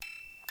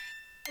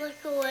Look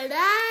what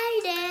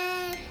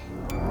I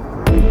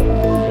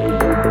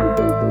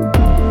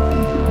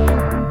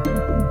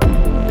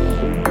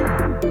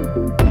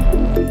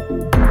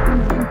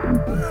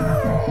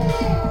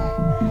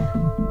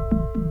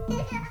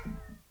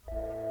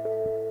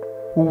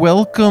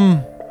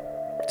Welcome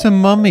to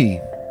Mummy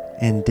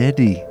and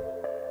Daddy.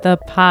 The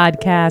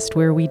podcast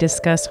where we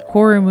discuss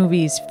horror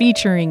movies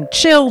featuring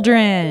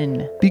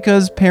children.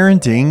 Because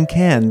parenting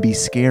can be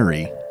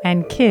scary.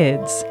 And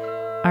kids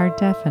are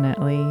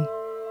definitely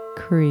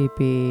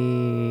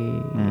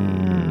creepy.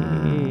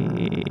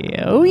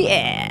 Oh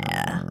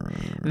yeah.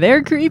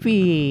 They're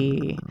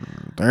creepy.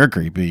 They're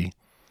creepy.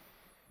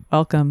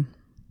 Welcome.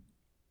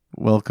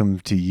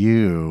 Welcome to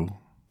you.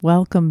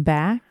 Welcome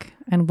back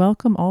and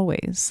welcome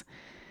always.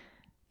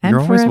 And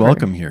You're always forever.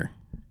 welcome here.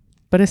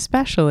 But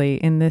especially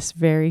in this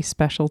very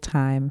special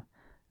time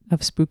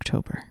of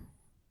Spooktober.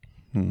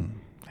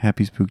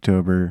 Happy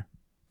Spooktober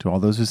to all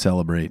those who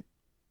celebrate.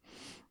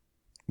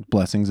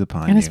 Blessings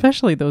upon And you.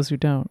 especially those who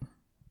don't.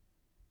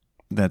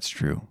 That's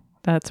true.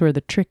 That's where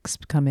the tricks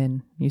come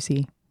in, you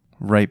see.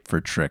 Ripe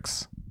for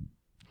tricks.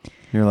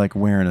 You're like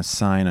wearing a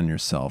sign on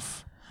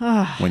yourself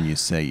when you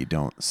say you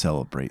don't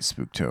celebrate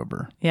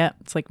Spooktober. Yeah,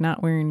 it's like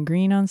not wearing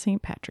green on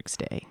St. Patrick's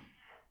Day.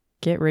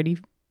 Get ready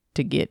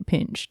to get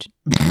pinched.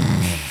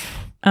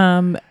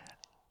 I'm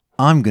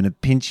going to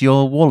pinch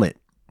your wallet.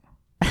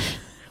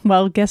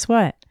 Well, guess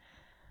what?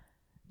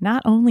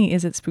 Not only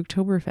is it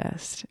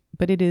Spooktoberfest,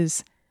 but it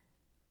is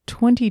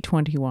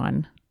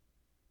 2021.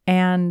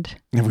 And,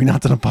 Have we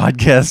not done a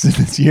podcast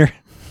this year?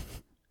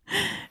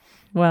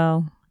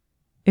 well,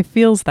 it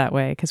feels that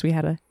way because we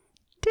had a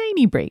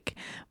tiny break.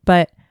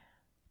 But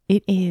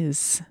it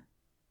is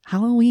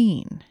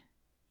Halloween.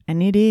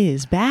 And it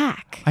is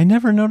back. I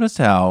never noticed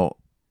how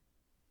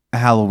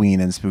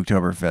Halloween and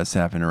Spooktoberfest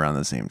happen around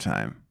the same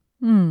time.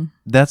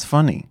 That's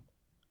funny.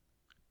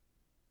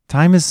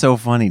 Time is so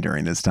funny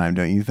during this time,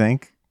 don't you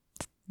think?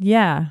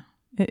 Yeah,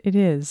 it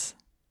is.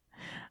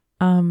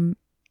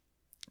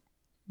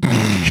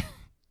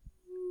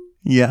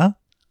 Yeah?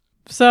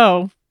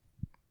 So,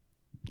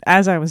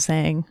 as I was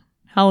saying,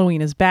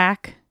 Halloween is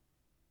back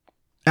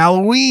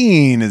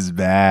Halloween is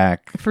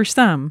back. for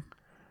some,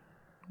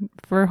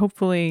 for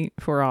hopefully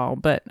for all,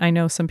 but I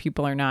know some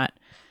people are not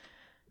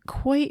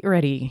quite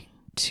ready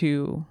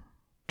to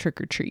trick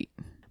or treat,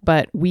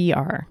 but we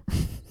are.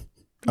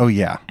 Oh,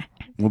 yeah.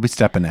 We'll be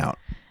stepping out.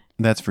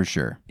 That's for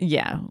sure.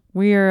 Yeah,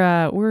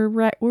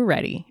 we're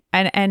ready.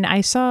 And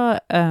I saw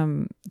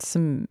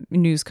some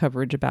news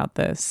coverage about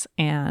this,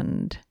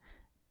 and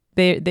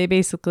they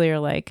basically are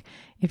like,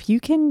 if you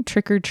can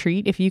trick or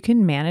treat, if you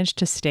can manage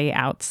to stay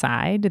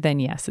outside, then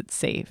yes, it's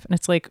safe. And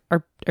it's like,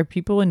 are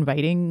people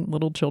inviting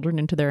little children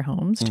into their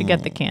homes to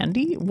get the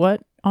candy?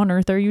 What on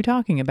earth are you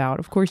talking about?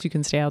 Of course you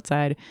can stay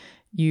outside,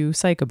 you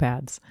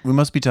psychopaths. We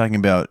must be talking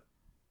about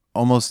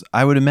almost,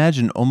 I would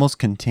imagine, almost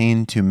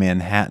contained to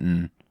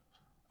Manhattan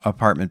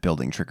apartment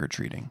building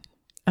trick-or-treating.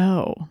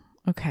 Oh,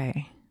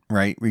 okay.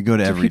 Right? We go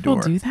to every Do people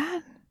door. do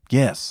that?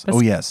 Yes.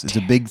 That's Yes. It's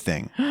a big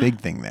thing. Big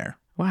thing there.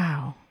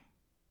 Wow.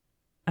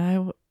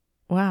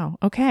 Wow.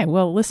 Okay.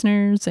 Well,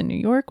 listeners in New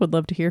York would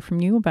love to hear from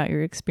you about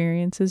your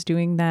experiences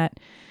doing that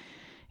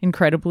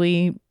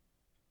incredibly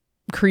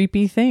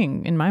creepy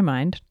thing, in my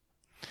mind.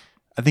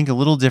 I think a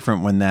little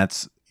different when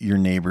that's your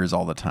neighbors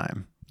all the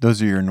time.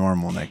 Those are your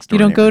normal next door You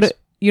don't neighbors.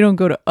 you don't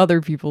go to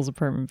other people's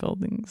apartment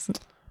buildings.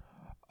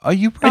 Oh,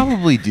 you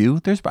probably do.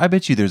 I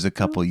bet you there's a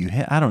couple you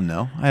hit. I don't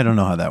know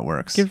how that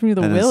works. Gives me the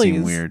that does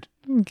seem willies. weird.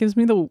 It gives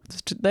me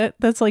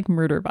that's like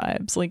murder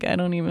vibes. Like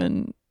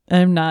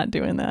I'm not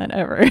doing that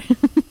ever.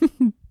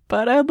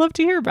 But I'd love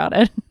to hear about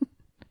it.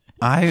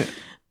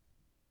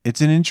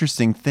 It's an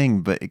interesting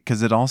thing, but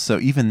because it also,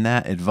 even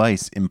that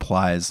advice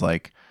implies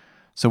like,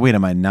 so wait,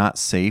 am I not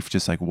safe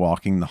just like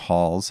walking the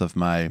halls of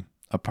my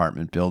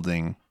apartment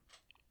building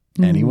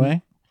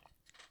anyway?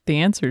 The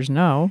answer is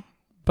no,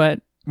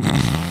 but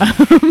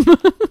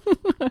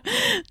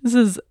this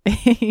is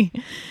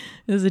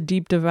a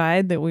deep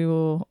divide that we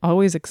will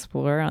always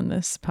explore on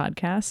this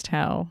podcast,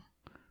 how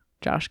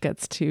Josh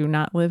gets to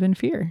not live in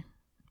fear.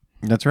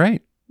 That's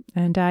right.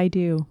 And I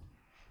do.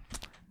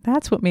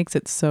 That's what makes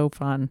it so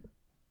fun.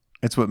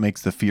 It's what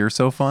makes the fear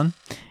so fun.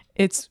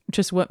 It's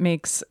just what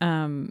makes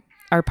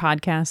our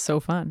podcast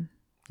so fun.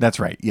 That's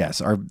right. Yes.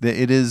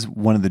 It is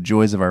one of the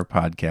joys of our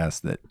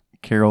podcast that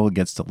Carol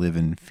gets to live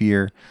in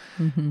fear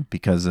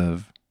because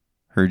of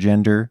her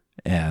gender,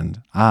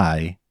 and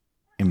I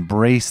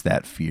embrace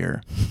that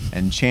fear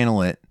and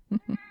channel it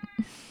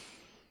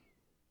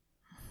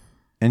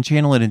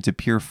into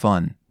pure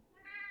fun.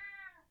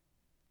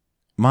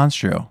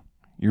 Monstro,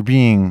 you're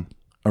being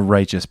a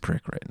righteous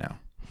prick right now.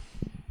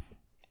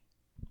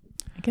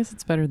 I guess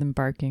it's better than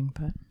barking,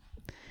 but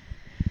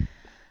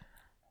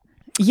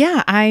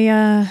yeah,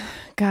 I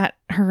got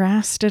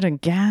harassed at a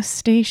gas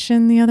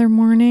station the other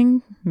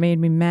morning. Made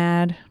me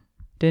mad.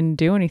 Didn't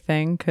do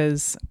anything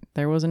because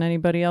there wasn't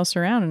anybody else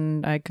around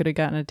and I could have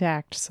gotten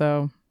attacked.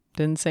 So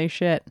didn't say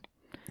shit.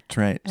 That's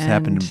right. It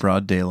happened in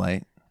broad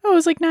daylight. Oh, it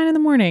was like 9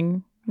 a.m.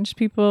 And just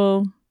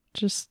people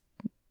just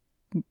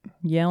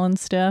yelling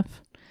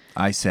stuff?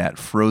 I sat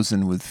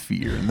frozen with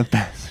fear in the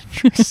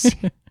passenger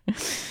seat.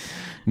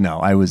 No,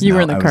 I was. You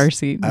were in the car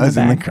seat. I was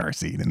in the car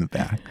seat in the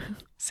back,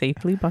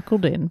 safely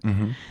buckled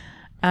in,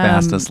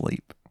 fast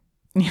asleep.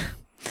 Yeah.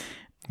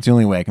 It's the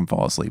only way I can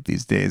fall asleep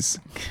these days,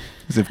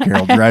 is if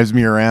Carol drives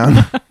me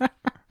around.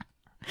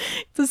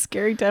 It's a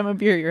scary time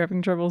of year. You're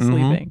having trouble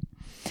sleeping.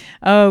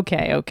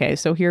 Okay.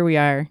 So here we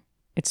are.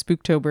 It's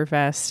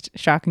Spooktoberfest.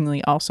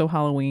 Shockingly, also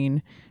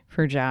Halloween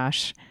for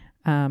Josh,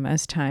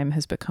 as time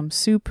has become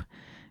soup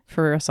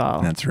for us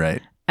all. That's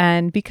right.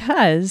 And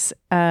because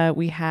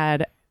we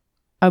had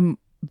a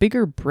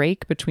bigger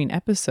break between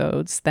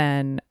episodes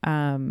than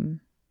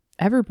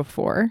ever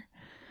before,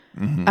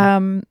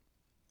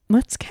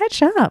 let's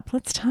catch up.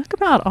 Let's talk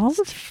about all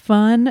the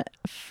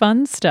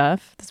fun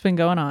stuff that's been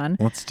going on.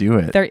 Let's do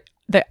it.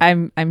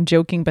 I'm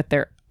joking, but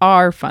there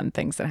are fun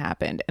things that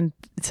happened, and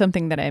it's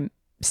something that I'm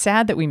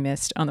sad that we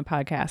missed on the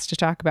podcast to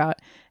talk about,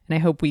 and I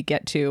hope we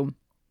get to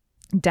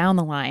down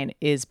the line,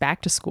 is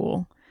back to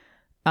school.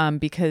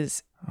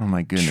 Because oh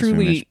my goodness, truly,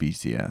 we missed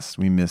BTS.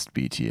 We missed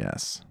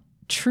BTS.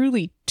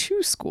 Truly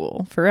to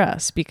school for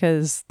us,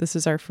 because this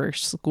is our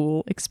first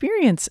school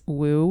experience.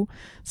 Woo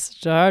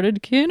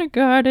started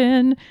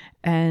kindergarten,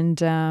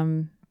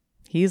 and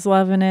he's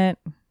loving it.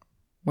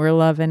 We're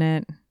loving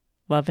it.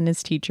 Loving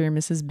his teacher,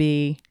 Mrs.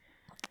 B.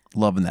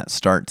 Loving that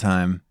start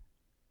time.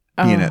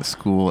 Being at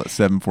school at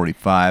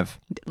 7:45.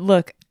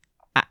 Look,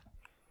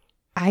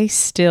 I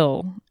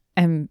still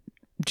am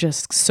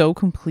just so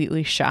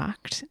completely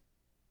shocked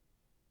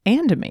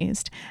and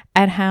amazed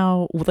at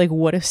how, like,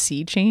 what a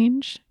sea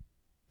change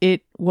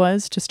it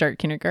was to start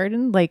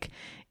kindergarten. Like,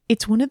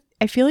 it's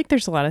I feel like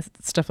there's a lot of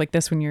stuff like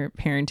this when you're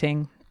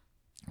parenting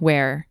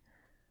where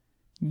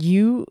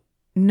you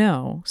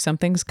know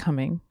something's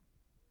coming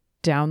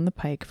down the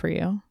pike for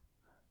you,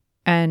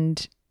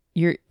 and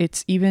you're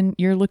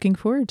looking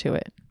forward to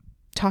it.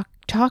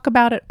 Talk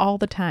about it all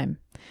the time.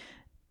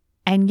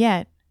 And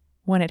yet,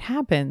 when it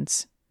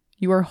happens,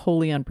 you are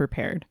wholly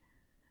unprepared.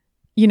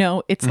 You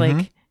know, it's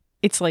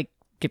like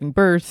giving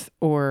birth,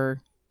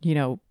 or, you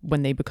know,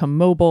 when they become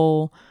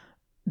mobile,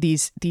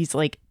 these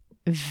like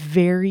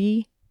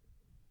very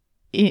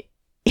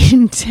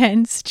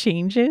intense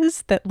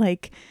changes that,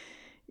 like,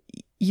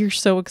 you're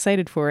so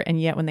excited for,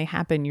 and yet when they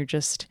happen, you're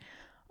just,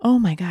 oh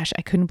my gosh,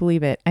 I couldn't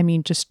believe it. I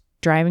mean, just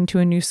driving to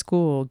a new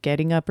school,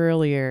 getting up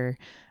earlier,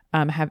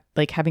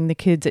 having the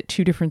kids at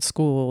two different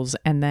schools,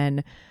 and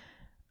then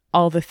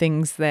all the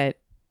things that,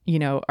 you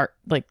know, are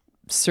like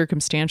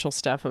circumstantial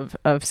stuff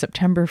of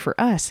September for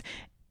us.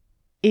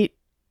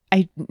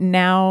 I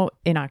now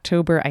in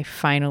October, I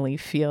finally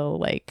feel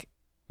like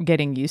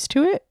getting used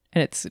to it,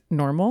 and it's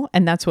normal.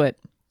 And that's what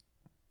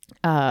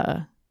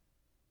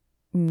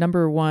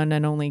number one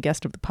and only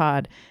guest of the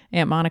pod,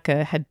 Aunt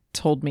Monica, had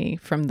told me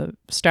from the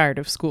start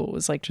of school,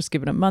 was like, just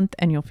give it a month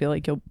and you'll feel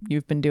like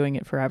you've been doing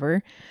it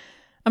forever.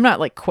 I'm not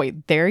like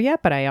quite there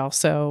yet, but I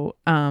also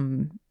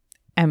am.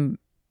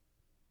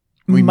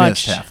 We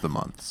missed half the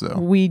month, so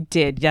we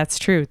did. That's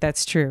true.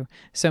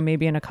 So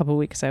maybe in a couple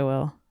weeks I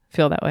will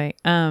feel that way.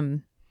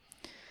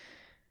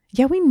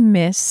 Yeah, we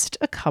missed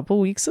a couple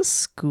weeks of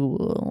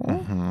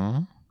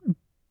school.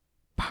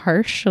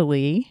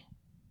 Partially,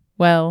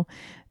 well,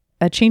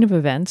 a chain of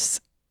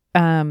events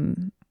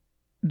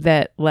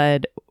that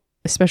led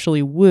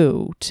especially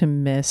Woo to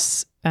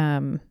miss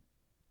 18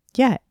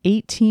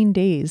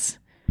 days.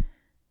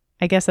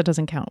 I guess that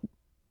doesn't count.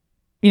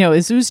 You know,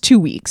 it was 2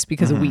 weeks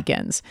because of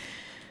weekends.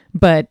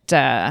 But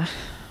Daddy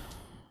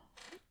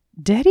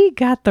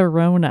got the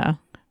Rona.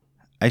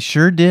 I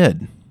sure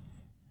did.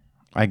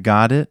 I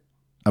got it.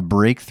 A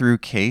breakthrough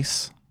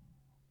case.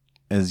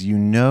 As you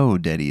know,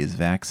 Daddy is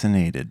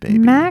vaccinated, baby.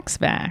 Max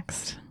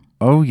vaxxed.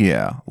 Oh,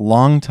 yeah.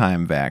 Long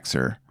time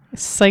vaxxer.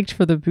 Psyched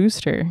for the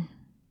booster.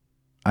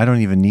 I don't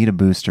even need a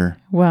booster.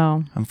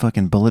 Well, I'm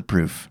fucking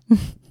bulletproof.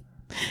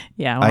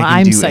 Yeah, well,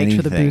 I'm psyched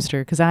for the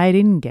booster because I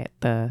didn't get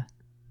the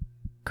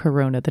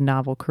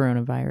novel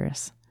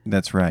coronavirus.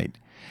 That's right.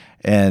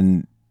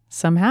 And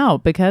somehow,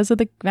 because of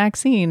the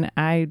vaccine,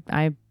 I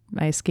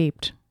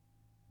escaped.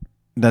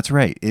 That's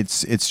right.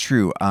 It's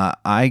true.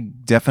 I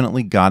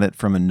definitely got it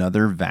from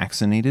another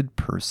vaccinated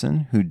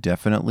person who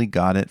definitely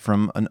got it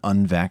from an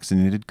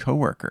unvaccinated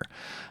coworker.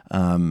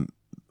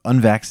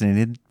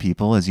 Unvaccinated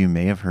people, as you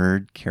may have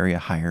heard, carry a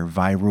higher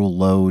viral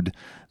load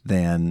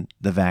than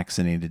the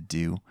vaccinated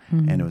do.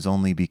 And it was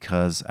only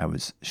because I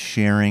was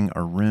sharing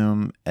a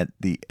room at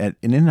an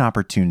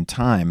inopportune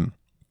time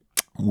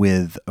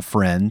with a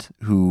friend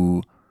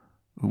who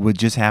would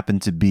just happen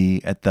to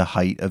be at the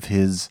height of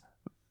his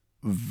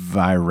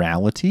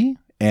virality,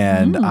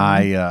 and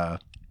I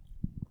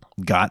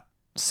got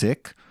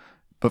sick,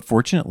 but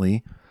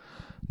fortunately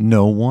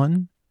no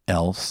one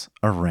else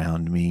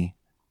around me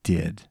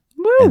did.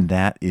 Woo! And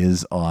that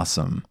is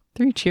awesome.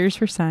 3 cheers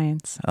for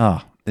science.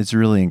 Oh, it's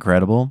really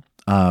incredible.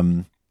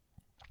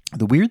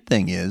 The weird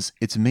thing is,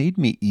 it's made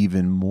me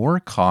even more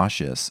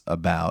cautious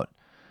about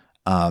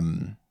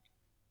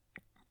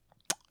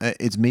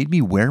it's made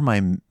me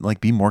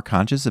be more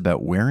conscious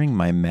about wearing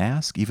my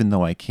mask, even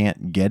though I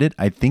can't get it.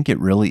 I think it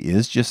really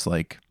is just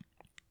like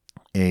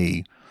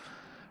a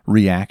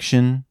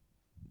reaction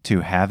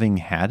to having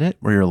had it,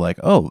 where you're like,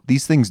 oh,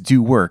 these things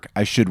do work,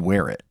 I should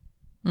wear it.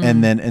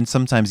 And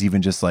sometimes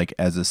even just like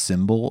as a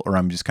symbol, or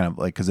I'm just kind of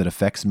like, because it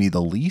affects me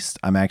the least,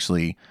 I'm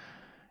actually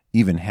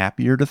even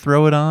happier to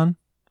throw it on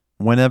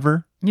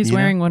whenever. He's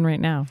wearing one right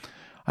now.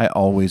 I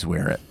always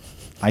wear it.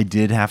 I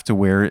did have to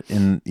wear it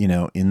in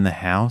the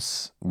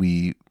house.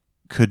 We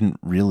couldn't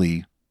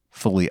really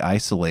fully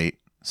isolate.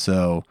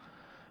 So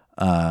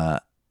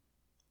I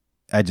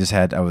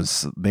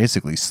was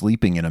basically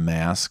sleeping in a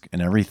mask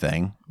and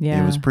everything.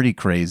 Yeah. It was pretty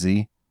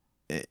crazy.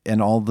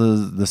 And all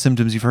the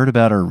symptoms you've heard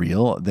about are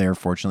real. They're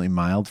fortunately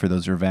mild for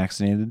those who are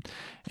vaccinated.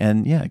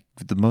 And yeah,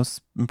 the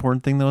most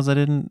important thing though is I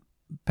didn't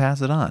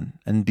pass it on.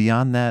 And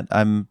beyond that,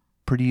 I'm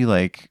pretty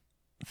like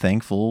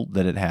thankful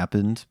that it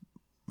happened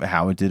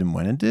how it did and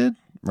when it did,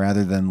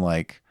 rather than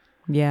like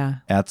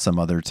at some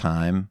other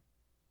time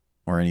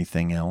or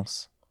anything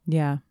else.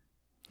 Yeah.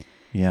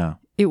 Yeah.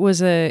 It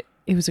was a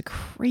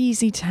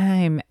crazy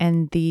time,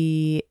 and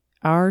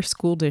our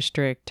school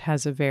district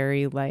has a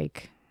very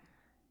like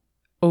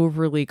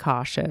overly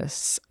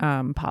cautious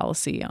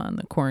policy on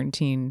the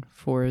quarantine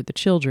for the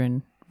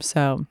children.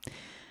 So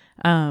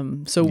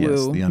yes,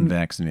 the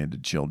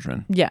unvaccinated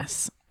children.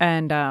 Yes.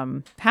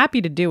 And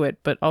happy to do it,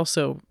 but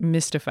also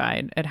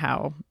mystified at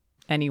how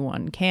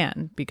anyone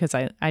can, because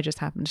I just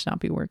happened to not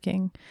be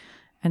working.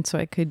 And so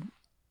I could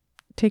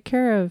take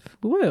care of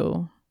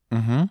Woo.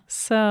 Mm-hmm.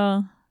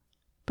 So,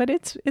 but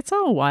it's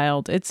all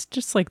wild. It's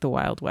just like the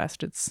Wild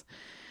West.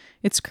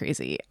 It's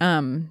crazy.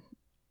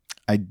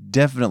 I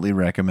definitely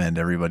recommend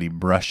everybody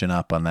brushing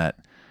up on that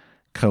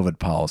COVID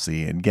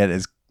policy and get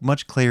as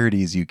much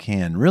clarity as you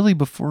can, really,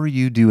 before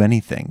you do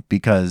anything,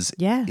 because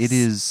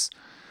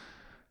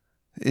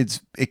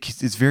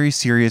it's very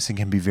serious and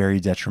can be very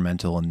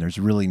detrimental, and there's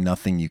really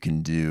nothing you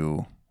can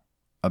do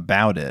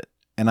about it.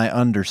 And I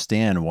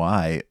understand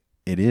why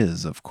it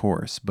is, of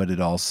course, but it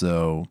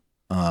also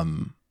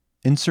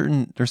there's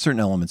certain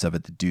elements of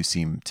it that do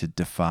seem to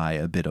defy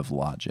a bit of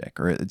logic,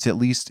 or it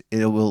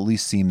will at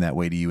least seem that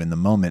way to you in the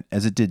moment,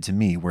 as it did to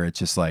me, where it's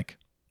just like,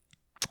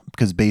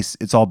 because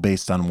it's all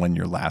based on when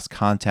your last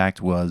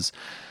contact was,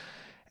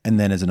 and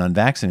then as an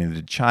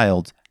unvaccinated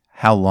child,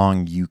 how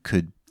long you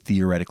could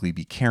theoretically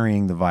be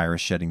carrying the virus,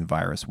 shedding the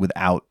virus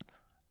without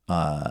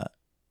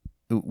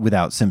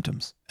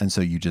symptoms. And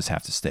so you just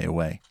have to stay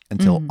away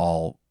until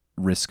all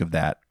risk of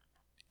that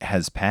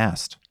has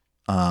passed.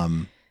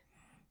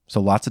 So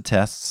lots of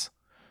tests,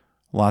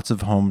 lots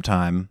of home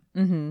time.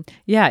 Mm-hmm.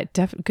 Yeah,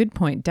 good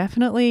point.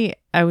 Definitely,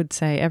 I would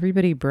say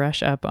everybody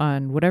brush up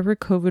on whatever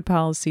COVID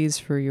policies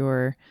for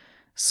your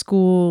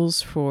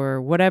schools,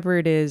 for whatever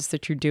it is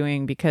that you're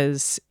doing,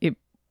 because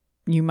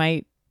you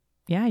might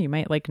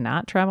like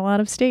not travel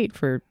out of state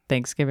for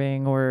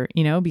Thanksgiving, or,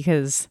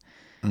 because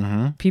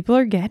people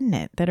are getting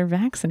it that are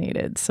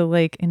vaccinated. So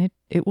like, and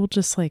it will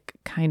just like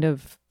kind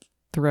of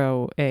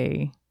throw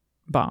a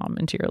bomb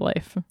into your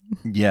life.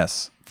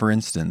 Yes. For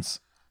instance,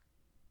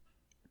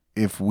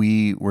 if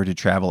we were to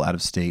travel out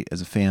of state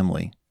as a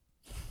family,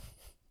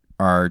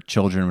 our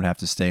children would have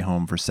to stay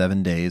home for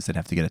 7 days. They'd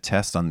have to get a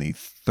test on the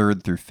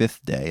 3rd through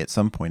 5th day at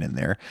some point in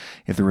there.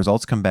 If the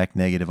results come back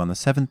negative on the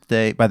 7th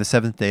day, by the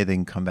 7th day, they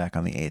can come back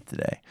on the 8th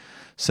day.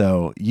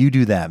 So you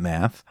do that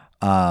math.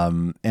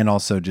 And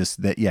also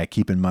just that,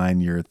 keep in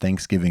mind your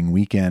Thanksgiving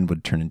weekend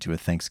would turn into a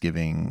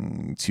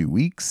Thanksgiving 2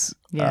 weeks.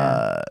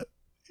 Yeah.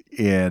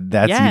 And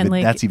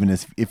that's even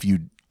if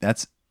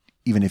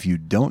you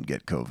don't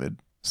get COVID.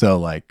 So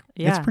like,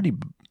 it's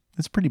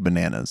pretty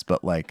bananas,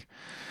 but like,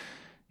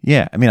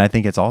 yeah, I mean, I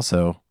think it's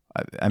also,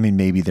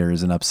 maybe there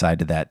is an upside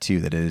to that too,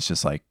 that it is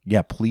just like,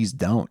 please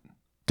don't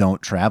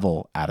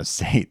travel out of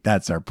state.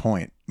 That's our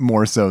point,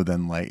 more so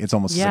than like, it's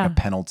almost like a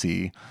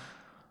penalty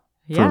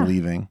for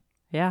leaving.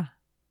 Yeah.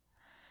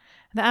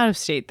 The out of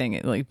state thing,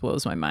 it like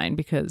blows my mind,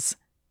 because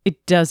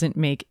it doesn't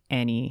make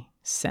any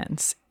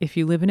sense. If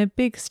you live in a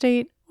big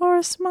state or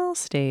a small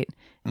state,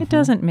 it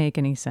doesn't make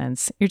any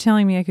sense. You're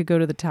telling me I could go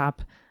to the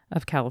top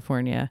of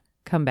California,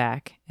 come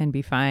back, and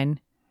be fine?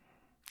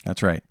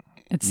 That's right.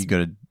 You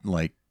go to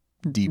like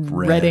deep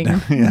red. Redding.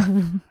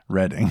 Yeah.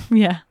 Redding.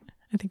 Yeah.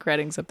 I think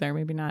Redding's up there,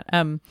 maybe not.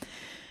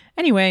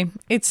 Anyway,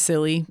 it's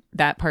silly,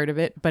 that part of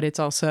it, but it's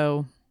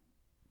also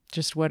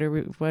just what are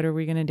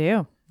we going to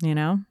do,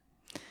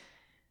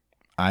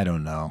 I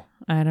don't know.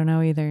 I don't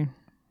know either.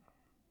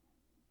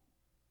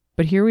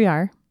 But here we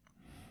are.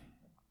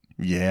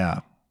 Yeah.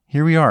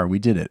 Here we are. We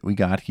did it. We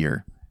got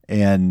here.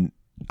 And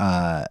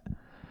I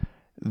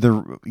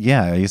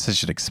guess I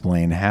should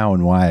explain how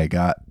and why I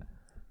got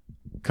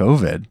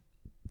COVID,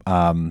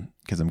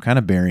 because I'm kind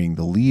of burying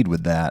the lead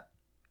with that,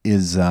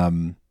 is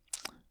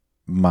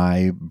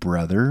my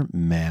brother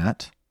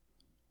Matt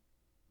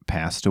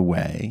passed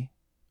away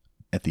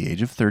at the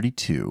age of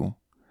 32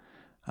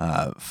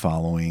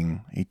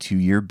 following a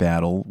 2-year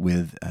battle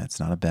with it's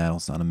not a battle,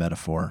 it's not a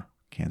metaphor,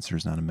 cancer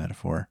is not a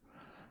metaphor,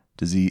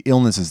 disease.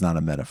 Illness is not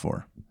a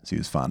metaphor, as he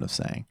was fond of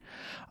saying.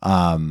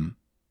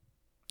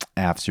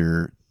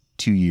 After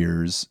 2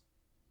 years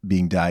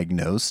being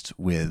diagnosed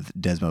with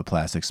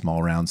desmoplastic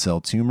small round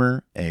cell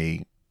tumor,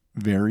 a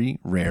very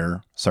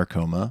rare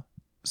sarcoma.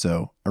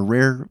 So a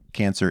rare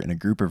cancer in a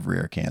group of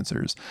rare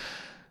cancers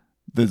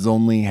that's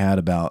only had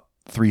about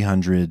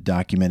 300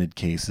 documented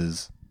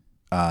cases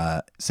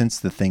since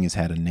the thing has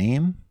had a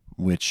name,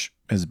 which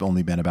has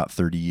only been about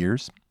 30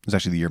 years. It was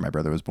actually the year my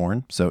brother was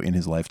born. So in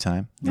his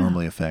lifetime,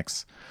 normally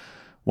affects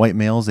white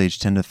males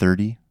aged 10 to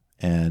 30.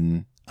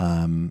 And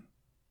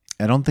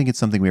I don't think it's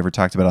something we ever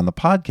talked about on the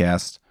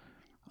podcast,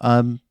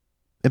 and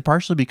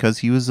partially because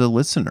he was a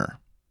listener.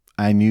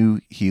 I knew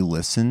he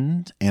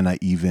listened, and I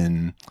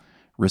even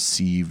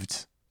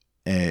received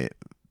a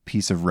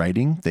piece of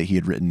writing that he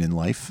had written in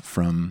life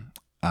from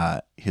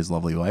his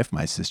lovely wife,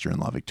 my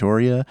sister-in-law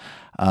Victoria,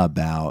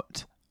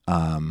 about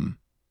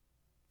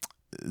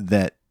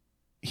that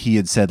he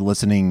had said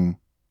listening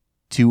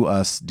to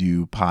us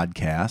do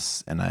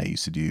podcasts, and I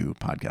used to do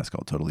podcasts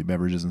called Totally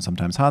Beverages and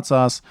sometimes Hot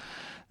Sauce,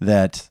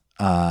 that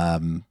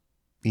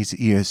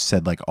he has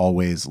said like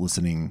always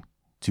listening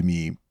to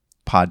me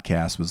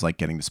podcast was like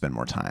getting to spend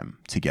more time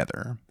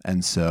together.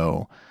 And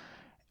so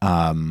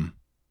I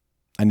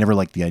never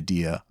liked the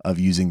idea of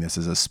using this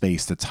as a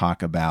space to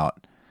talk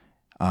about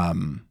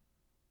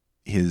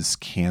his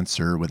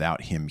cancer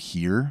without him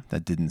here.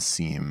 That didn't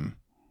seem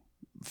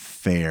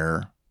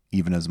fair,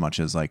 even as much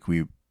as like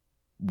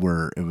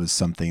it was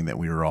something that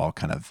we were all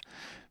kind of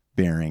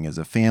bearing as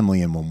a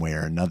family in one way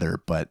or another.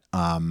 But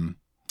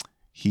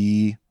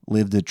he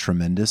lived a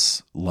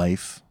tremendous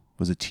life,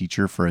 was a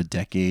teacher for a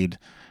decade,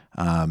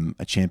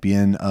 a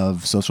champion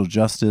of social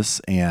justice,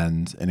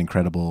 and an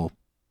incredible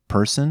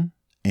person.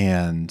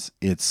 And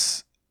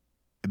it's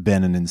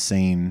been an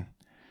insane,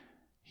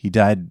 he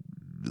died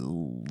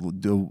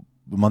a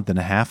month and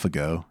a half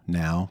ago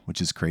now,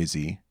 which is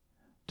crazy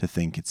to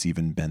think it's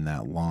even been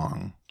that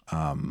long.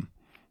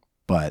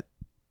 But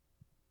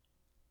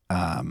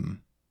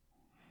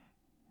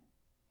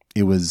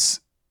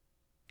it's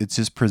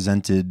just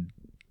presented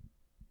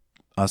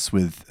us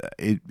with,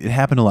 it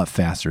happened a lot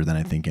faster than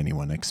I think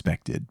anyone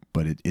expected,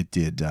 but it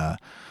did,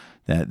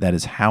 that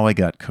is how I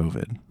got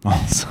COVID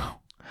also,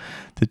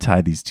 to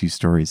tie these two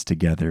stories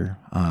together.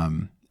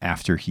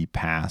 After he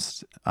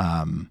passed,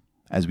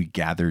 as we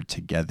gathered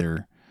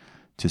together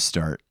to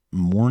start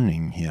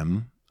mourning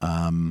him,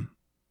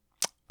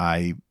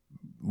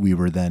 we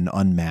were then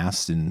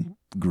unmasked in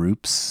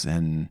groups,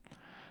 and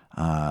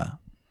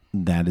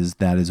that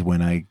is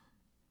when I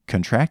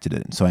contracted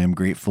it. So I am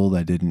grateful that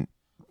I didn't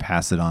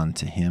pass it on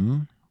to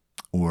him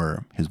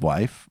or his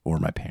wife or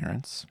my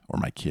parents or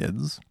my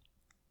kids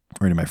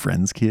or any of my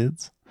friends'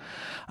 kids,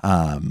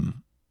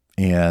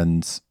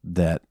 and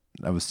that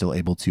I was still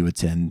able to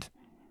attend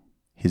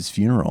his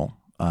funeral.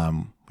 We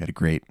had a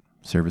great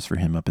service for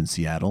him up in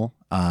Seattle.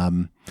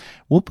 He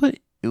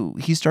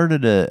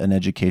started an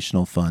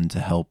educational fund to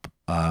help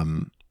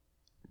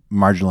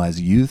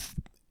marginalized youth,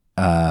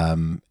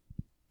 and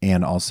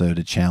also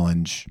to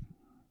challenge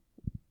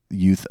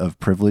youth of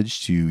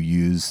privilege to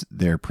use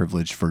their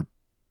privilege for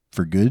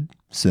good.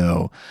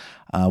 So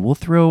we'll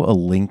throw a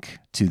link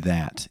to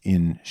that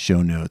in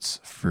show notes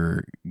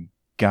for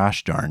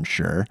gosh darn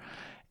sure.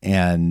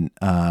 And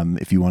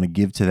if you want to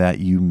give to that,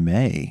 you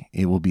may.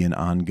 It will be an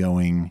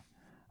ongoing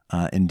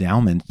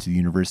endowment to the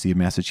University of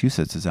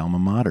Massachusetts, his alma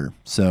mater.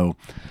 So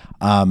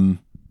I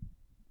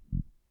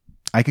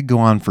could go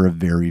on for a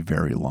very,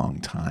 very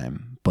long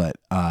time, but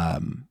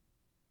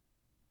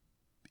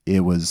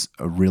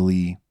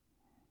it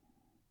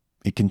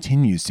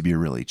continues to be a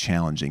really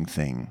challenging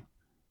thing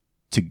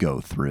to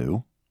go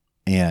through.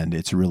 And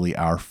it's really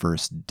our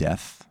first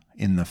death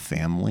in the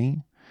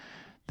family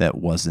that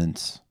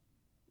wasn't,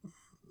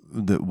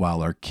 that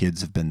while our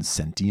kids have been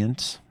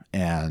sentient,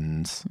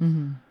 and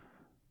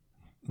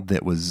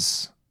that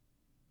was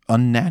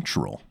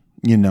unnatural,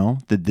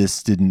 that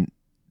this didn't,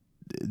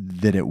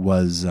 that it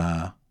was,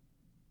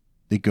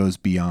 it goes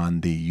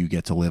beyond you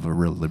get to live a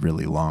really,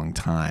 really long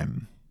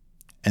time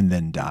and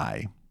then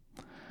die.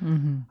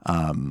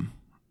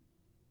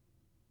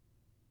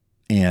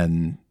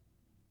 And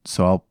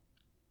so I'll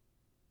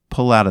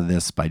pull out of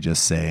this by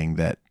just saying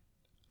that,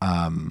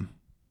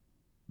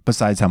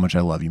 besides how much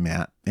I love you,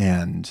 Matt,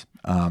 and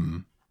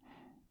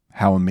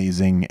how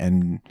amazing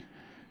and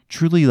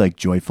truly like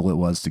joyful it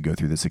was to go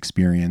through this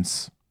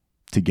experience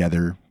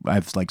together. I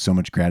have like so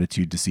much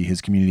gratitude to see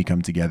his community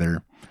come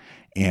together,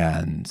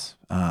 and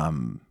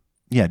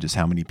just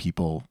how many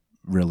people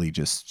really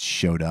just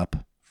showed up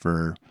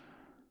for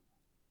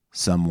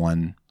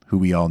someone who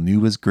we all knew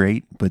was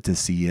great, but to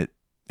see it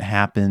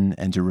happen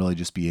and to really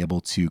just be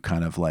able to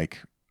kind of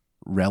like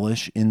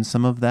relish in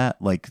some of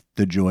that, like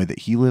the joy that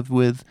he lived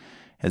with,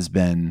 has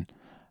been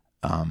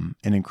an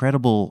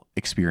incredible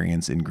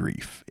experience in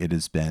grief. It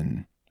has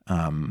been,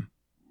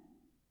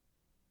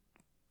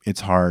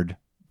 it's hard,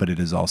 but it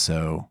is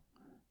also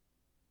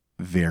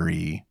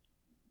very,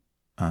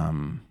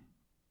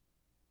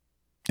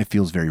 it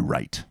feels very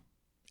right.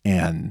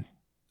 And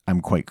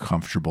I'm quite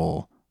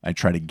comfortable I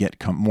try to get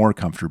more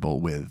comfortable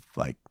with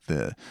like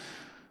the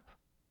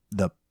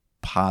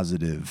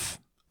positive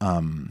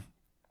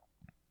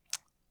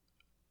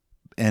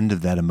end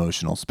of that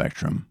emotional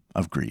spectrum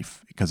of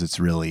grief, because it's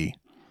really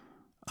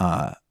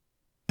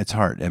it's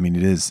hard. I mean,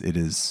 it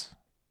is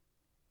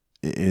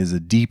a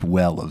deep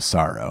well of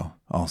sorrow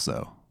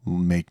also.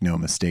 Make no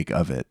mistake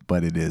of it,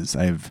 but it is.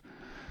 As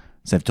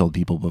I've told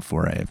people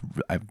before,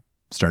 I've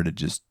started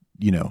just,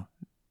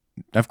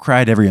 I've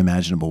cried every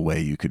imaginable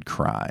way you could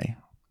cry.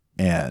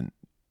 And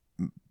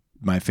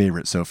my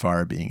favorite so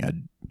far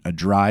being a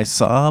dry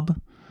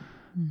sob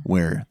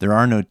where there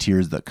are no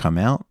tears that come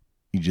out.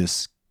 You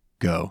just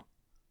go,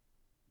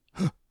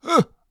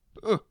 and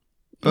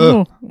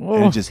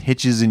it just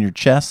hitches in your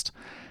chest.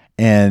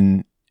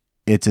 And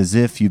it's as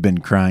if you've been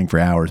crying for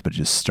hours, but it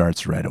just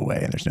starts right away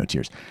and there's no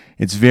tears.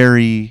 It's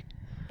very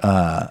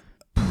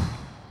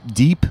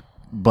deep,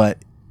 but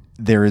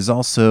there is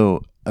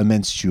also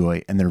immense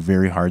joy, and they're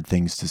very hard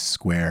things to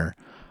square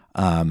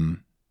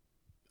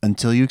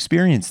until you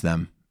experience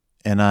them.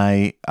 And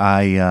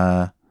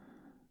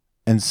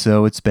and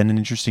so it's been an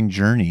interesting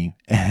journey,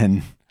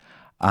 and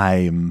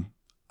and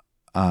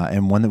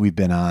one that we've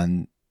been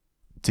on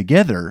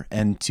together.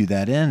 And to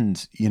that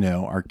end,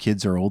 our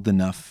kids are old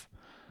enough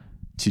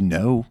to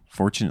know,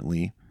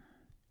 fortunately,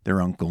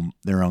 their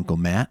uncle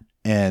Matt.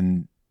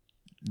 And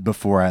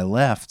before I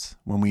left,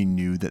 when we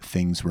knew that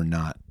things were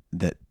not,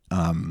 that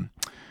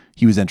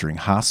he was entering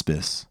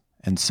hospice.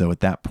 And so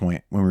at that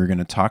point, when we were going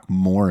to talk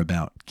more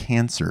about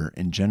cancer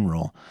in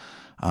general,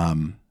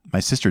 my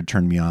sister had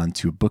turned me on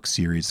to a book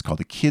series called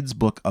The Kids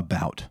Book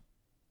About.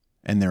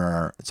 And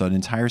it's an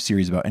entire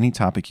series about any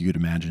topic you could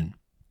imagine.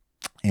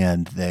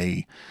 And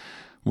they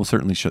will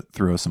certainly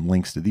throw some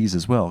links to these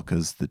as well,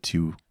 because the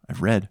two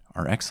I've read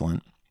are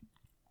excellent.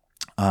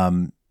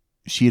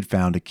 She had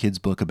found a kid's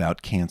book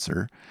about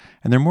cancer,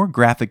 and they're more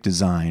graphic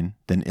design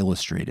than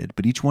illustrated,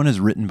 but each one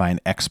is written by an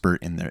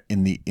expert in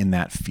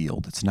that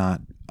field. It's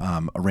not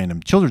a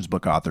random children's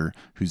book author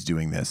who's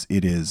doing this.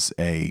 It is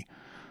a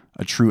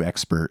true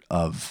expert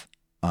of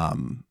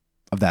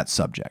that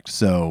subject.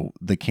 So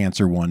the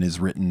cancer one is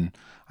written,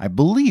 I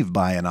believe,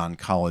 by an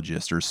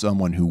oncologist or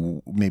someone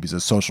who maybe is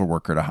a social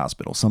worker at a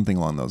hospital, something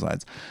along those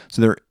lines.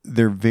 So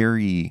they're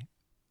very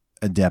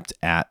adept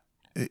at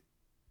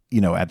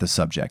the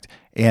subject.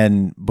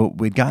 But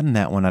we'd gotten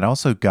that one. I'd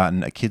also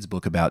gotten a kid's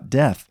book about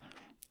death,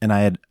 and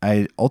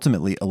I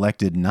ultimately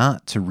elected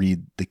not to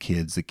read the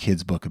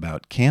kid's book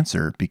about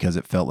cancer because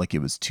it felt like it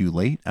was too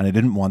late, and I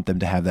didn't want them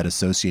to have that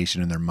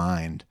association in their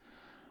mind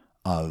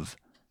of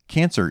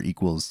cancer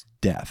equals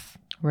death.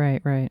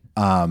 Right.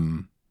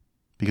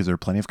 Because there are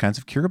plenty of kinds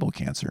of curable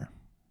cancer.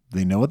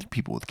 They know other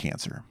people with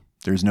cancer.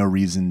 There's no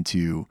reason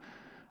to,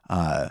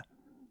 I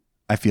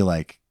feel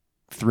like,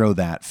 throw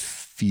that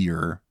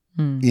fear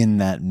in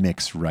that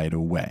mix right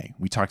away.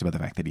 We talked about the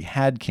fact that he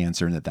had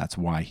cancer and that's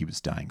why he was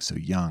dying so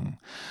young.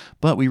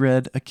 But we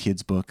read a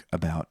kid's book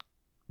about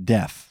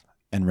death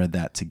and read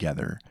that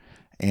together.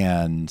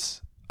 And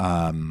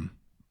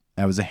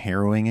that was a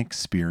harrowing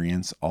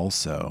experience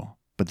also.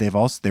 But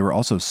they were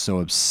also so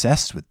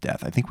obsessed with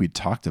death. I think we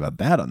talked about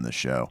that on the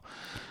show.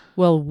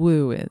 Well,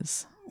 Woo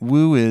is,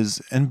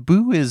 and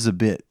Boo is a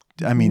bit,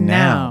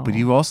 now, but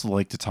you also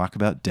like to talk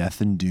about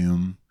death and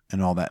doom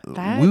and all that.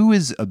 Woo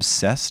is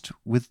obsessed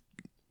with,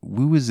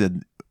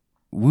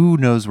 Woo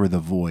knows where the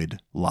void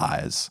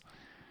lies.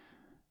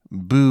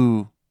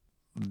 Boo,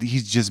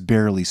 he's just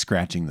barely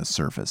scratching the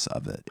surface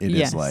of it. It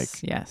is like,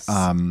 yes.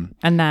 And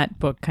that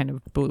book kind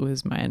of blew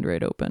his mind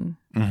right open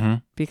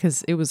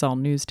because it was all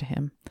news to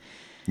him.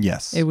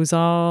 Yes. It was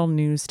all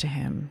news to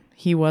him.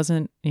 He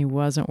wasn't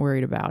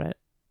worried about it.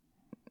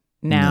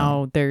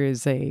 Now there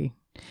is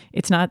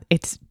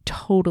it's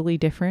totally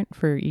different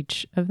for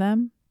each of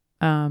them.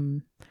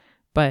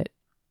 But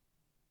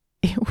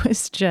it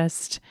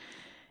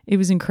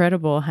was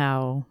incredible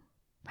how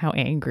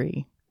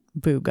angry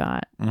Boo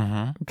got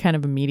kind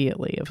of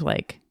immediately of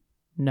like,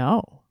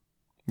 no,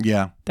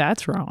 yeah,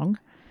 that's wrong.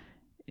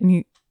 And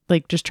he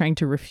like just trying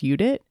to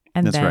refute it.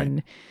 And that's then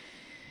right.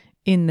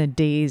 In the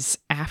days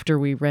after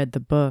we read the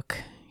book,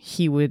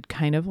 he would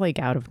kind of like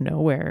out of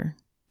nowhere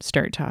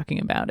start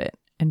talking about it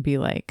and be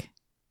like,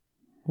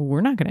 well, we're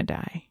not going to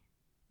die.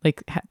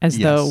 Like as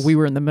though we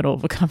were in the middle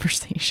of a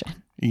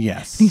conversation.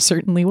 Yes. He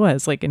certainly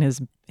was, like in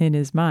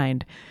his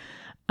mind.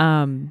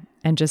 And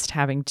just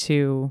having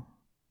to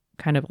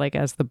kind of like,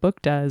 as the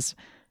book does,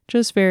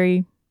 just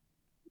very,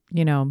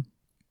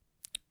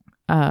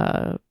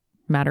 matter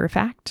of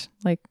fact,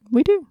 like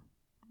we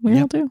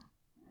all do.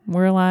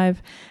 We're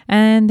alive.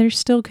 And there's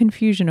still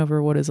confusion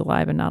over what is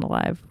alive and not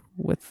alive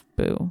with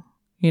Boo,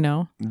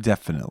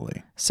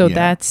 Definitely. So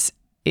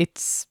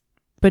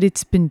but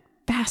it's been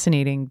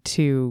fascinating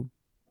to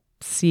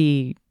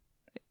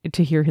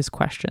hear his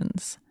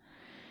questions.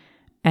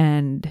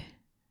 And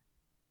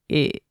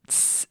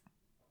it's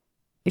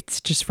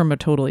just from a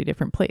totally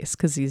different place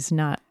because he's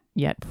not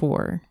yet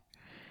 4.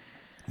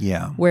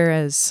 Yeah.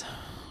 Whereas...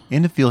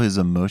 And to feel his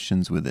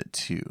emotions with it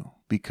too,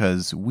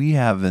 because we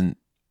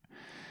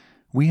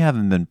we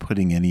haven't been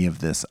putting any of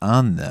this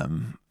on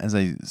them. As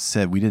I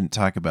said, we didn't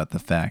talk about the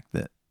fact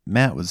that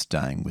Matt was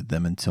dying with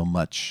them until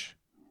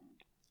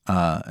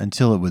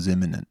it was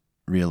imminent,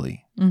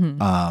 really.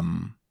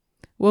 Mm-hmm.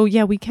 Well,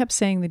 yeah, we kept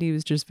saying that he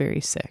was just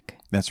very sick.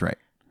 That's right.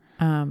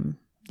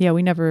 Yeah,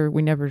 we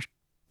never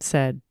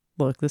said,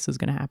 look, this is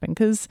going to happen,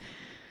 because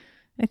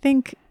I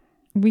think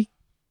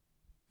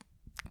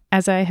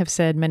as I have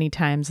said many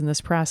times in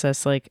this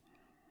process, like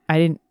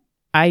I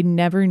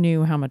never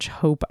knew how much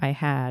hope I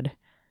had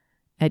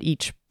at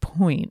each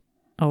point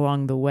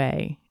along the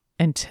way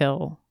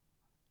until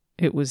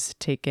it was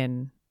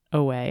taken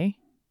away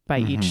by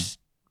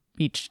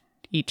each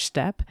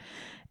step.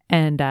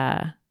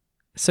 And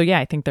so yeah,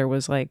 I think there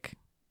was like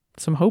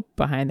some hope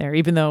behind there,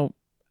 even though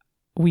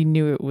we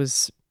knew it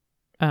was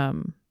a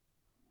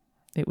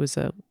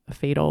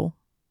fatal,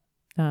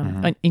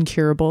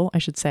 incurable, I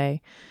should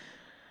say,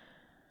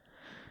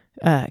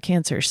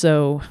 cancer.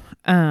 So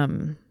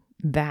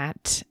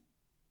that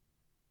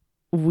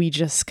we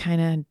just kind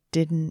of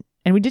didn't,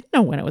 and we didn't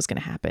know when it was going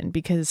to happen,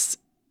 because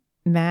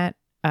Matt,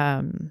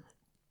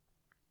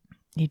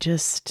 he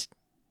just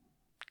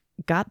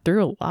got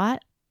through a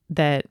lot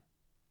that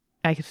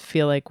I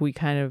feel like we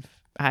kind of,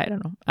 I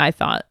don't know, I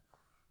thought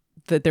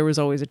that there was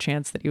always a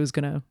chance that he was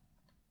going to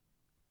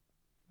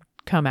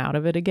come out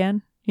of it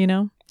again, you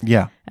know?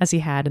 Yeah. As he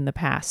had in the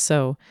past.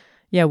 So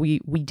yeah, we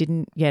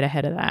didn't get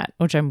ahead of that,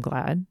 which I'm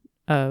glad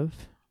of.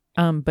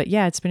 But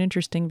yeah, it's been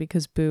interesting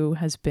because Boo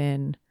has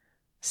been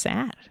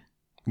sad.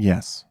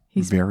 Yes.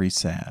 He's very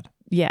sad.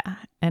 Yeah.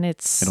 And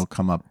it'll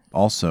come up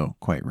also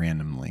quite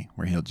randomly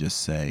where he'll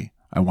just say,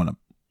 I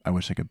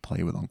wish I could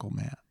play with Uncle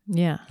Matt.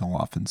 Yeah. He'll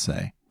often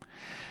say.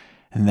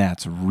 And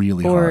that's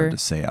really hard to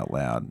say out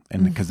loud.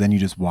 And because then you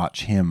just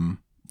watch him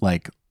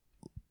like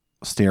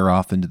stare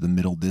off into the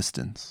middle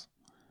distance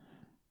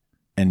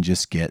and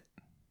just get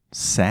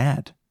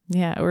sad.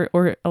 Yeah.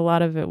 Or a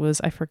lot of it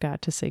was, I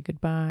forgot to say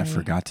goodbye. I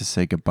forgot to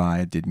say goodbye.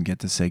 I didn't get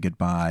to say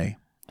goodbye.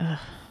 Ugh.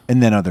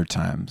 And then other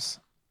times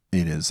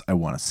it is, I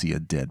want to see a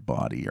dead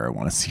body, or I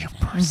want to see a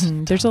person.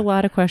 Mm-hmm. There's a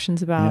lot of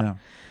questions about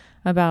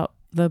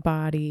the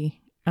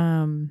body.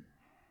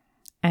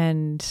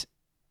 And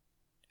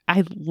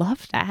I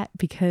love that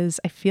because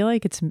I feel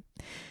like it's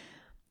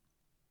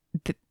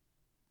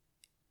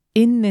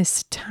in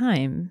this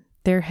time,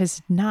 there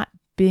has not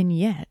been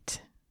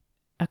yet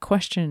a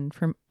question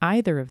from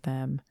either of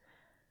them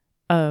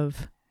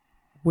of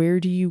where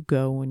do you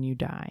go when you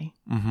die?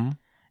 Mm-hmm.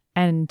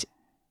 And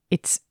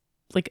it's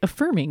like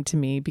affirming to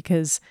me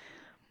because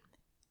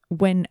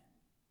when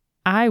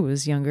I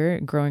was younger,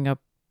 growing up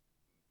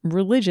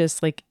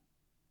religious, like,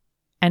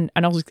 and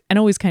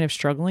always kind of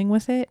struggling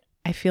with it,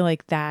 I feel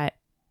like that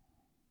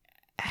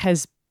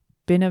has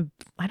been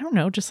I don't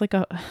know, just like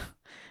a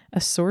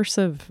source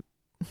of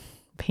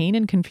pain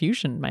and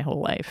confusion my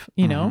whole life,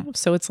 you know?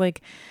 So it's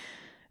like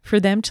for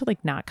them to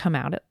like not come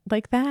out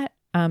like that.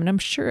 And I'm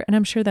sure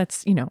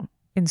that's, you know,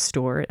 in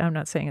store. I'm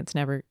not saying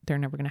they're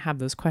never going to have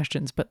those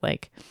questions, but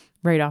like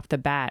right off the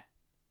bat,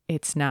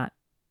 it's not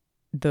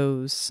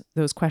those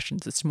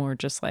questions. It's more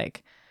just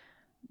like,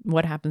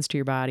 what happens to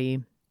your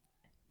body?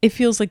 It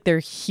feels like they're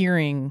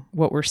hearing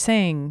what we're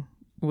saying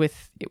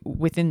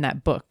within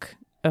that book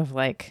of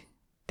like,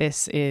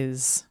 this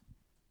is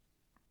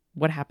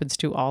what happens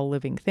to all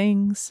living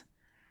things,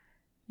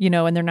 you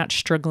know, and they're not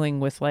struggling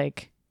with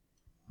like,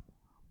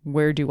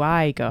 where do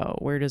I go?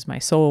 Where does my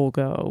soul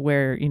go?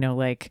 Where, you know,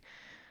 like,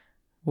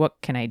 what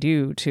can I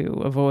do to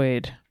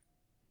avoid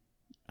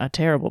a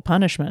terrible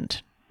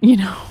punishment? You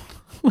know,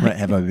 like, right?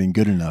 Have I been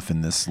good enough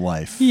in this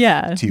life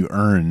to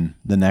earn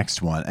the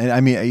next one? And I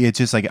mean, it's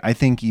just like, I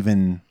think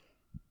even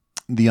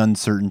the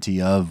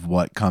uncertainty of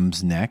what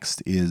comes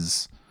next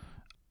is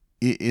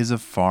a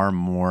far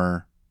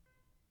more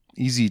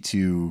easy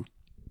to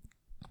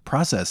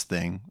process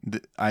thing,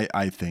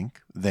 I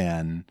think,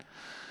 than,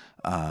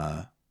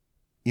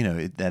 you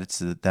know, that's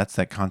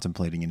that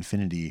contemplating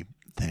infinity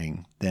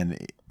thing, than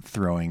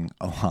throwing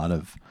a lot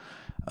of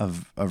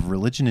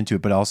religion into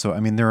it. But also, I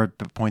mean, there are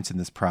points in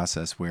this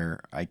process where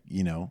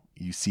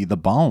you see the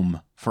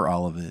balm for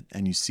all of it,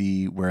 and you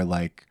see where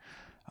like,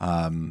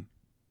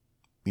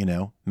 you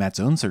know, Matt's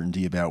own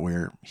certainty about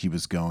where he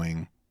was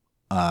going,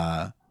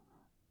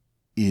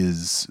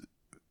 is,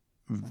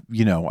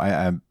 you know,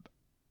 I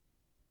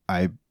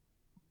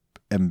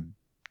am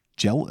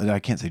jealous. I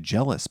can't say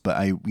jealous, but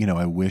I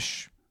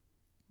wish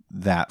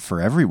that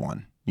for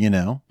everyone, you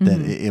know, that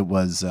it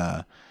was,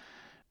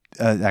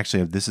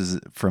 actually, this is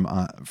from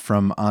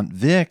Aunt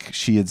Vic.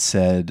 She had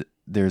said,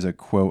 there's a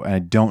quote, and I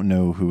don't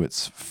know who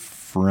it's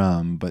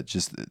from, but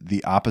just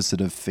the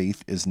opposite of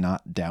faith is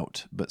not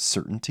doubt, but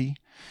certainty,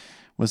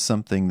 was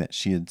something that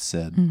she had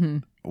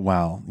said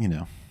while, you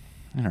know,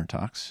 in her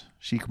talks.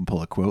 She can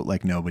pull a quote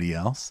like nobody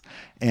else.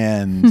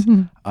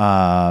 And,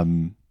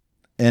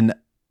 and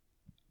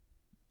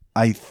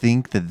I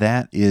think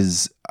that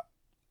is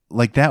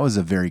like, that was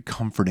a very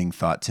comforting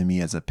thought to me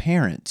as a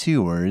parent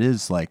too, where it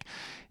is like,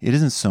 it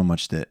isn't so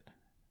much that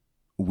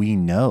we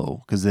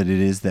know, because that it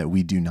is that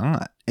we do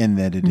not, and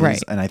that it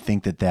is. And I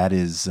think that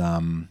is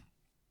a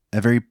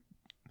very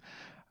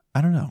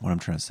I don't know what I'm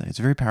trying to say. It's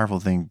a very powerful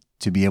thing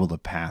to be able to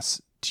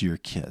pass to your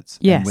kids.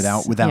 Yes.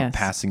 And without Yes.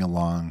 passing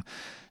along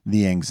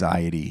the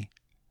anxiety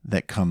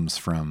that comes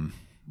from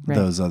Right.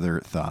 those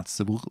other thoughts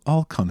that will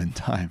all come in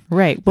time.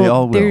 Right. They Well,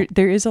 all will.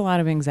 there is a lot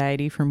of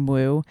anxiety from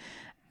Wu,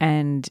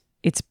 and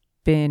it's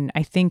been,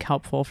 I think,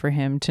 helpful for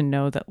him to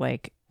know that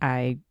like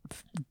I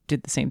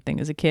did the same thing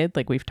as a kid.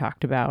 Like we've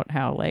talked about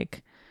how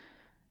like,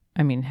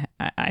 I mean,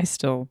 I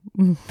still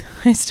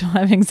I still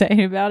have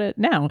anxiety about it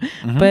now,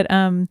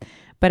 Mhm.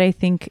 but I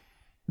think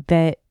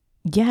that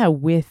yeah,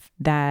 with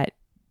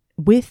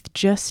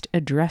just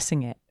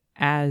addressing it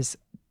as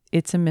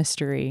it's a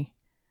mystery,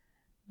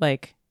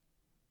 like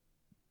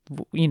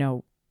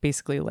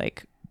basically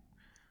like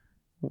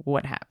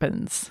what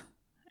happens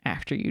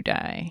after you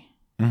die,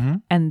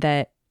 Mhm. and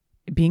that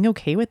being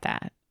okay with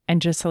that,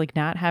 and just like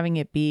not having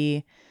it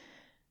be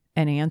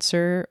an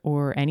answer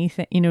or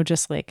anything,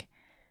 just like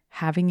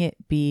having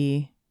it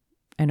be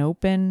an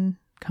open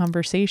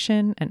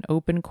conversation, an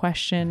open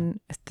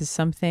question to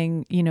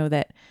something,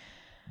 that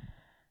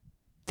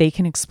they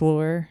can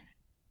explore.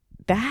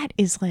 That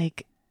is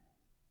like,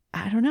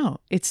 I don't know.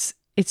 It's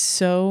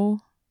so,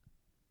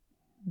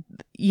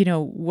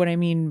 what I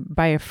mean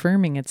by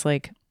affirming, it's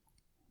like,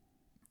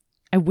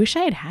 I wish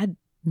I had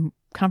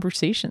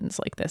conversations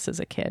like this as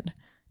a kid.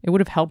 It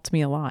would have helped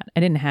me a lot. I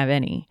didn't have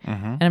any.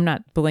 Mhm. And I'm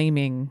not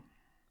blaming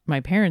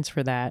my parents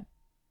for that.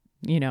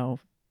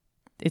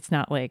 It's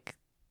not like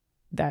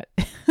that.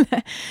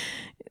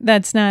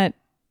 That's not,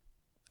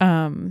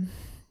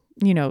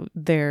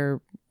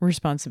 their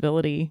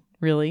responsibility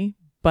really.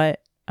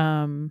 But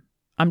I'm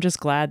just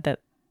glad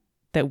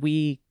that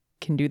we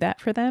can do that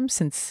for them,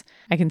 since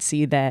I can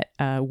see that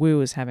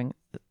Wu is having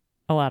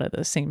a lot of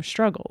the same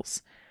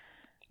struggles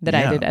that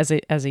I Yeah.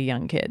 did as a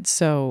young kid.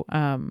 So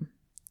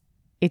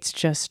it's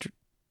just,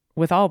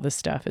 with all this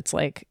stuff, it's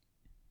like,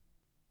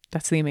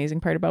 that's the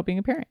amazing part about being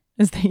a parent,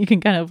 is that you can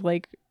kind of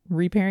like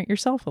reparent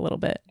yourself a little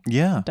bit.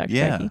 Yeah. Dr.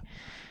 Yeah. Becky.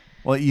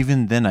 Well,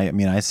 even then, I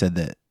mean, I said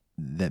that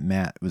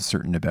Matt was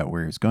certain about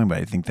where he was going, but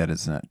I think that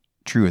is not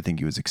true. I think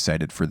he was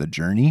excited for the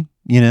journey,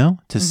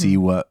 to see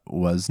what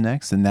was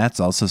next. And that's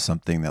also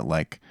something that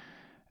like,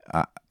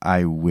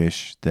 I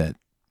wish that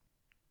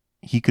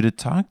he could have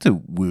talked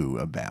to Wu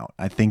about.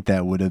 I think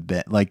that would have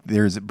been like,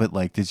 but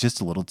like, it's just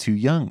a little too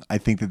young. I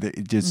think that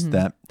it just,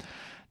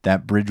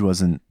 that bridge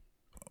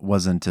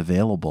wasn't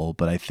available,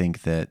 but I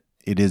think that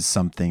it is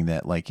something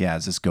that like, yeah,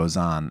 as this goes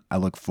on, I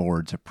look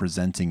forward to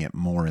presenting it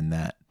more in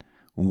that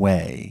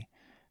way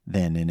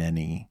than in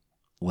any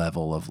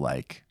level of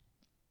like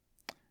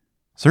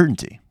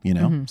certainty,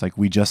 It's like,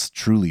 we just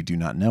truly do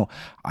not know.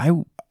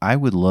 I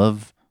would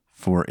love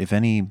for, if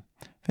any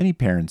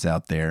parents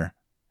out there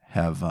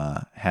have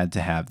had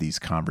to have these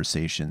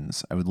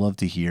conversations, I would love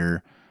to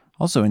hear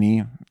also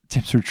any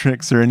tips or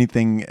tricks or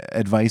anything,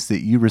 advice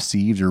that you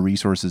received or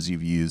resources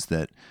you've used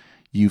that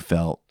you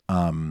felt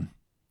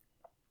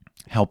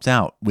helped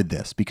out with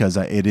this, because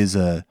it's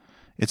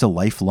a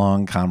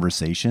lifelong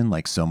conversation,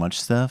 like so much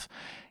stuff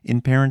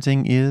in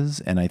parenting is.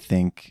 And I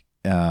think,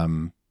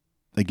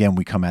 again,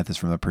 we come at this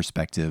from the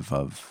perspective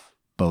of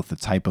both the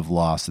type of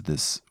loss that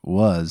this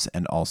was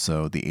and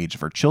also the age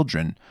of our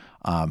children.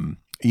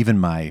 Even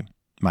my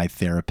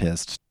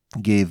therapist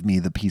gave me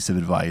the piece of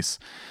advice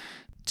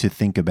to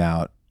think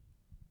about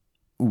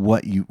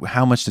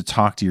how much to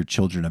talk to your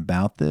children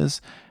about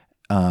this.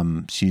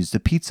 She used a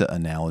pizza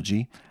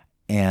analogy,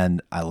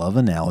 and I love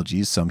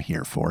analogies, so I'm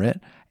here for it.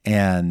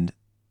 And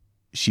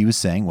she was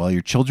saying, well,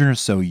 your children are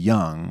so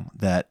young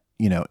that,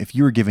 if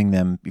you're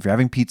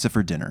having pizza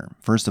for dinner,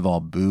 first of all,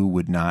 Boo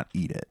would not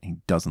eat it. He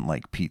doesn't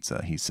like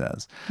pizza, he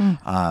says.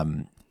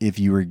 If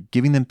you were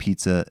giving them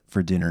pizza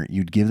for dinner,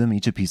 you'd give them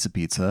each a piece of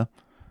pizza.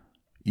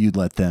 You'd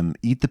let them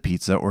eat the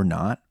pizza or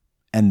not,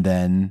 and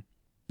then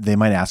they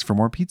might ask for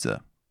more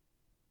pizza.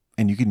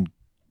 And you can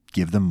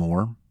give them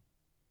more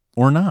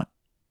or not.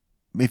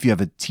 If you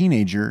have a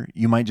teenager,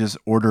 you might just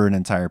order an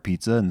entire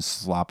pizza and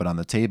slop it on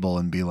the table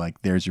and be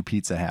like, there's your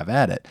pizza, have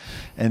at it.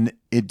 And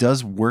it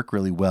does work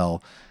really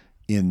well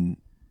in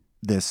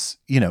this,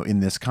 in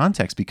this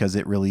context, because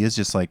it really is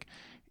just like,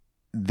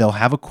 they'll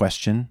have a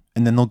question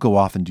and then they'll go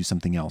off and do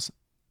something else.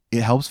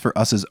 It helps for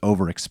us as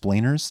over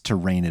explainers to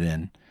rein it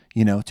in,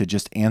 to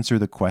just answer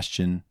the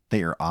question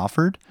they are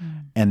offered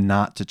and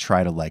not to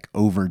try to like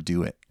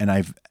overdo it.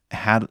 And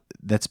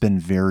that's been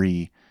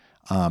very,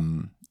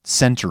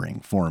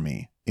 centering for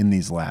me in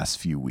these last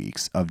few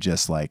weeks of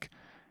just like,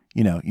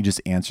 you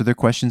just answer their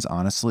questions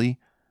honestly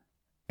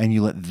and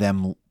you let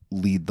them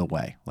lead the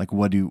way. Like,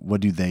 what do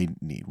they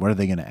need? What are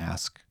they going to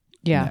ask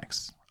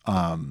next?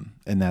 And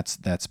that's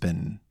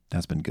been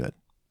good.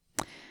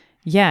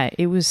 Yeah,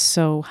 it was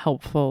so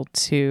helpful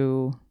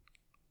to,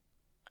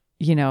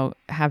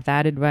 have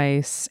that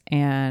advice,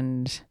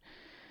 and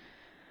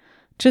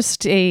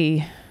just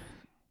a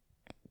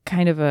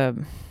kind of a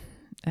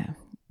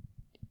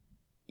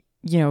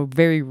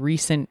very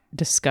recent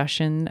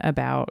discussion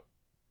about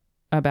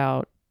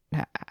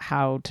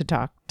how to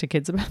talk to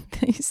kids about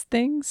these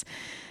things,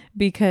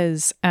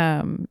 because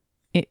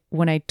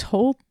when I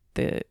told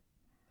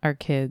our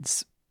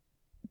kids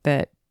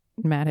that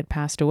Matt had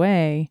passed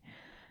away,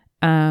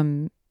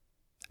 I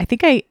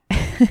think I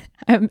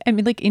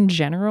mean, like in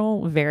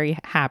general, very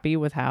happy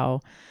with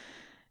how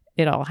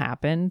it all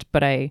happened,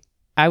 but I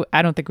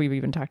don't think we've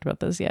even talked about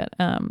this yet.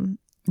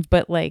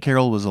 But like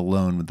Carol was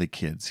alone with the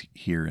kids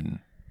here in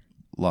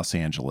Los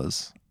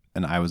Angeles,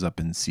 and I was up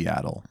in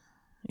Seattle.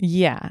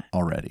 Yeah.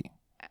 Already.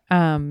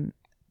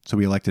 So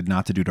we elected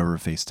not to do it over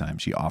FaceTime.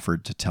 She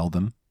offered to tell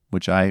them,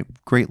 which I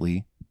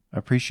greatly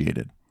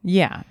appreciated.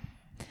 Yeah.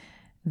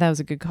 That was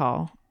a good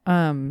call.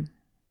 And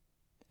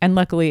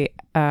luckily,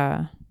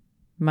 my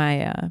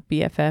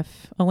BFF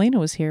Elena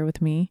was here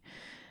with me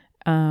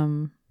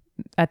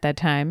at that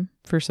time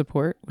for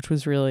support, which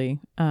was really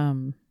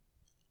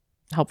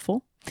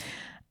helpful.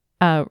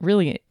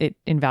 Really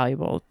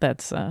invaluable.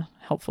 That's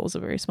helpful is a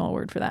very small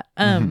word for that.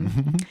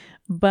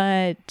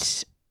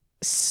 But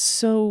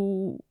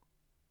so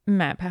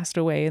Matt passed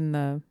away in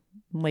the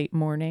late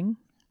morning,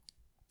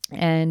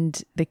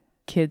 and the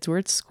kids were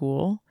at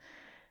school.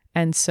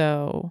 And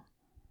so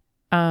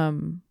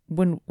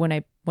when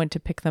I went to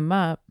pick them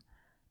up,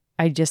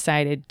 I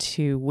decided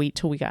to wait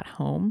till we got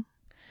home.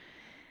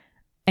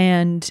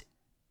 And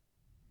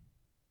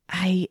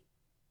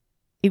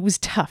it was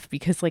tough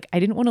because like I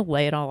didn't want to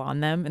lay it all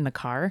on them in the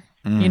car,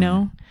 you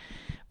know?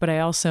 But I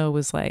also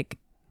was like,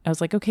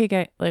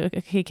 okay,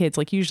 okay, kids,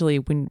 like usually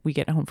when we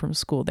get home from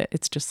school, that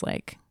it's just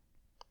like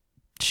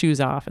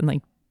shoes off and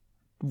like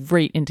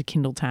right into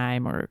Kindle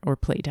time or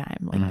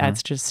playtime. Like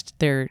that's just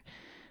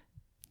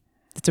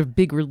it's a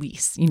big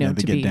release, you know, yeah,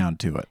 they get down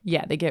to it.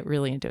 Yeah, they get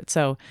really into it.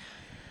 So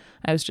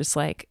I was just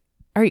like,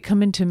 all right,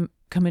 come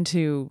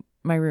into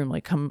my room,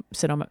 like come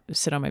sit on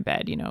my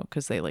bed, you know,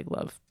 because they like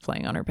love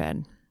playing on our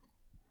bed.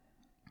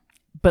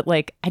 But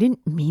like I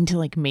didn't mean to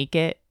like make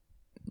it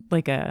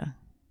like a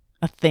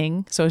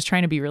thing. So I was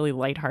trying to be really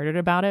lighthearted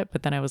about it,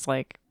 but then I was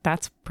like,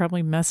 that's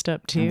probably messed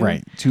up too.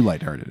 Right. Too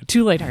lighthearted.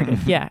 Too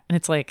lighthearted. Yeah. And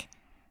it's like,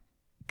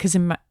 because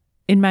in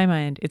my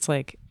mind, it's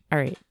like, all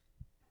right,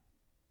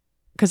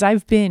 because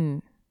I've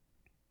been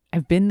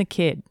the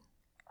kid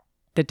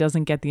that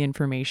doesn't get the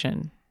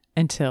information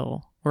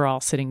until we're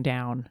all sitting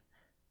down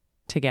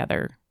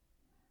together.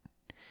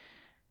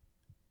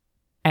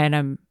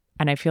 And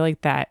I feel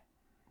like that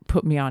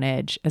put me on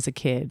edge as a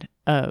kid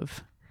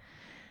of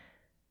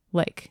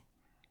like,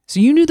 so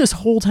you knew this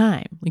whole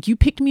time, like you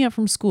picked me up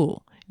from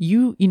school.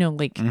 You know,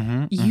 like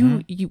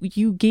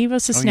you gave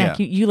us a snack.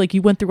 Yeah.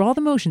 You went through all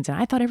the motions and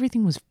I thought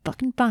everything was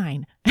fucking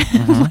fine.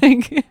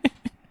 Like,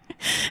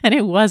 and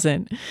it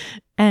wasn't.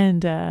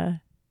 And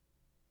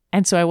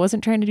so I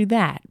wasn't trying to do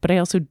that, but I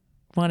also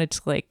wanted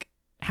to like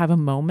have a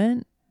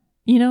moment,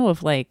 you know,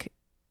 of like,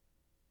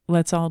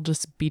 let's all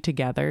just be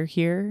together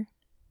here.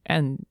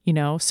 And, you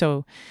know,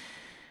 so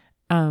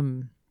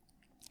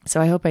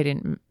I hope I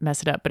didn't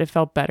mess it up, but it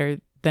felt better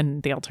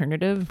than the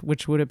alternative,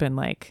 which would have been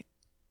like,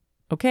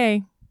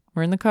 okay,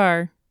 we're in the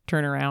car,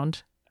 turn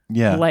around,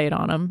 lay it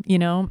on them, you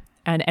know?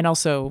 And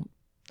also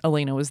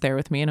Elena was there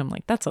with me and I'm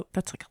like, that's like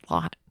a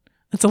lot.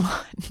 That's a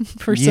lot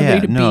for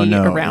somebody to be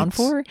around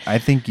for. I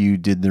think you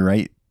did the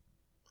right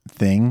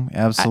thing.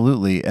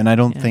 Absolutely. And I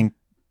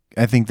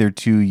think they're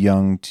too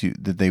young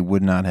that they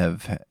would not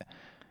have,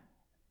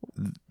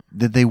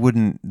 they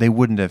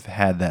wouldn't have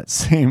had that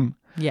same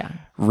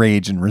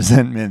rage and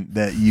resentment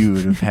that you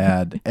would have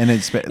had. And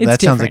that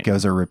different. Sounds like it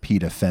was a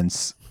repeat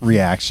offense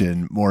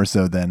reaction more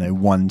so than a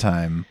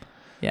one-time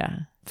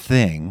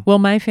thing. Well,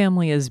 my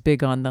family is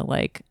big on the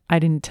like, I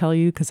didn't tell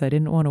you because I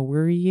didn't want to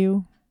worry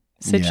you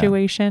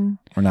situation.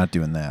 Yeah, we're not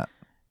doing that.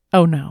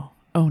 Oh no.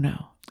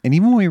 And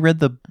even when we read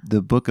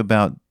the book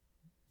about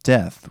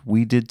death,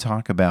 we did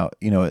talk about,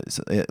 you know,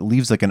 it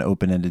leaves like an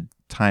open-ended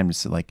time to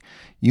say like,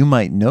 you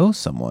might know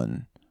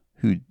someone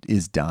who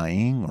is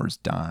dying or has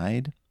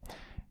died.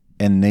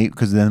 And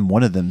because then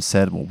one of them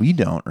said, well, we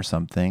don't or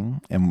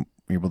something. And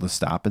we're able to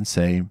stop and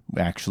say, we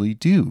actually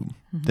do.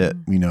 That,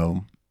 you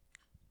know,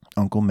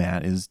 Uncle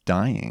Matt is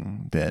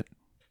dying, that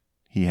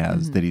he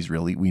has, that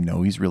we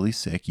know he's really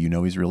sick. You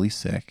know, he's really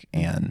sick.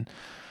 And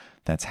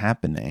that's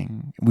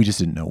happening. We just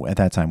didn't know. At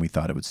that time, we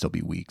thought it would still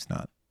be weeks,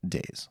 not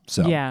days.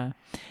 So, yeah.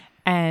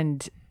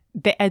 And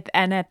at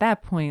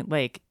that point,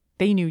 like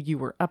they knew you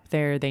were up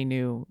there. They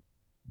knew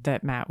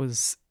that Matt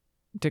was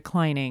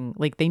declining.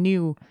 Like they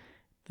knew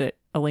that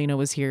Elena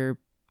was here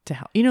to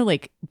help, you know,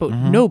 like, but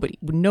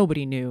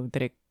nobody knew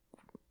that it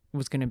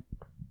was going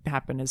to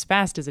happen as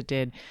fast as it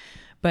did.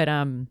 But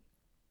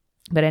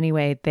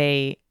anyway,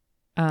 they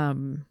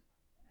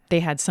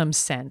had some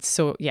sense.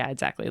 So yeah,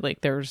 exactly.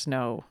 Like there's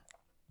no,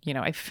 you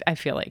know, I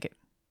feel like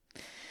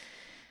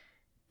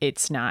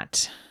it's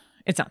not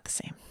the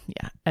same.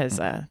 Yeah. As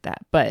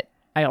that, but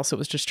I also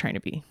was just trying to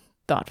be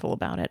thoughtful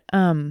about it.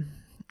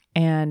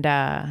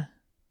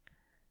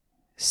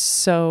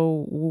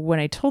 So when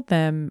I told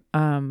them,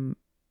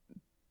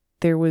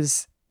 there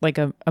was like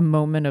a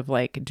moment of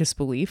like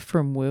disbelief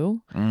from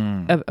Wu,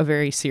 a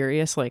very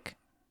serious, like,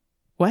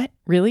 what?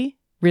 Really?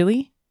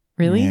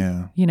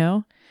 Yeah. You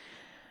know?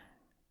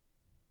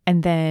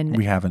 And then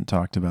we haven't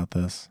talked about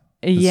this.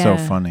 It's so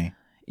funny.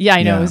 Yeah,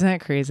 I know. Yeah. Isn't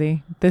that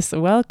crazy? This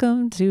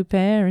welcome to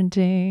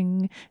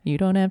parenting. You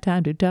don't have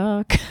time to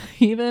talk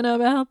even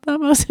about the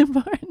most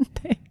important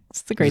things.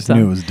 It's a great Just knew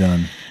it song. was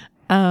done.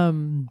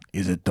 Um,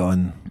 Is it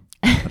done?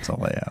 That's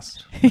all I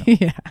asked.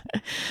 yeah.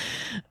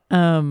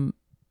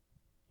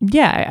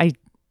 Yeah,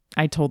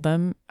 I told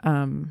them.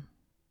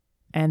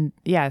 And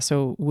yeah,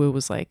 so Wu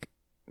was like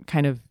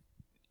kind of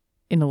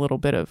in a little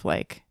bit of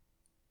like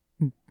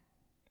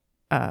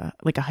a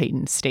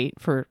heightened state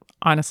for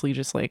honestly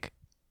just like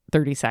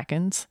 30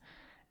 seconds.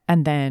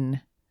 And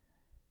then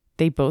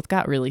they both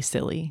got really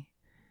silly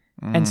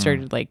and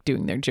started like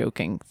doing their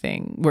joking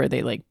thing where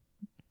they like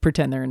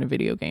pretend they're in a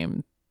video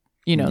game,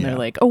 you know, and they're Yeah.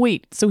 like, oh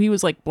wait, so he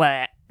was like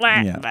blah,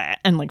 blah, Yeah. blah,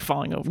 and like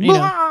falling over, you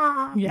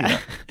know? Yeah.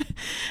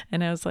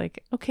 And I was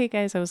like, okay,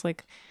 guys, I was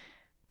like,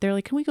 they're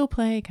like, can we go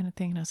play kind of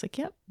thing? And I was like,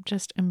 yep,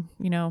 just,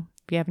 you know,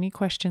 if you have any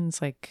questions,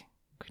 like,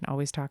 we can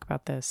always talk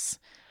about this.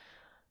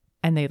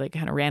 And they like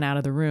kind of ran out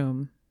of the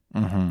room.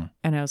 Mm-hmm.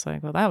 And I was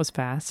like, well, that was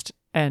fast.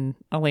 And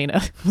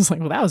Elena was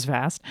like, well, that was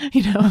fast,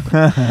 you know,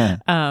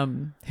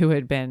 who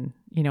had been,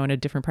 you know, in a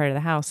different part of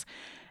the house.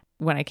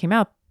 When I came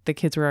out, the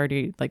kids were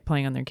already like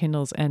playing on their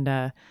Kindles,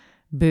 and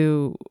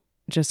Boo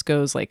just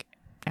goes like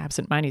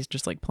absent-minded. He's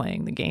just like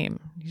playing the game.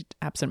 He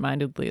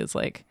absent-mindedly is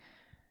like,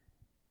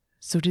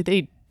 so did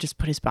they just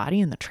put his body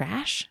in the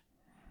trash?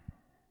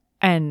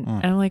 And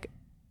I'm like,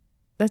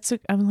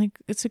 I'm like,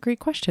 it's a great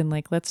question.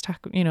 Like, let's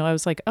talk, you know, I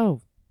was like,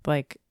 oh,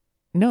 like,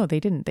 no, they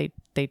didn't.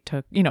 They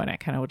took, you know, and I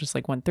kind of just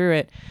like went through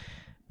it,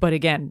 but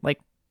again, like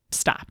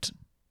stopped.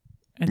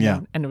 And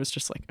then, and it was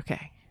just like,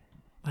 okay,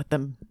 let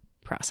them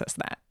process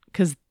that.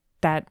 Cause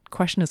that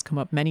question has come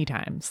up many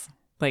times.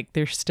 Like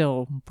they're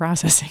still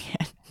processing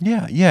it.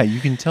 Yeah. Yeah. You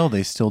can tell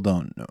they still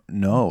don't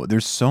know.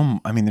 There's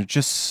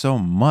just so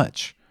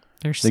much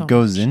that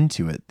goes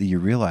into it that you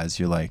realize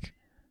you're like,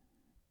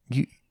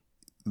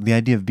 the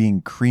idea of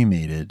being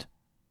cremated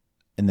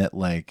and that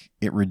like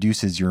it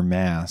reduces your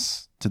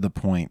mass to the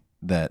point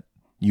that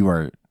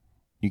you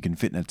can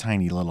fit in a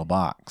tiny little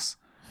box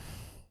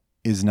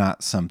is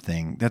not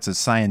something that's a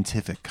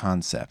scientific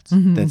concept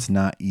that's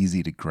not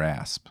easy to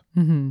grasp.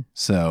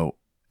 So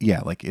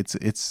yeah, like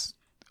it's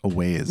a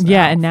ways.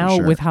 Yeah. out, And now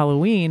sure. with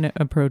Halloween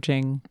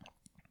approaching,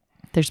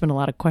 there's been a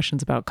lot of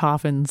questions about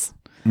coffins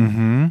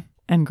and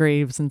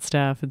graves and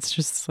stuff. It's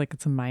just like,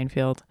 it's a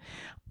minefield.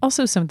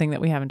 Also something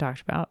that we haven't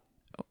talked about,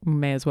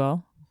 may as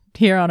well,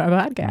 here on our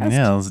podcast.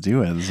 Yeah, let's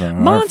do it. This is our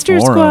Monster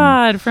forum.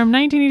 Squad from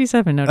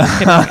 1987. No, just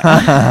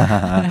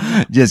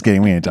kidding. Just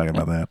kidding. We ain't talking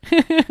about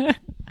that.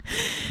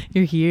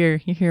 You're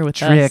here with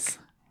Trick. us.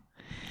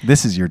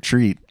 This is your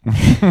treat.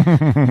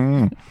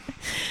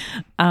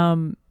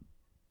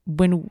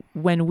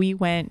 When we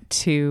went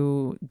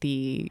to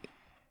the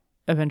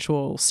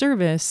eventual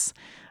service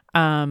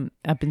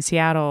up in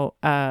Seattle,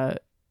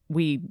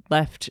 we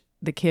left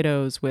the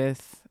kiddos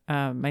with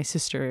my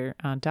sister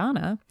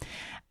Donna.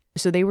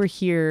 So they were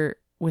here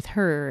with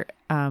her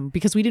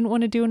because we didn't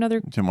want to do another.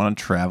 Didn't want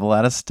to travel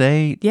out of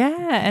state.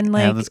 Yeah, and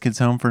like have those kids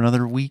home for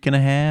another week and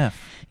a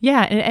half.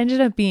 Yeah, and it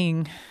ended up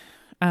being,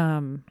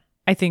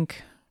 I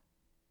think,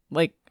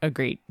 like a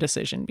great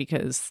decision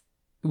because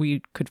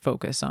we could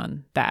focus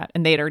on that,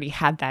 and they had already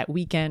had that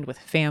weekend with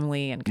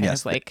family and kind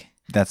of like.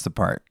 That's the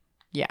part.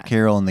 Yeah,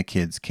 Carol and the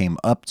kids came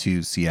up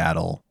to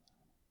Seattle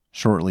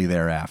shortly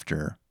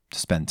thereafter to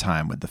spend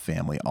time with the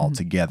family all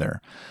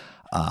together.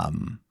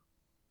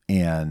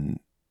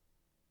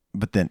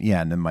 But then,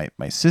 and then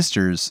my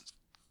sister's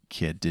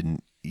kid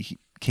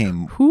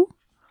came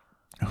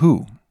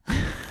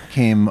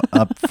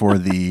up for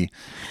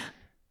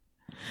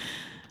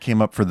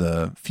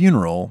the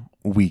funeral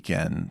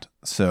weekend.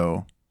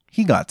 So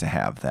he got to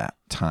have that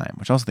time,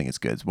 which I also think is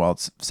good. While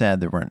it's sad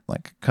there weren't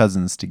like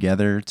cousins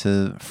together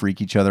to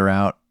freak each other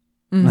out.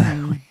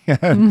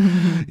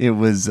 It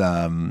was,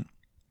 I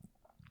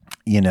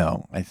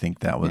think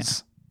that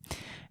was.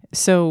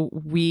 So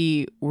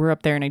we were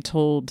up there and I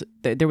told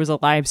there was a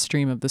live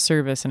stream of the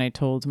service and I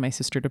told my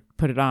sister to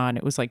put it on.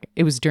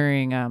 It was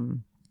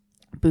during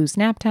Boo's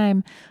nap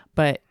time,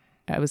 but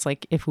I was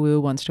like, if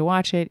Wu wants to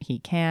watch it, he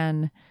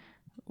can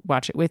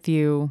watch it with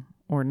you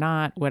or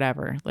not,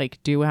 whatever. Like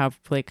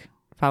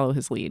follow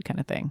his lead kind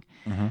of thing.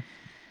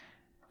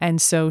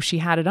 And so she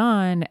had it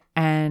on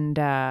and,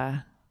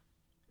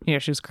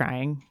 she was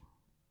crying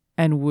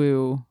and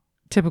Wu,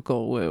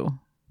 typical Wu,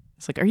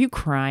 it's like, are you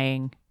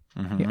crying?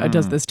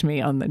 Does this to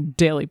me on the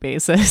daily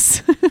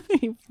basis.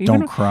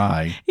 Don't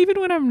cry. Even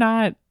when I'm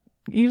not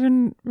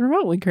even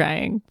remotely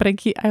crying. But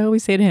I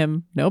always say to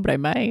him, no, but I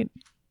might.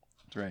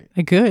 That's right.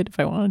 I could if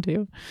I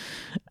wanted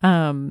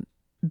to.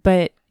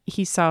 But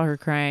he saw her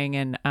crying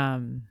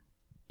and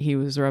he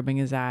was rubbing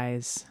his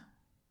eyes,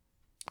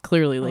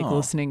 clearly like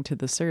listening to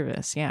the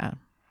service. Yeah.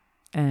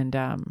 And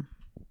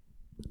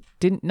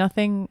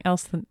nothing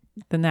else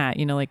than that,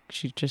 like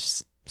she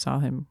just saw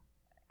him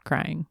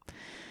crying.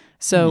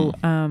 So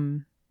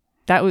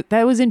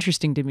that was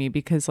interesting to me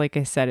because, like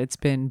I said, it's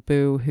been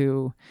Boo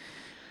who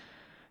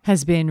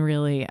has been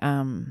really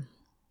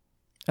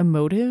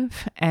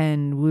emotive,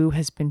 and Wu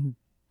has been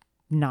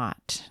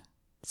not.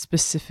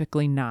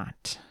 specifically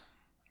not.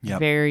 Yep.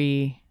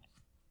 Very,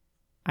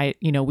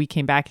 we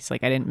came back. He's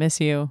like, I didn't miss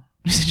you.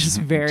 Just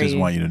very. Just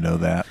want you to know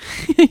that.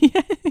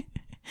 Yeah.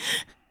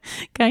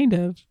 Kind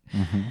of.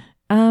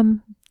 Mm-hmm.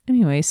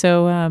 Anyway,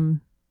 so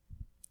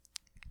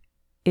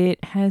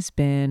it has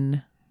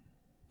been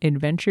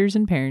adventures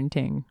in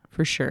parenting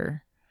for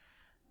sure.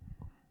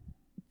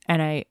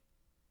 And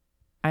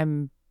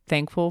I'm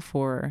thankful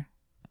for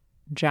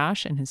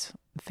Josh and his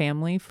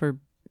family for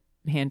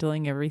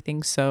handling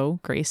everything so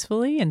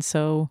gracefully and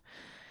so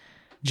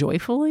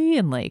joyfully,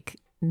 and like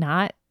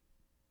not,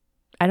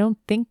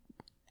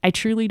 I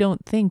truly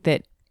don't think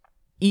that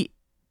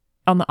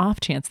on the off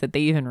chance that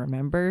they even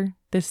remember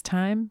this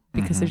time,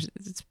 because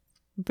it's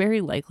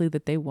very likely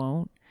that they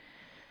won't.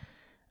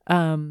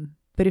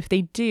 But if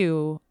they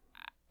do,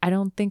 I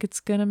don't think it's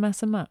gonna mess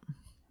them up.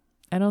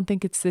 I don't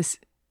think it's this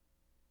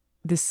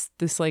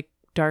like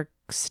dark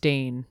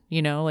stain,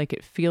 like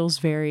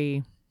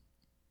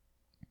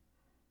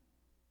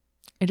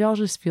it all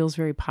just feels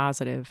very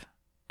positive.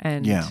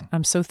 And Yeah.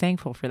 I'm so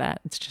thankful for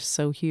that. It's just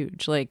so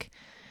huge. Like,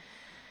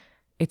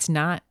 it's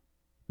not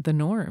the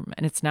norm,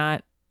 and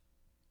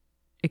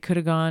it could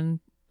have gone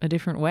a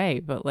different way,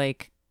 but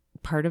like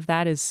part of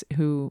that is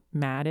who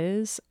Matt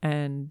is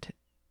and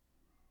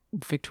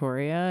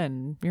Victoria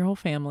and your whole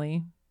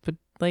family. But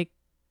like,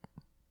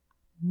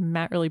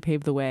 Matt really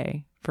paved the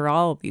way for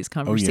all of these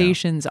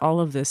conversations, all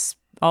of this,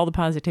 all the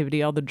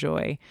positivity, all the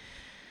joy,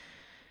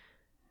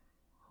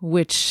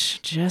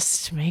 which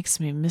just makes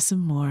me miss him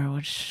more,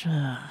 which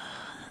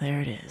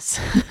there it is.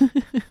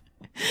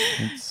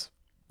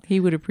 He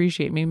would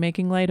appreciate me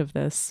making light of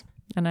this,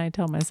 and I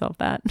tell myself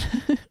that.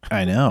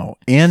 I know.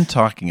 And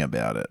talking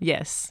about it.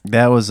 Yes.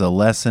 That was a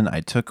lesson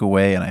I took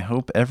away, and I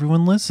hope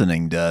everyone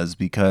listening does,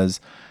 because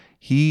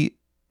he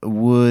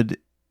would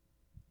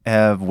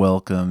have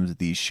welcomed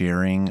the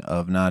sharing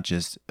of not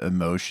just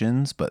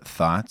emotions, but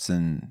thoughts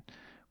and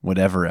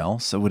whatever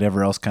else. So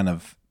whatever else kind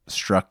of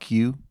struck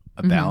you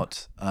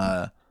about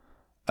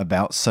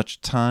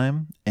such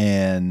time.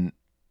 And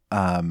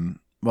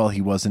well,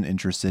 he wasn't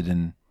interested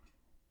in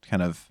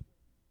kind of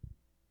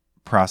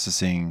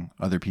processing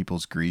other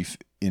people's grief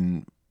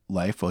in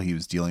life while he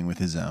was dealing with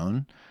his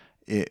own.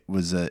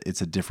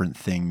 It's a different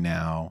thing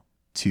now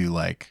to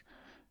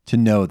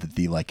know that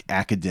the like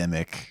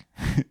academic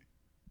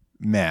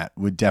Matt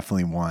would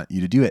definitely want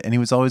you to do it. And he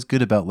was always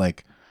good about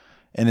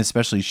and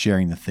especially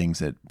sharing the things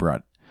that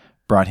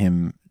brought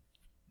him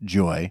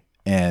joy.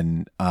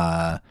 And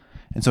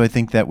so I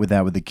think that with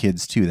the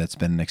kids too, that's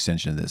been an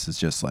extension of this. It's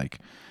just like,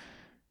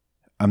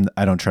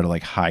 I don't try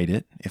to hide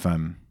it if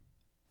I'm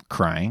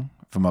crying,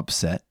 if I'm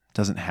upset. It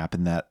doesn't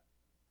happen that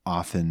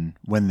often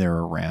when they're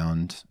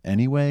around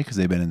anyway, because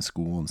they've been in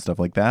school and stuff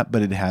like that.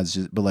 But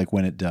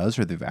when it does,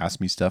 or they've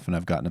asked me stuff and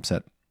I've gotten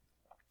upset,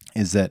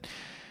 is that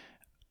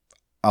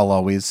I'll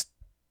always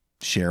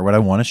share what I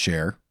want to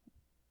share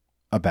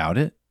about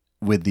it,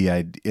 with the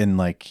idea in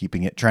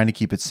trying to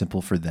keep it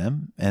simple for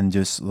them, and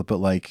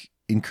but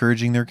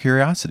encouraging their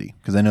curiosity,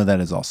 because I know that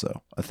is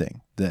also a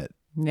thing that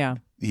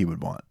he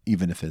would want,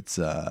 even if it's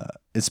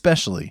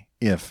especially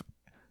if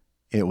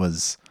it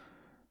was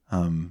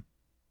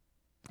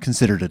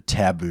considered a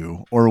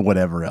taboo or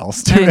whatever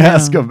else to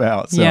ask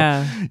about. So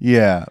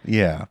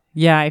yeah.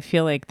 I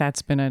feel like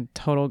that's been a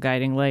total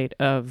guiding light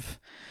of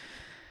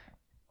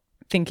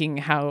thinking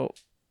how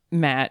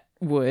Matt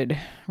would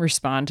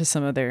respond to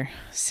some of their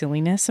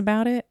silliness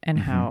about it, and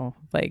how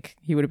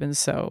he would have been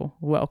so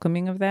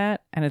welcoming of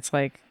that. And it's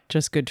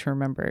just good to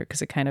remember,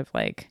 because it kind of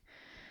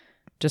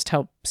just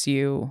helps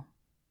you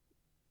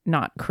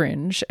not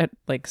cringe at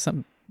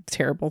some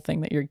terrible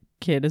thing that your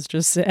kid has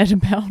just said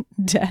about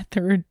death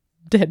or a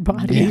dead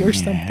body or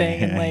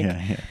something.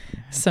 And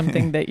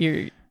something that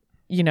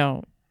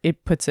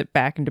it puts it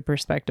back into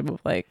perspective of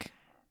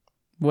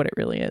what it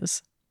really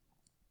is,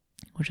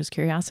 which is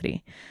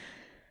curiosity.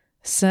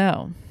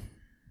 So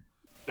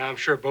now, I'm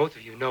sure both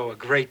of you know a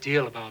great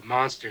deal about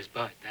monsters,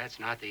 but that's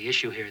not the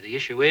issue here. The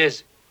issue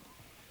is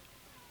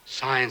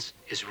science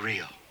is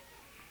real.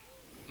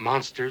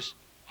 Monsters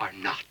are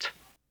not.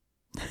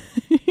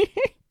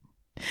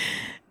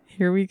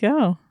 Here we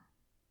go.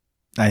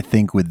 I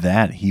think with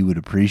that, he would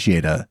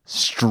appreciate a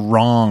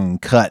strong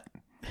cut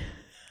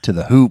to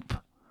the hoop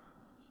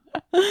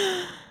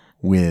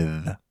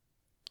with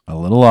a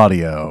little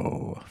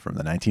audio from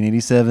the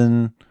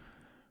 1987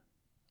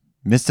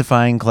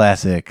 mystifying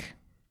classic,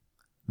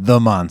 The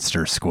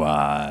Monster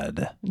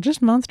Squad.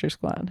 Just Monster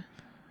Squad.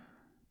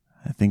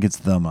 I think it's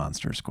The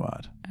Monster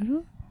Squad.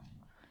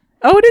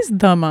 Oh, it is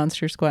The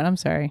Monster Squad. I'm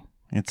sorry.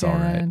 It's all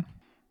right.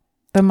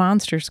 The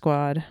Monster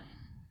Squad.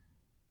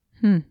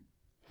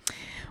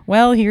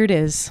 Well, here it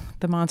is.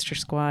 The Monster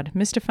Squad.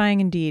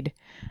 Mystifying indeed.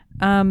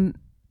 Have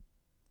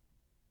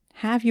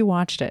you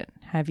watched it?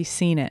 Have you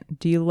seen it?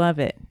 Do you love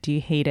it? Do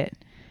you hate it?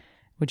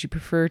 Would you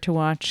prefer to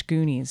watch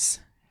Goonies?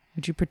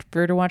 Would you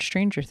prefer to watch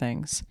Stranger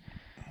Things?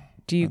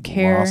 Do you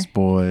care? Lost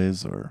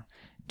Boys, or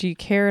do you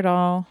care at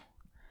all?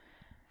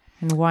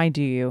 And why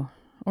do you?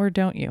 Or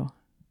don't you?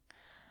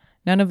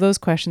 None of those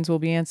questions will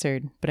be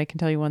answered, but I can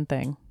tell you one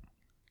thing.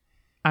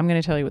 I'm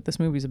going to tell you what this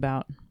movie's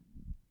about.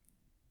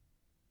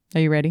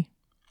 Are you ready?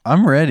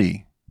 I'm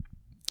ready.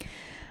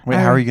 Wait,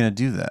 how All are right. you going to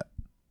do that?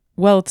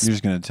 Well, it's You're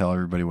just going to tell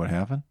everybody what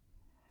happened?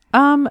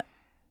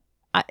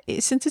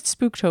 since it's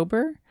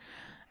Spooktober,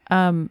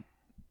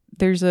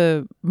 there's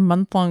a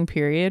month-long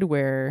period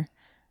where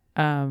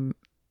the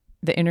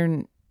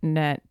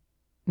Internet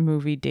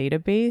Movie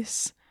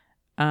Database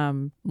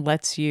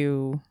lets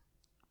you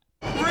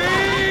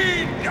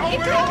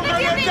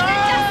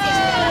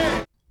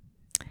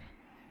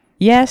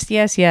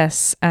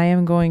Yes. I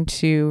am going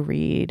to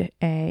read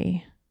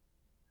a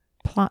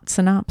plot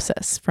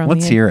synopsis from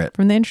Let's hear it.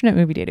 from the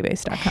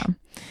internetmoviedatabase.com.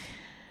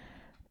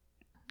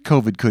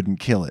 COVID couldn't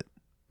kill it.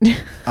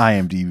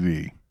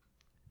 IMDb.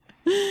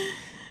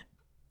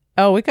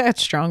 Oh, it got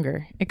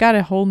stronger. It got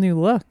a whole new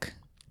look.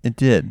 It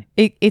did.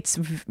 It's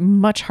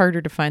much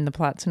harder to find the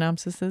plot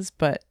synopses,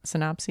 but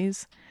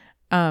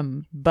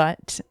don't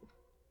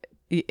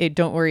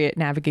worry, it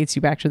navigates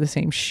you back to the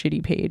same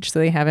shitty page. So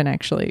they haven't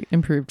actually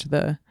improved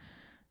the.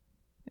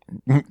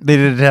 They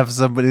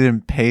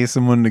didn't pay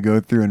someone to go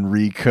through and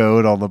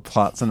recode all the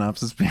plot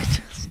synopsis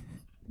pages.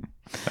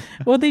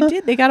 Well, they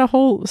did. They got a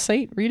whole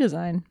site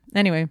redesign.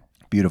 Anyway,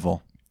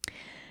 Beautiful.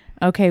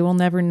 okay, we'll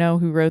never know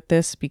who wrote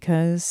this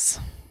because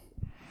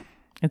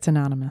it's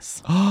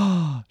anonymous.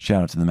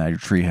 Shout out to the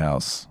Magic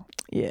Treehouse.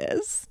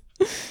 Yes.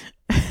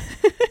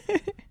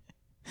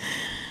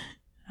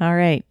 All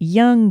right.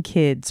 Young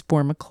kids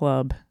form a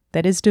club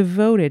that is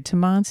devoted to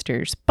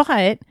monsters,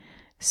 but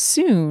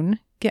soon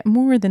get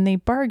more than they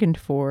bargained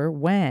for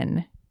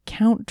when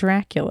Count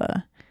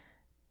Dracula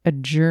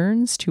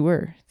adjourns to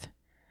Earth,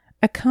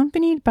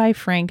 accompanied by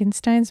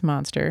Frankenstein's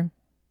monster.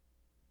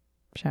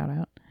 Shout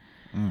out.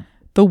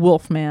 The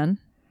Wolfman,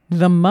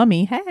 the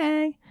Mummy,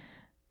 hey,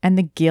 and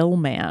the Gill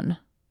Man.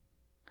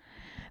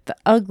 The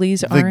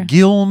Uglies The are...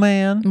 Gill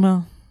Man.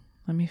 Well,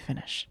 let me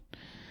finish.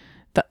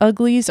 The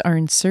Uglies are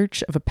in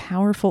search of a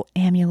powerful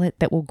amulet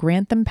that will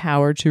grant them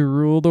power to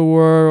rule the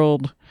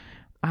world.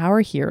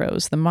 Our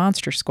heroes, the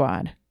Monster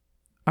Squad,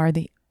 are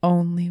the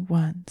only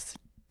ones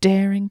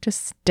daring to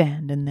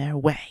stand in their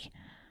way.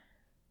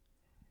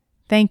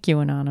 Thank you,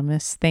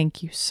 Anonymous.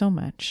 Thank you so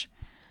much.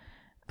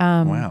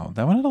 Wow,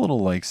 that one had a little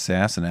like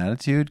sass and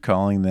attitude,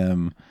 calling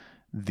them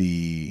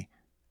the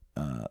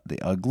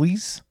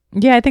Uglies.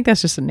 Yeah, I think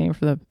that's just a name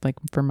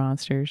for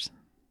monsters.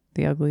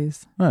 The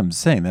Uglies. I'm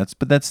saying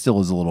that still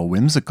is a little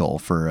whimsical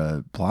for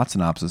a plot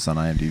synopsis on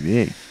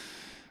IMDb.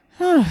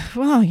 Oh,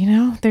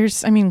 well,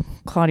 there's,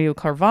 Claudio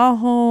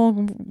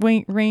Carvalho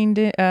weighed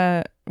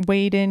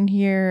in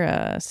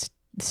here.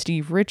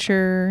 Steve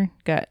Richer,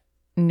 got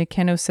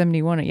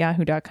Nikeno71 at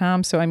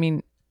yahoo.com. So,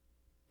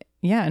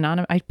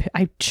 yeah,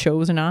 I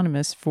chose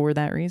Anonymous for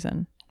that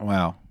reason.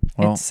 Wow.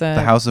 Well, It's,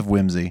 the House of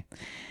Whimsy.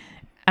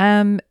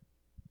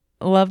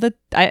 Love that.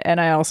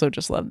 I also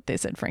just love that they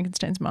said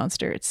Frankenstein's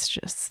monster. It's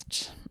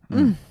just.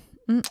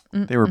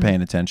 They were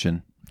paying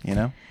attention,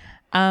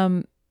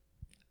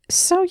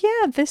 So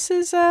yeah, this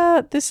is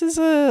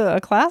a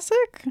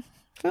classic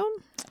film.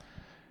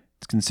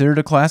 It's considered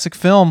a classic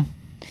film.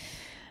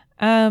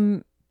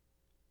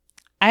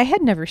 I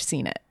had never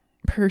seen it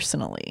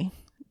personally.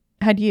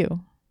 Had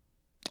you?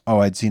 Oh,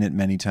 I'd seen it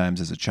many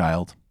times as a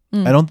child.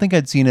 I don't think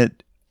I'd seen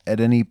it at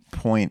any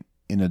point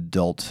in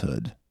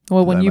adulthood.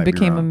 Well, But when I you might be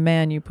became a wrong.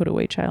 man, you put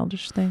away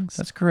childish things.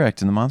 That's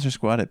correct. And the Monster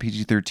Squad at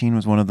PG-13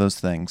 was one of those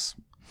things.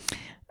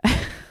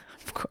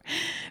 Of course.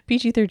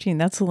 PG-13,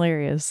 that's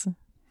hilarious.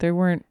 There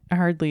weren't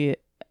hardly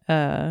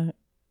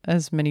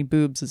as many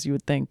boobs as you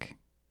would think.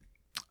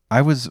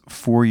 I was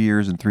 4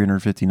 years and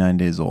 359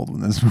 days old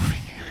when this movie.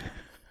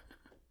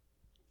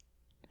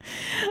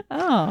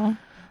 Oh,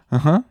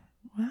 Uh-huh.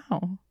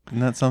 wow. Isn't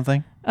that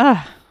something? All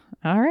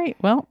right.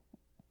 Well,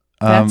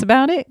 that's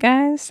about it,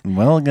 guys.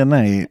 Well, good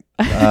night.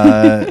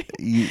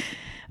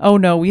 Oh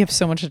no, we have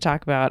so much to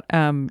talk about.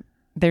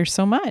 There's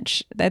so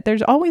much.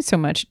 There's always so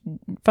much.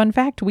 Fun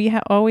fact, we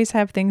always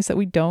have things that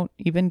we don't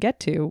even get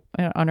to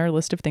on our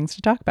list of things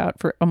to talk about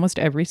for almost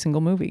every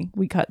single movie.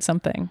 We cut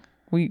something.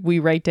 We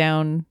write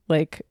down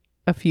like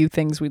a few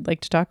things we'd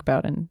like to talk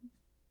about, and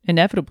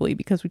inevitably,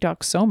 because we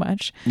talk so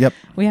much, Yep.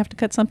 we have to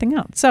cut something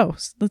out. So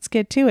let's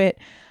get to it.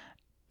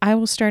 I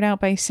will start out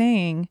by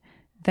saying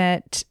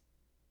that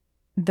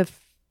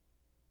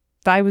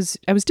I was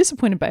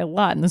disappointed by a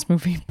lot in this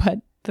movie, but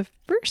the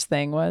first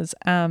thing was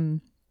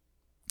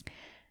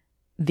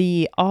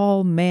the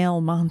all male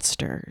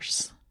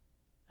monsters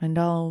and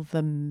all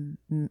the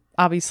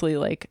obviously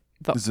like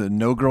There's a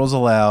No Girls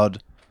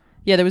Allowed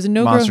there was a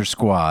no Monster girl,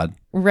 Squad.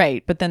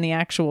 right, but then the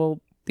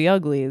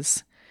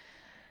Uglies,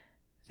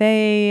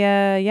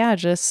 they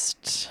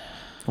just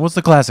What's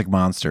the classic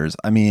monsters?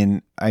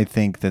 I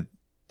think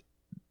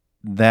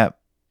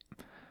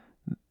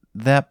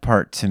that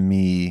part to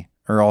me,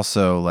 or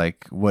also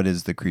like, what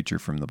is the creature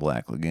from the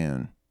Black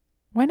Lagoon?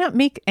 why not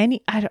make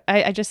any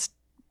I just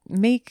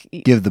make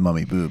Give the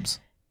mummy boobs.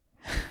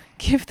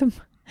 give them.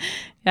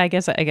 I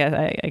guess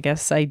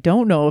I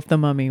don't know if the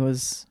mummy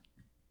was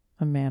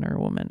a man or a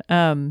woman.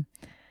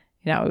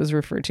 It was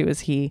referred to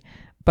as he,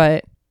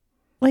 but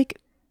like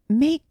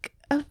make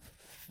a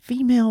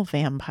female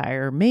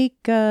vampire. Make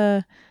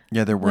Yeah,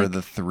 there were like-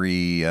 the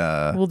three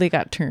well, they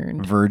got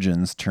turned.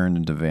 virgins turned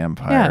into Yeah.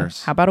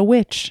 vampires. How about a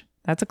witch?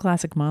 That's a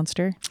classic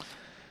monster.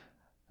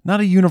 Not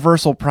a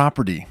universal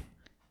property.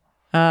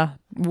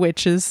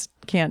 Witches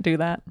can't do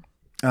that.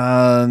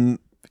 I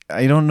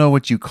don't know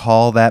what you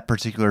call that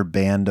particular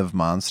band of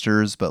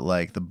monsters, but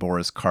like the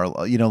Boris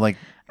Karloff, like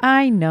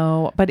I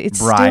know, but it's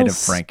Bride of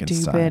still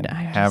Frankenstein. Stupid.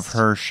 Have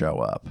her show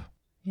up.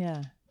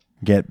 Yeah.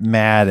 Get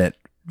mad at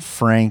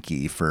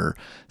Frankie for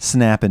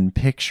snapping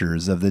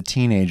pictures of the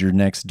teenager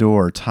next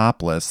door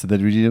topless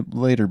that would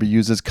later be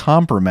used as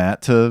compromat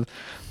to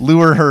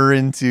lure her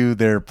into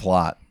their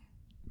plot.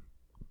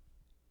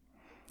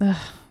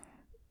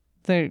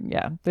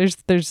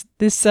 There's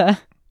this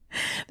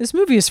this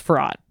movie is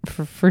fraught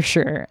for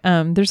sure.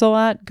 There's a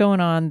lot going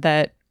on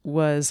that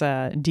was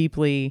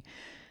deeply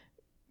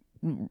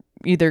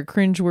either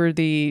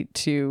cringeworthy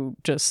to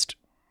just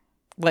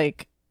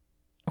like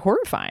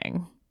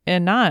horrifying,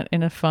 and not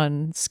in a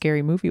fun,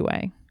 scary movie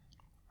way.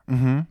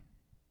 Mm-hmm.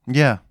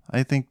 Yeah,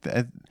 I think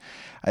that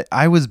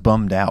I was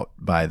bummed out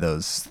by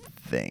those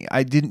things.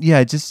 I didn't.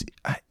 Yeah,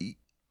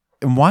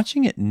 I'm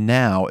watching it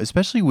now,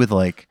 especially with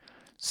like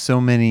so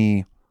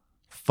many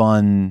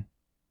fun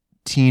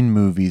teen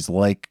movies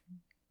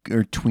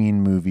or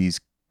tween movies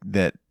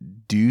that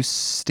do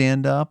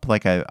stand up.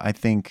 Like I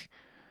think,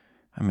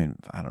 I mean,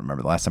 I don't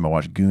remember the last time I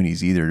watched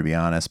Goonies either, to be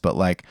honest, but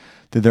like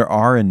there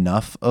are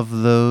enough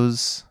of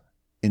those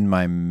in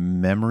my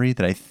memory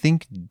that I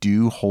think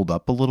do hold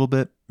up a little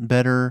bit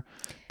better,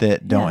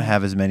 that don't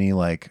have as many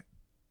like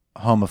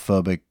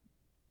homophobic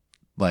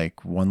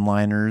like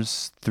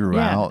one-liners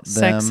throughout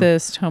them.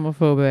 Sexist,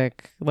 homophobic,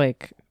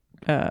 like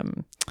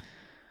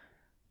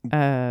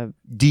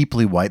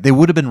Deeply white. They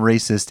would have been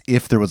racist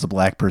if there was a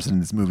black person in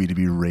this movie to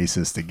be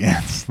racist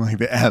against. Like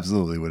they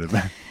absolutely would have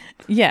been.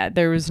 yeah,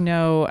 there was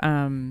no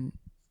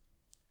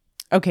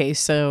okay,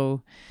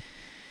 so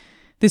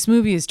this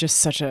movie is just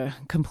such a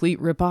complete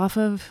ripoff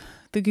of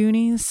the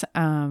Goonies.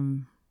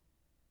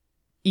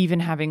 Even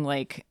having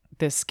like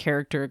this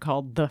character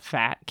called the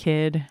Fat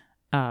Kid,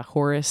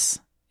 Horace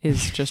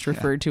is just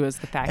referred to as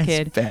the Fat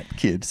Kid. Fat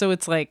kid. So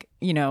it's like,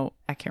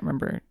 I can't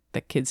remember the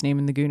kid's name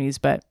in the Goonies,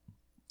 but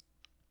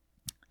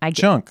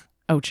Chunk.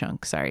 Oh,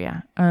 Chunk. Sorry,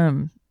 yeah.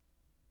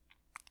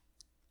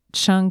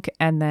 Chunk,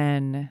 and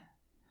then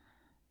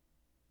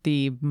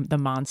the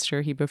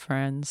monster he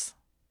befriends.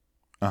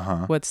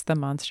 Uh-huh. What's the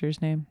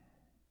monster's name?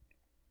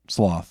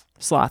 Sloth.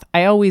 Sloth.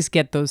 I always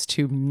get those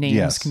two names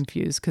Yes.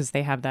 confused because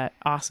they have that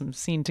awesome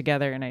scene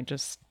together, and I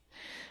just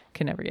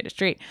can never get it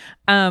straight.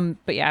 But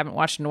yeah, I haven't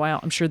watched in a while.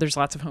 I'm sure there's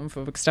lots of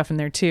homophobic stuff in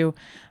there too,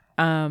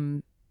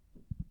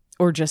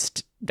 or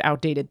just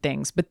outdated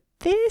things. But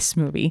this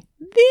movie,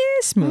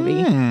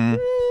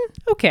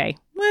 okay,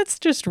 let's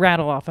just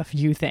rattle off a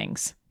few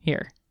things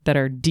here that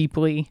are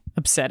deeply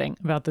upsetting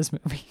about this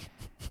movie.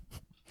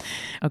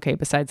 Okay,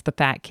 besides the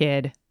Fat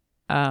Kid,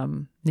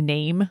 the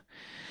name,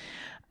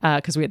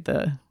 because we had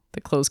the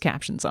closed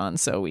captions on,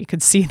 so we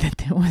could see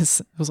that it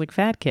was like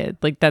Fat Kid.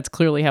 Like that's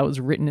clearly how it was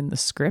written in the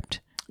script,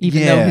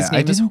 even though his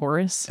name is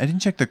Horace. I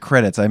didn't check the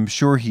credits. I'm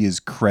sure he is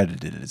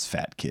credited as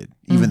Fat Kid,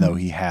 even though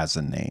he has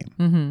a name.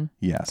 Mm-hmm.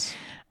 Yes.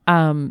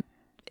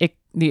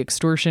 The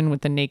extortion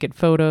with the naked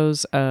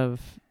photos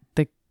of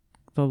the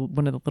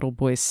one of the little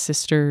boy's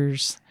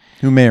sisters,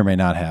 Who may or may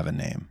not have a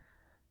name.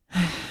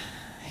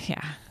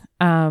 yeah.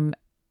 And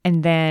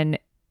then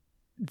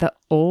the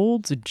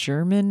old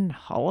German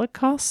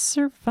Holocaust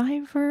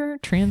survivor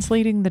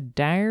translating the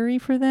diary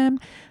for them.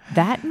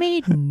 That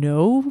made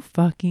no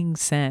fucking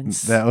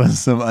sense. That was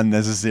some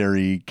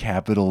unnecessary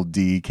capital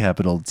D,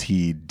 capital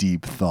T,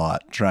 deep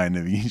thought trying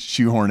to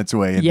shoehorn its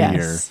way into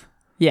here.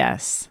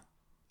 Yes.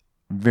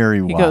 Very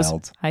He wild.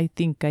 goes, I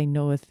think I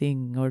know a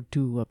thing or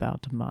two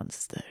about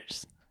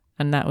monsters.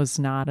 And that was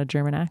not a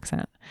German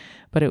accent,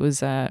 but it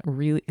was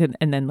really,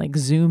 and then like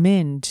zoom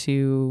in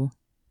to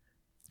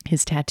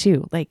his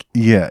tattoo. Like,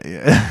 Yeah.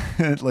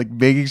 Like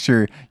making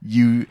sure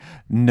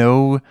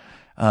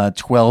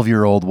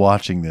 12-year-old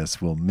watching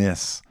this will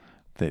miss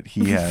that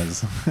he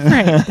has.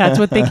 right. That's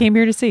what they came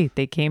here to see.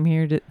 They came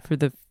here for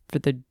the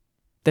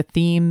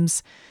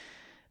themes,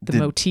 the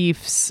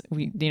motifs.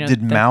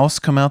 Did Mouse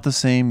come out the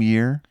same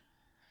year?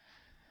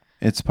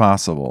 It's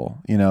possible,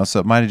 so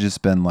it might have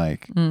just been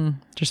like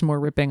just more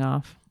ripping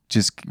off.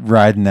 just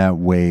riding that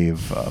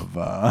wave of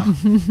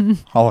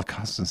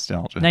Holocaust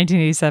nostalgia.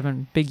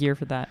 1987, big year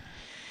for that.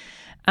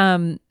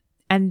 And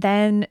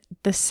then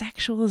the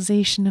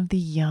sexualization of the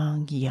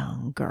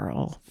young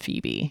girl,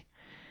 Phoebe.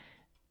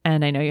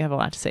 And I know you have a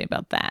lot to say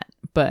about that,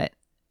 but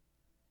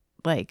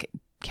like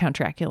Count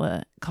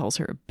Dracula calls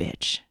her a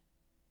bitch.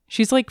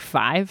 She's like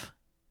 5.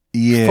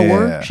 Yeah.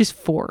 4. She's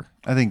 4.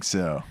 I think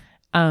so.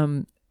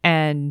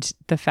 And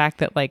the fact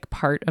that like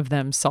part of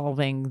them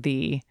solving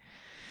the,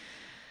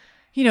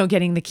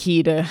 getting the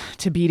key to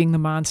beating the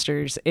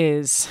monsters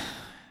is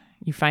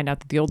you find out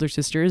that the older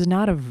sister is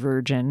not a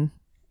virgin.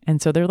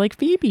 And so they're like,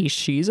 Phoebe,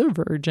 she's a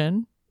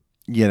virgin.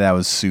 Yeah, that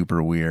was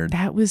super weird.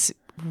 That was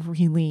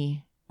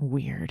really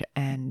weird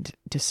and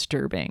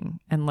disturbing.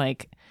 And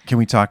like, Can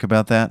we talk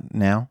about that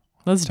now?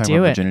 let's Talk do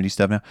about it. virginity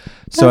stuff now.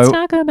 Let's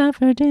talk about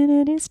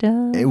virginity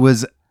stuff. It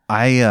was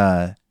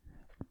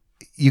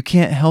you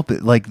can't help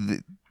it, like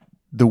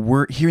the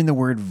word, hearing the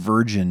word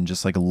virgin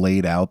just like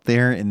laid out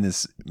there in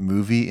this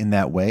movie in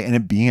that way, and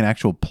it being an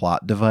actual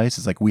plot device.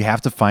 It's like, we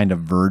have to find a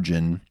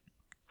virgin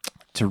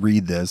to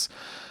read this.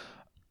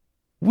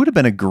 Would have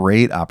been a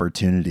great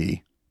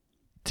opportunity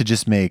to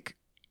just make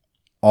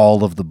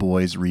all of the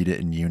boys read it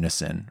in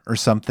unison or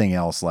something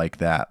else like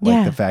that.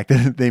 Like the fact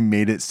that they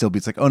made it still be,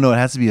 it's like, oh no, it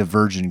has to be a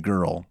virgin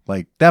girl.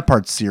 Like, that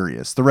part's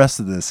serious. The rest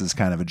of this is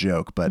kind of a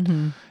joke, but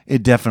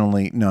it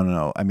definitely,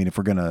 no. I mean, if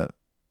we're going to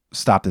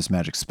stop this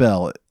magic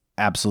spell,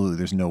 absolutely,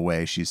 there's no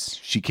way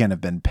she can't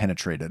have been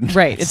penetrated.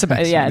 Right. It's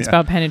about, it's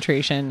about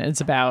penetration.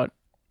 It's about,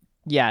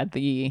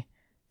 the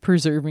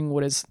preserving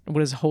what is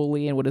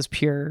holy and what is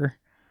pure.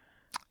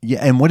 Yeah,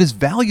 and what is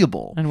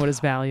valuable.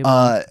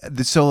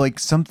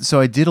 So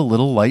I did a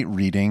little light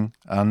reading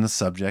on the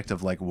subject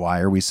of like,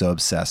 why are we so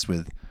obsessed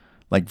with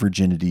like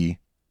virginity?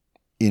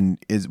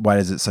 Why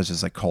is it such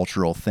a like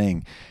cultural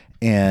thing?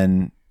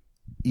 And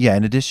yeah,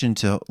 in addition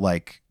to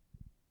like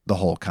the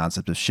whole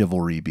concept of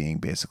chivalry being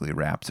basically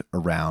wrapped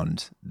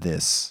around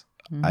this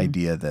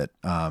idea that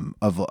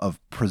of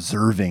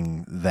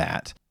preserving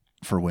that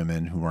for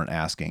women who weren't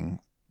asking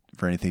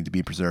for anything to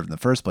be preserved in the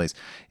first place,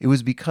 it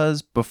was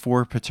because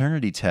before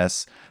paternity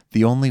tests,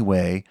 the only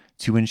way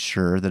to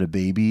ensure that a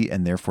baby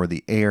and therefore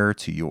the heir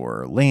to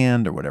your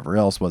land or whatever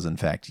else was in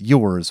fact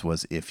yours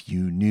was if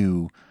you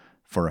knew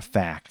for a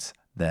fact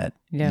that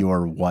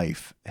your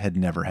wife had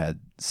never had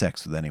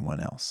sex with anyone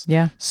else.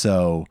 Yeah.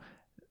 So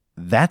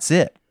that's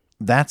it.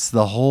 That's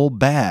the whole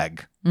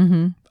bag.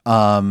 And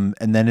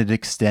then it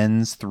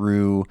extends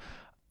through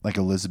like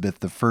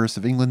Elizabeth I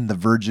of England, the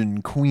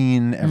Virgin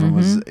Queen. Everyone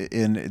was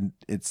in.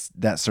 It's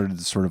that started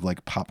the sort of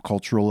like pop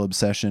cultural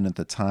obsession at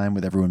the time,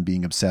 with everyone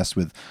being obsessed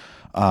with,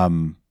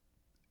 also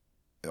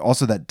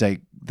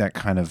that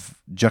kind of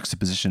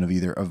juxtaposition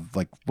of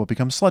like what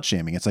becomes slut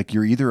shaming. It's like,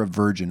 you're either a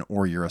virgin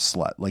or you're a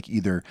slut. Like,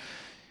 either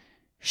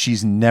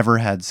she's never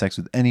had sex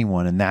with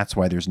anyone and that's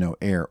why there's no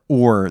heir,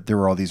 or there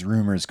were all these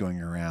rumors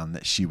going around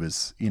that she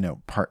was,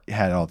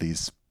 had all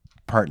these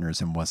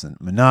partners and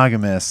wasn't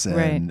monogamous,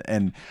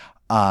 and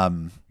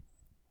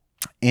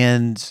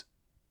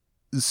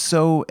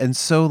so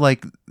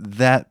like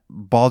that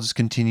ball just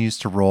continues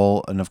to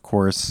roll, and of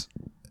course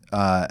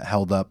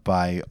held up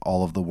by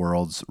all of the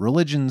world's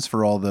religions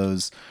for all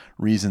those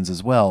reasons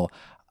as well.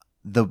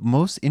 The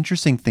most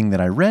interesting thing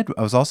that I read,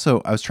 I was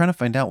trying to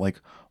find out like,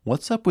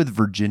 what's up with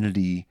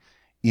virginity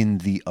in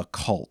the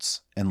occult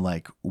and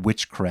like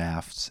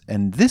witchcraft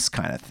and this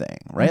kind of thing,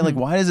 right? Like,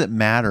 why does it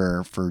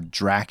matter for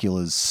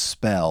Dracula's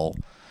spell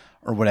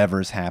or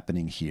whatever is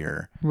happening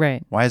here?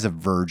 Right. Why is a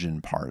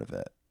virgin part of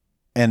it?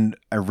 And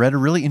I read a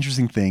really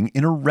interesting thing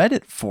in a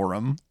Reddit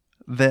forum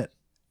that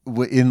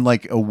in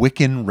like a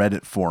Wiccan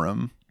Reddit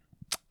forum,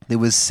 it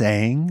was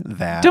saying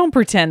that... Don't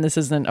pretend this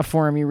isn't a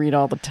forum you read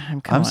all the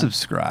time. I'm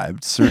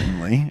subscribed,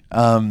 certainly.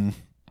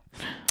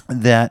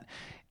 That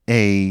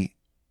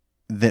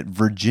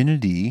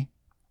virginity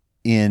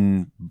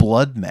in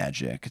blood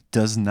magic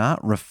does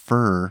not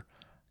refer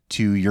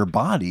to your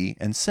body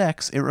and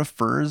sex. It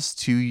refers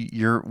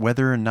to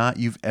whether or not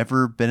you've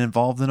ever been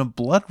involved in a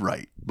blood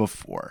rite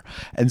before.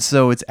 And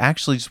so it's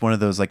actually just one of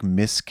those like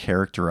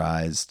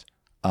mischaracterized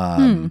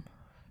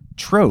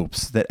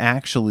tropes that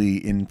actually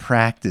in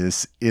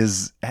practice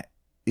is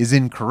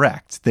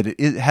incorrect, that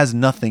it has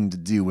nothing to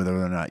do with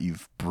whether or not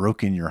you've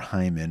broken your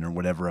hymen or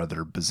whatever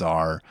other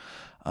bizarre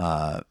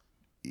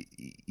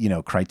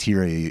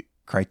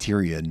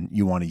criterion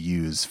you want to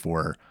use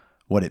for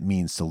what it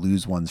means to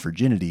lose one's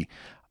virginity.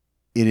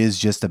 It is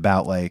just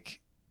about like,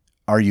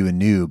 are you a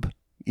noob?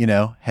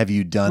 Have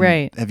you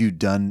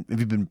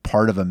been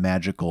part of a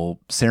magical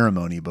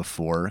ceremony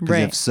before? Because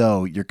if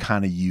so, you're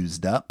kind of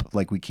used up.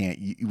 Like, we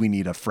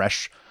need a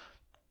fresh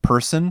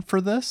person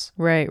for this.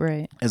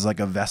 Right. As like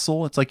a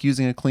vessel. It's like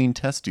using a clean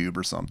test tube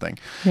or something.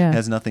 Yeah. It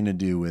has nothing to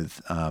do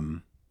with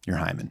your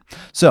hymen.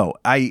 So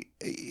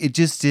it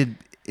just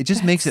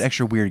makes it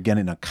extra weird, again,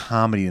 in a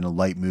comedy, in a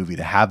light movie,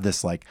 to have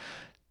this like,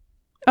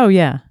 oh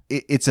yeah,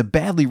 it's a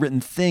badly written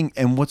thing.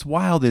 And what's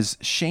wild is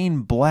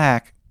Shane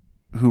Black,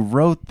 who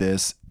wrote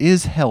this,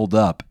 is held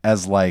up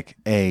as like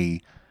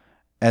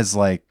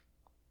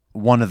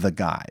one of the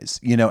guys,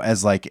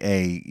 as like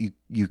you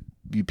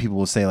people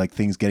will say like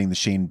things getting the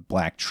Shane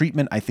Black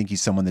treatment. I think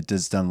he's someone that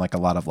has done like a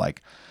lot of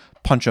like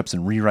punch ups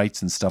and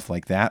rewrites and stuff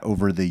like that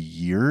over the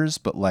years.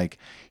 But like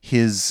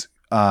his,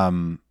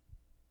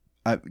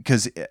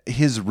 because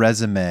his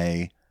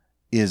resume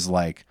is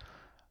like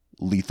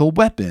Lethal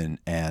Weapon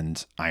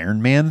and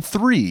Iron Man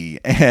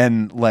 3,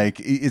 and like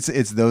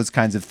it's those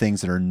kinds of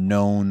things that are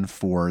known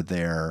for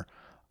their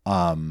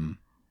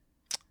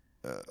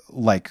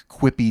like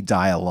quippy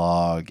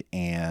dialogue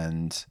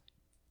and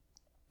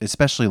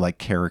especially like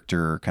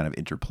character kind of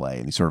interplay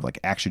and these sort of like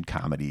action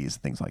comedies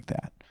and things like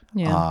that.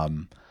 Yeah.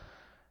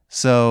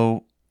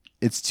 So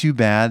it's too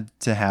bad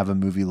to have a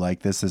movie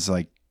like this as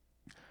like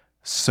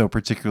so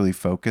particularly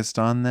focused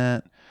on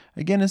that.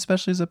 Again,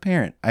 especially as a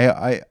parent,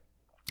 I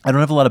don't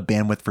have a lot of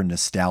bandwidth for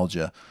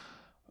nostalgia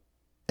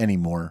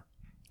anymore.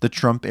 The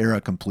Trump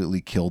era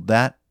completely killed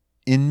that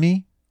in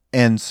me.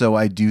 And so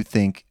I do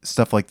think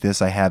stuff like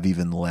this, I have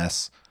even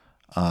less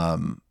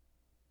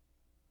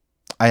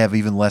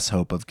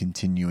hope of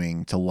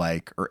continuing to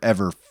like or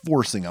ever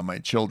forcing on my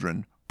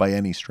children by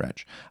any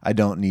stretch. They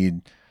don't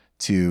need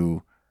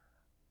to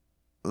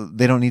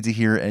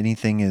hear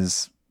anything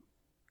as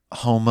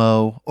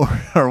homo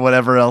or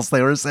whatever else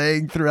they were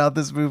saying throughout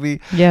this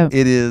movie. Yeah.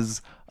 It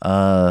is,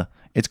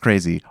 it's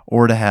crazy.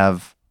 Or to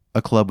have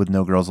a club with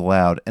no girls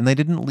allowed. And they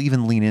didn't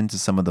even lean into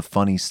some of the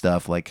funny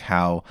stuff, like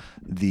how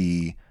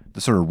the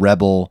sort of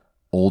rebel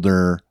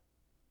older,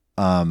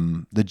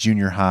 the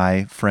junior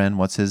high friend,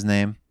 what's his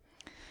name?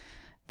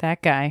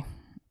 That guy.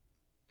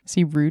 Is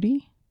he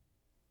Rudy?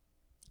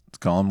 Let's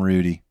call him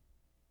Rudy.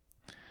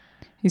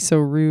 He's so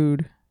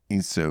rude.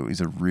 He's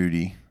a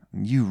Rudy.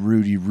 You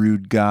Rudy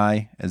rude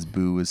guy, as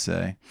Boo would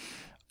say.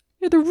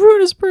 You're the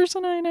rudest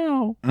person I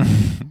know.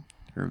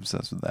 You're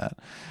obsessed with that.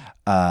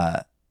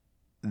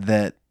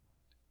 That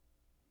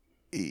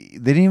they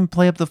didn't even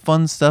play up the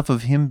fun stuff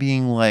of him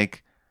being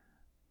like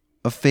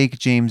a fake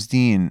James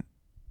Dean.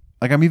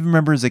 Like, I even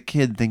remember as a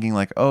kid thinking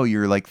like, oh,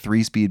 your like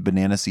 3-speed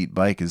banana seat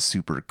bike is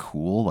super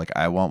cool. Like,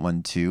 I want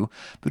one too.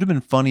 But it would have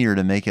been funnier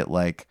to make it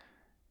like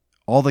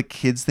all the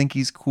kids think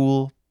he's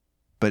cool,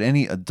 but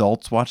any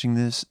adults watching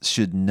this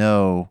should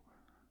know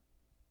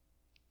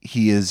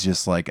he is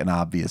just like an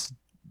obvious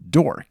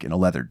dork in a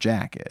leather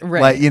jacket.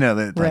 Right. Like,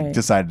 that like Right.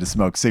 decided to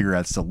smoke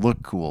cigarettes to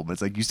look cool, but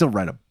it's like you still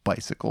ride a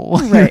bicycle.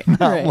 Right. You're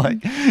not Right.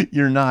 like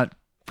you're not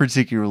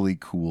particularly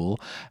cool.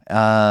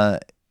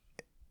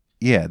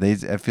 Yeah,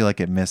 I feel like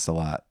it missed a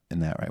lot in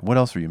that, right? What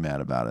else were you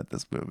mad about at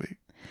this movie?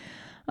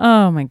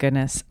 Oh my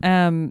goodness.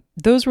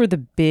 Those were the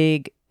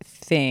big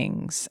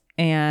things,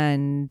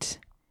 and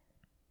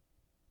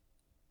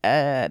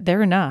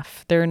they're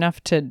enough. They're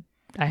enough to.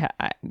 I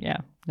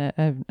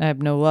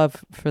have no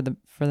love for the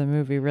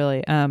movie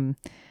really. And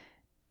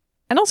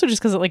also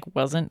just because it like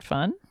wasn't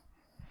fun,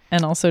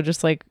 and also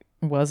just like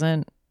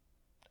wasn't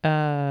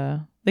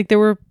like there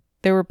were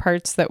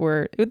parts that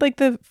were like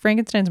the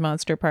Frankenstein's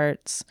monster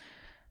parts.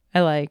 I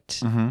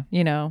liked,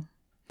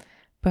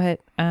 but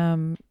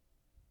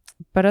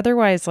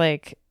otherwise,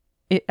 like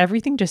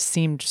everything just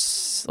seemed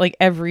like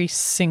every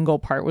single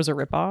part was a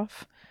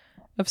ripoff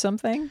of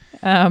something.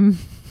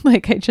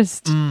 Like I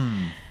just,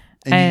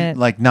 And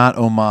like not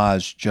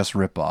homage, just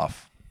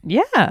ripoff.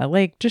 yeah,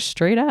 like just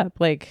straight up,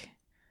 like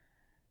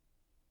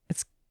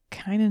it's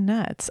kind of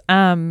nuts.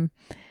 But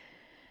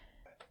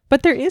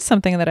there is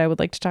something that I would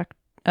like to talk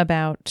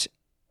about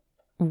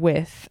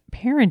with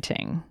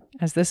parenting,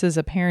 as this is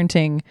a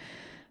parenting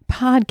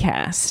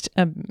podcast,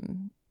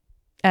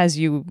 as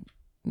you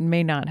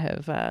may not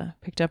have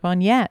picked up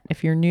on yet.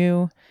 If you're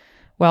new,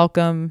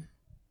 welcome.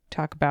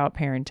 Talk about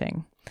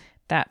parenting.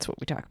 That's what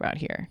we talk about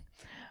here.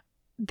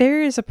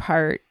 There is a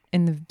part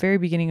in the very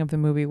beginning of the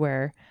movie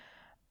where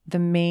the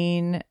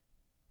main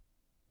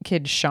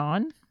kid,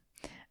 Sean,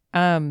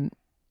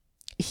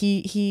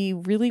 he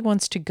really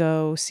wants to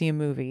go see a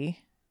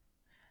movie,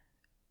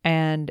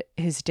 and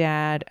his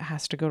dad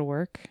has to go to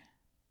work.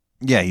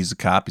 Yeah, he's a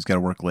cop. He's got to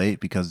work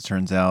late because it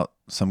turns out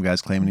some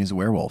guy's claiming he's a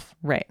werewolf.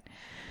 Right.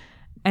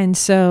 And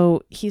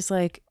so he's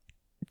like,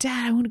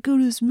 Dad, I want to go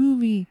to this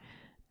movie.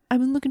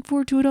 I've been looking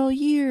forward to it all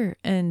year.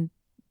 And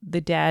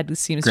the dad was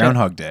seen as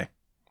Groundhog Day.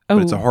 Oh,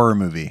 But it's a horror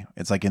movie.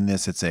 It's like in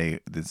this, it's a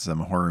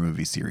horror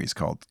movie series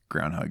called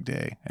Groundhog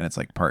Day, and it's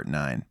like part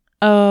 9.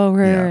 Oh,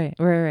 Yeah.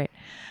 right.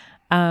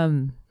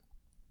 And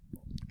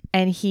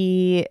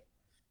he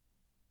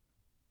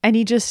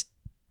just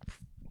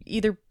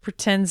either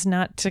pretends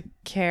not to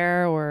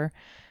care or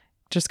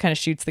just kind of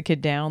shoots the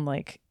kid down,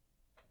 like,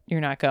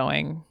 you're not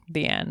going,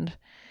 the end.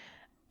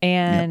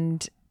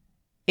 And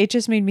it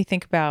just made me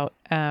think about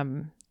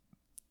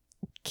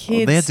kids.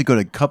 Well, they had to go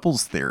to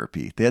couples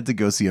therapy. They had to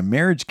go see a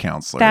marriage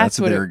counselor. That's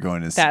what they were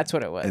going to see. That's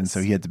what it was. And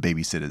so he had to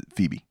babysit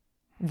Phoebe.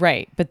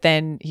 Right. But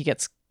then he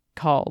gets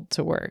called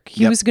to work.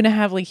 He was going to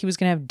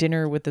have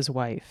dinner with his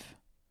wife.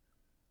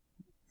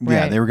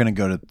 Yeah, Right.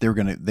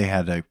 they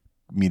had a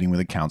meeting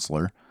with a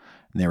counselor,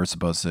 and they were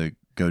supposed to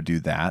go do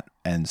that.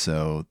 And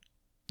so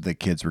the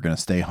kids were going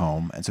to stay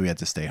home. And so he had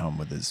to stay home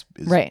with his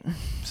Right.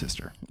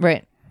 sister.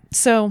 Right.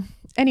 So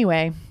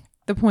anyway,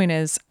 the point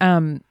is,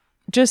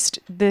 just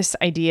this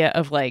idea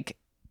of like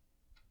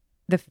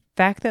the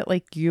fact that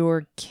like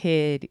your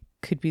kid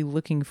could be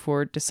looking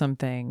forward to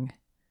something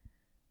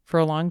for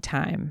a long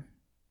time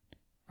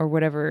or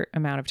whatever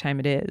amount of time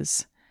it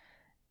is.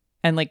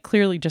 And like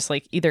clearly just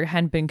like either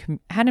hadn't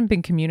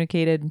been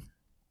communicated,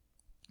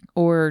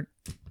 or,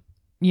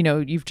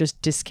 you've just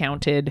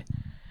discounted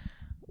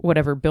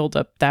whatever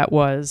buildup that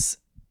was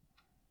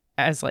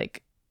as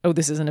like, oh,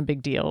 this isn't a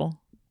big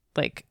deal.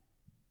 Like,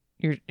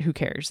 who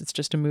cares? It's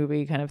just a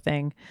movie kind of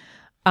thing.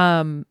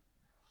 And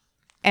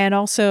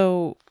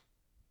also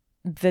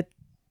that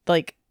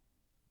like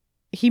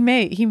he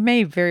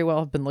may very well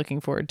have been looking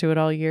forward to it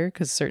all year,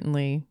 because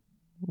certainly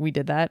we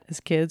did that as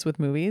kids with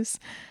movies.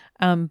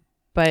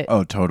 But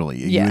Oh, totally.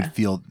 Yeah. You would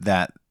feel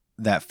that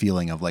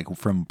feeling of like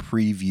from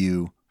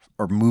preview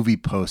or movie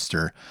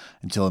poster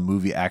until a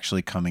movie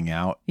actually coming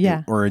out.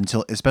 Yeah. Or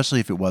until, especially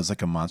if it was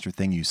like a monster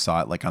thing, you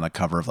saw it like on a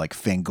cover of like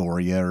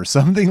Fangoria or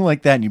something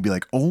like that. And you'd be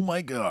like, oh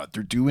my God,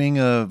 they're doing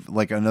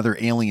like another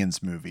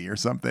Aliens movie or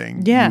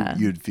something. Yeah.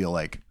 You'd feel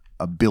like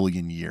a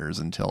billion years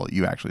until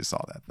you actually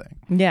saw that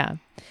thing. yeah.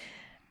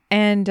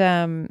 And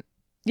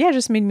it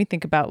just made me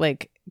think about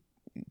like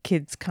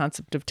kids'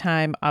 concept of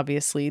time.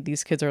 Obviously,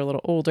 these kids are a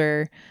little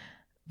older,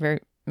 very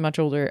much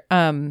older.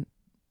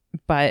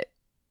 But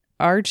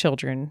our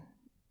children,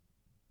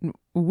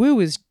 Woo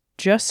is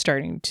just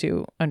starting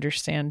to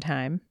understand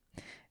time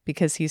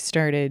because he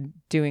started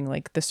doing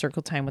like the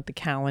circle time with the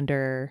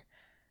calendar,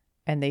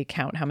 and they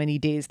count how many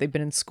days they've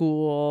been in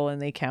school,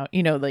 and they count,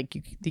 like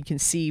you can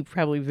see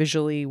probably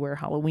visually where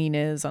Halloween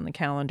is on the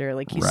calendar.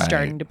 Like he's Right.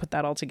 starting to put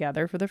that all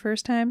together for the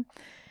first time.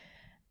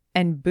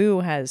 And Boo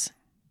has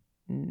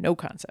no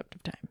concept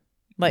of time.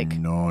 Like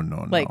no.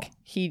 like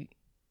he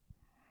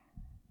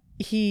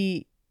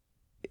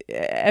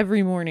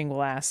every morning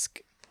will ask,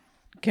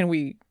 can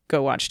we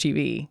go watch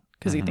TV?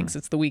 Because he thinks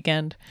it's the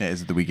weekend. Yeah,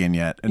 is it the weekend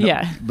yet? And,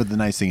 Yeah. But the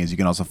nice thing is you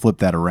can also flip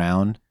that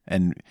around,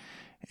 and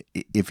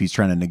if he's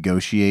trying to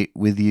negotiate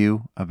with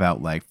you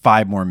about like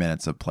 5 more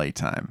minutes of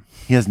playtime,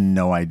 he has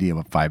no idea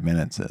what 5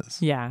 minutes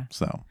is. Yeah.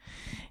 So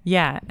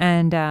Yeah.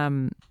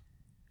 And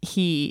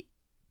he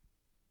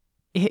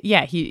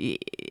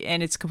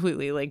and it's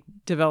completely like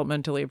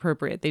developmentally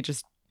appropriate.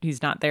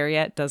 He's not there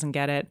yet, doesn't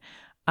get it.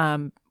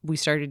 We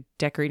started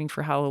decorating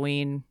for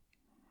Halloween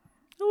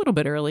a little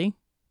bit early,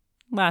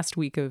 last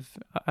week of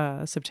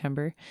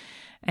September,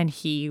 and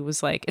he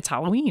was like, it's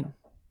Halloween.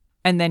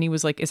 And then he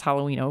was like, is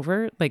Halloween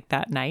over? Like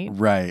that night.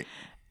 right.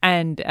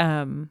 And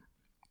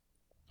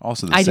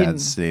Also the I sad didn't-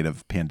 state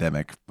of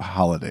pandemic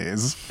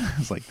holidays.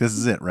 It's like, this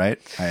is it, right?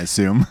 I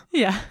assume.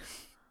 yeah.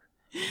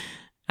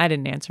 I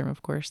didn't answer him,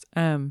 of course.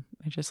 I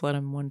just let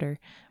him wonder.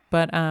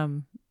 But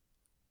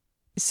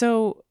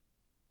so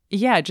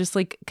yeah, just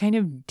like kind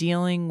of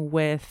dealing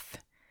with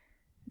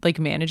like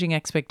managing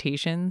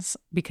expectations,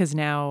 because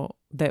now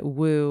that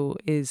Woo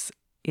is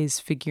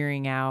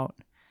figuring out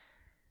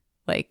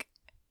like,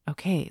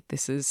 okay,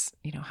 this is,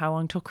 how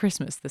long till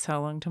Christmas? This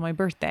how long till my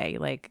birthday?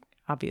 Like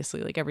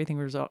obviously like everything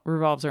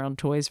revolves around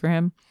toys for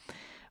him.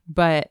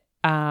 But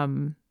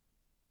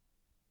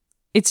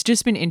it's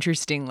just been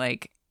interesting,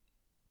 like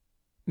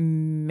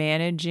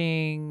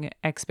managing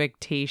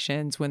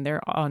expectations when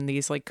they're on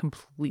these like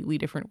completely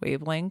different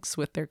wavelengths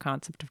with their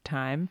concept of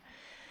time.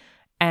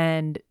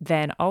 And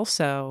then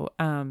also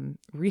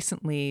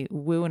recently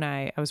Woo and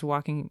I was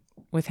walking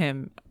with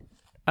him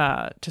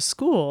to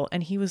school,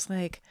 and he was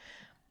like,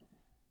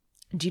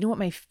 do you know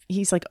what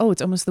he's like, oh,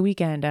 it's almost the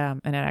weekend.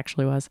 And it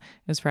actually was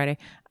Friday.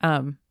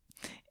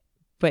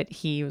 But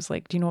he was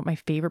like, do you know what my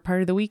favorite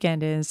part of the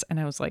weekend is? And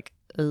I was like,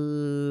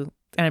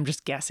 and I'm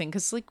just guessing,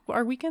 because like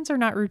our weekends are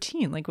not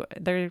routine. Like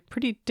they're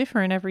pretty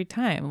different every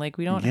time. Like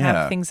we don't Yeah.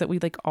 have things that we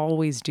like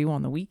always do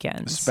on the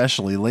weekends.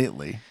 Especially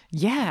lately.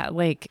 Yeah,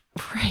 like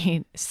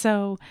right.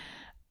 So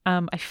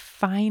I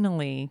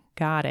finally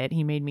got it.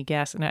 He made me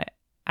guess, and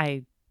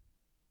I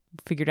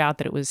figured out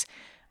that it was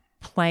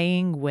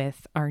playing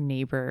with our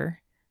neighbor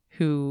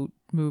who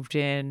moved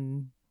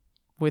in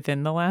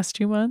within the last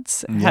 2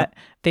 months. Yep.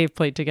 They've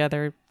played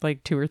together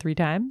like 2 or 3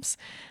 times.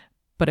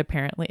 But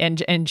apparently,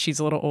 and she's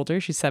a little older,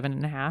 she's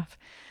 7.5.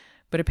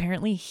 But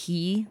apparently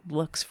he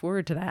looks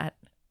forward to that.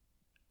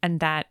 And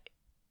that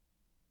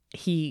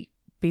he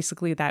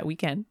basically that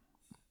weekend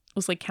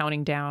was like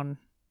counting down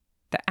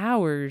the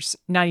hours,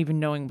 not even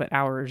knowing what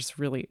hours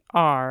really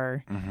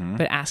are,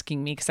 but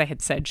asking me, because I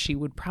had said she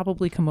would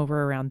probably come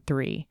over around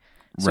 3.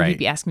 So Right. he'd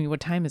be asking me, what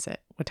time is it?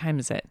 What time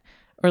is it?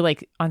 Or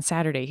like on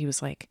Saturday, he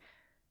was like,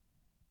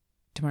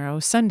 tomorrow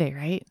is Sunday,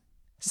 right?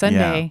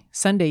 Sunday,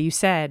 you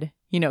said,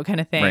 kind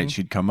of thing. Right.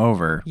 She'd come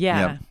over.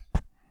 Yeah.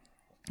 Yep.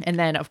 And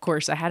then of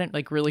course I hadn't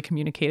like really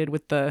communicated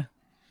with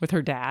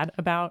her dad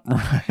about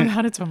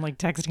it. So I'm like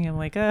texting him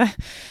like, I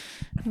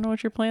don't know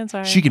what your plans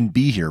are. She can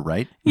be here,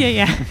 right?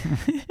 Yeah.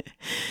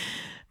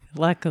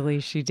 Luckily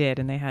she did,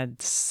 and they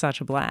had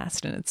such a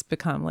blast, and it's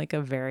become like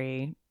a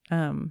very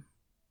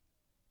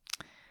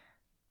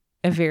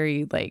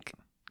like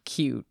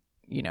cute,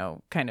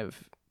 kind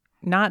of,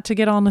 not to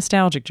get all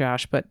nostalgic,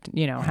 Josh, but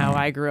how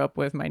I grew up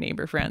with my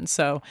neighbor friends.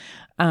 So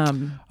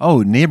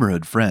Oh,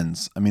 neighborhood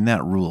friends. I mean,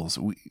 that rules.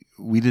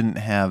 We didn't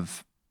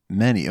have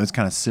many. It was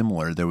kind of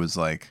similar. There was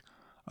like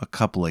a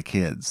couple of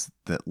kids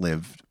that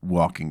lived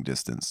walking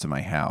distance to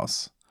my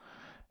house.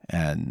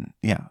 And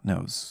yeah, no,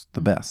 it was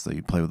the best. So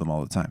you'd play with them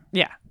all the time.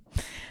 yeah.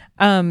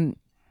 Do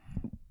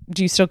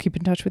you still keep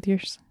in touch with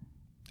yours?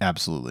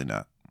 Absolutely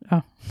not.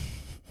 Oh,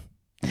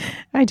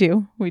 I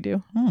do. We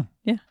do.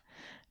 Yeah.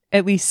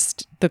 At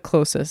least the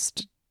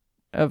closest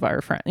of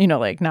our friends,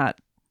 like not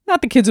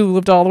the kids who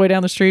lived all the way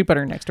down the street, but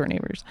our next door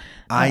neighbors.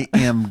 I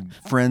am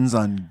friends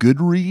on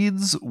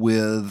Goodreads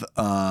with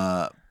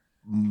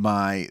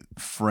my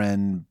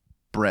friend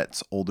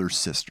Brett's older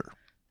sister.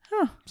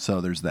 Huh. So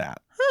there's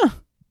that.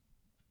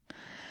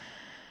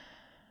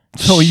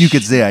 So you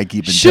could say I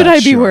keep in Should touch. I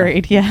be sure.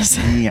 worried? Yes.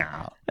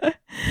 Yeah.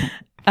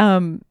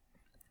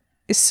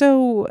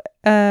 So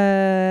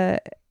the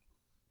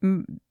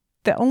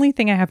only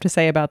thing I have to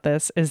say about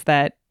this is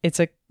that it's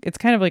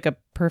kind of like a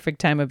perfect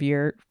time of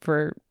year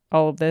for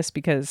all of this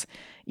because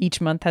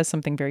each month has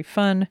something very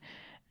fun,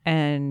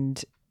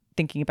 and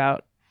thinking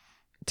about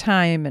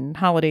time and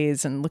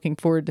holidays and looking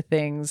forward to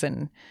things.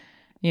 And,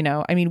 you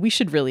know, I mean, we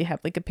should really have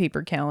like a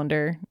paper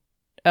calendar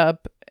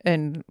up,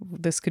 and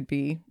this could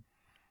be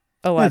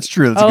a lot. That's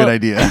true. That's a good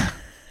idea.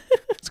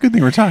 It's a good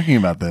thing we're talking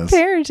about this.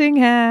 Parenting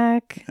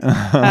hack.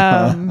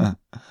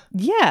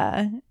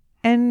 Yeah.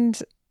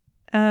 And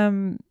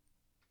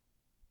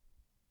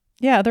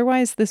yeah,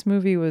 otherwise this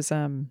movie was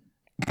Was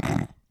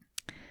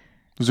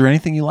there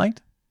anything you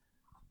liked?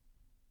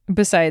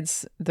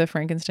 besides the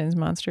Frankenstein's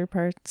monster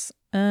parts.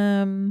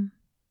 Is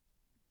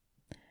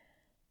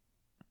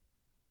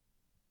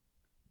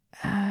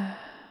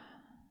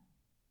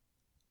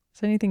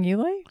there anything you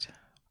liked?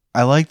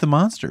 I liked the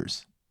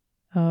monsters.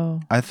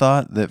 Oh. I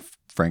thought that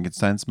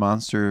Frankenstein's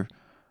monster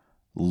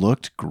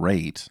looked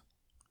great.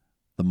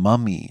 The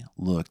mummy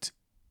looked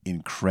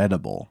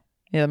incredible.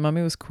 Yeah, the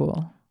mummy was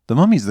cool. The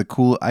mummy's the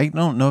cool. I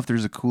don't know if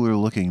there's a cooler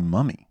looking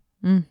mummy.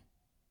 Like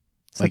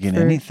Except in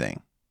for-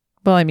 anything.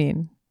 Well, I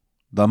mean,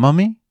 The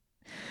mummy?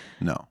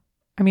 No.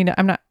 I'm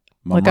not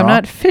Mum I'm Ra?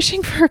 not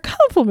fishing for a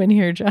compliment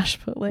here, Josh,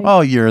 but like,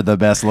 Oh, you're the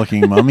best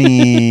looking mummy.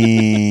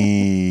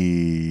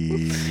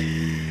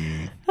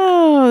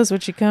 oh, that's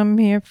what you come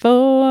here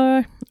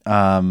for.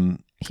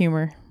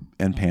 Humor.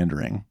 And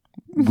pandering.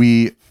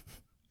 We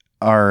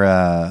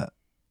are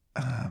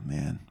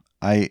man.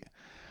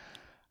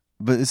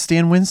 But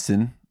Stan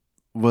Winston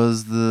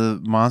was the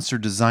monster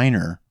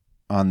designer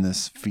on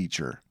this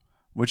feature,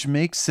 which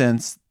makes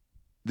sense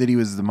that he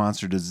was the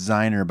monster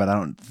designer, but I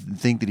don't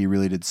think that he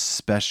really did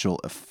special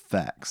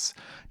effects,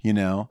 you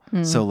know?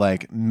 So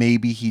like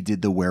maybe he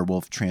did the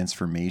werewolf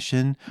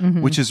transformation,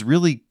 which is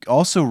really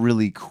also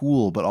really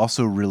cool, but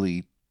also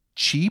really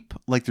cheap.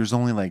 Like there's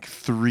only like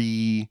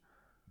 3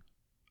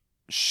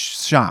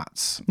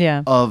 shots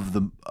Yeah. of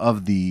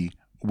the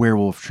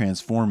werewolf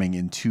transforming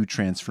in 2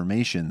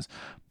 transformations,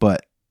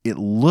 but it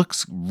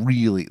looks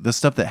really, the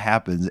stuff that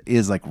happens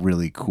is like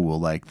really cool,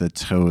 like the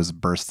toes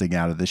bursting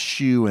out of the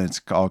shoe, and it's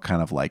all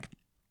kind of like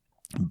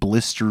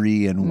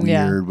blistery and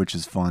weird, which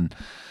is fun.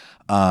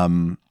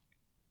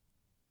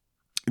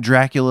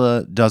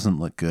 Dracula doesn't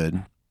look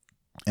good,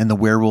 and the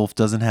werewolf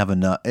doesn't have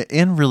enough,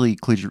 and really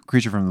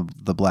Creature from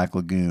the Black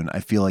Lagoon, I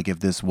feel like if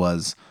this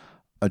was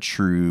a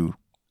true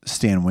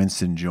Stan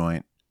Winston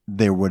joint,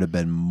 there would have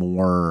been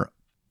more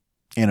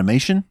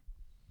animation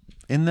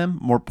in them,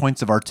 more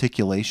points of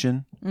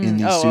articulation in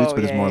these suits,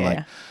 but it's more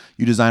like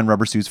you design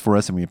rubber suits for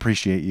us and we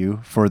appreciate you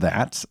for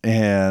that,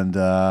 and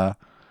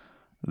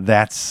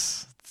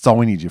that's all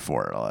we need you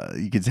for.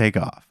 You can take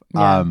off.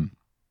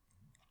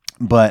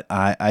 But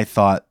I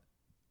thought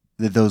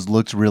that those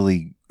looked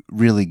really,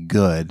 really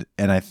good,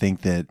 and I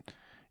think that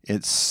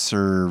it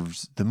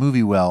serves the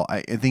movie well.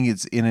 I think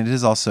it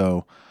is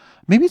also,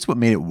 maybe it's what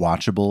made it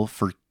watchable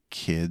for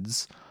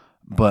kids,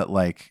 but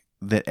like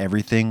that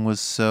everything was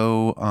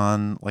so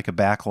on like a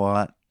back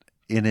lot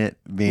in it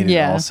made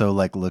it also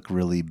like look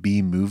really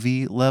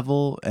B-movie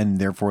level, and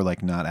therefore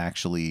like not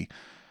actually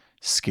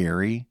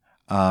scary.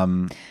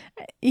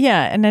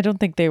 Yeah, and I don't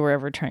think they were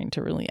ever trying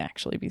to really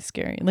actually be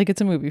scary. Like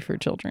it's a movie for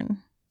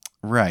children.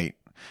 Right.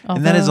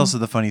 And that is also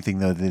the funny thing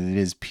though, that it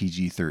is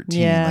PG-13.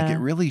 Yeah. Like it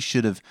really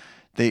should have,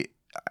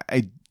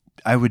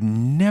 I would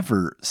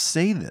never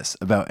say this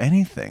about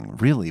anything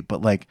really,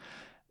 but like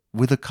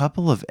with a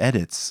couple of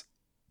edits,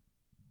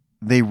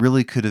 they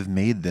really could have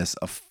made this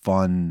a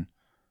fun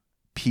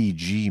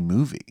PG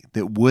movie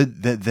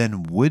that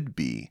then would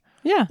be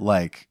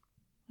like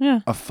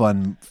a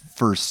fun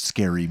first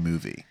scary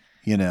movie,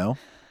 you know?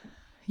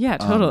 Yeah,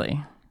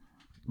 totally.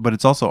 But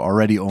it's also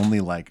already only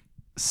like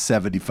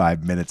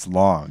 75 minutes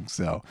long,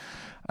 so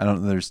I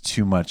don't know, there's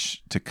too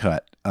much to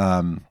cut.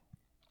 I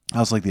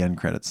also like the end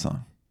credits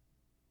song.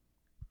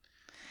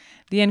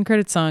 The end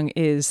credit song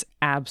is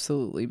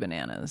absolutely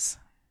bananas.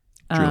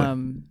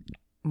 Truly.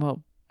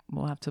 Well,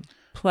 we'll have to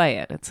play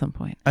it at some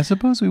point. I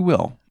suppose we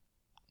will.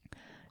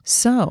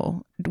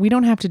 So we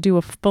don't have to do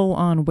a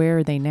full-on Where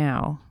Are They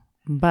Now,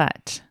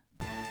 but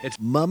It's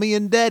Mummy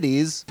and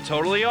Daddy's.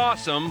 Totally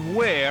awesome.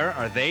 Where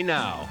are they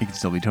now? It can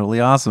still be totally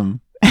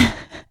awesome.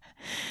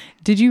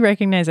 did you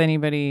recognize any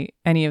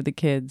of the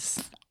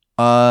kids?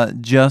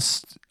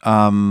 Just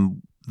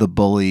the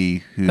bully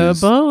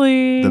who's The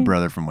bully. the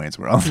brother from Wayne's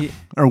World.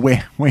 Or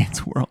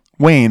Wayne's World.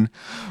 Wayne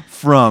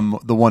from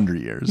the Wonder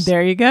Years.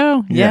 There you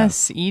go. Yeah.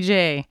 Yes,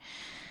 EJ.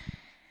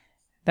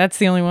 That's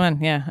the only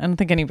one. Yeah, I don't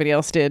think anybody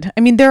else did.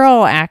 I mean, they're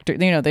all actors.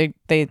 You know,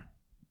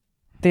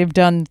 they've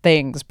done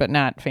things, but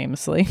not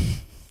famously.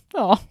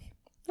 Oh,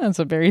 that's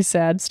a very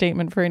sad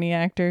statement for any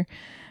actor.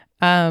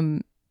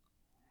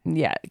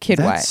 Yeah, kid That's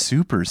wise.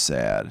 super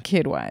sad.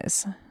 Kid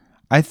wise.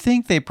 I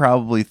think they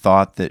probably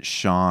thought that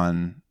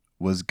Sean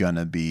was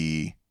gonna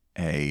be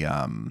a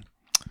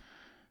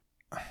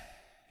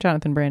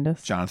Jonathan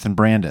Brandis. Jonathan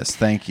Brandis.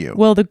 Thank you.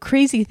 Well, the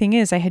crazy thing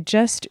is I had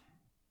just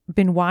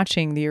been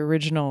watching the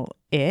original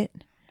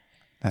It.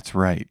 That's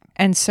right.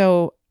 And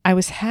so I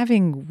was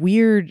having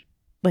weird,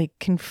 like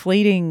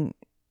conflating,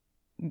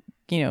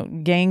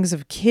 gangs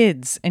of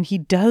kids. And he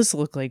does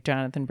look like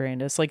Jonathan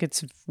Brandis. Like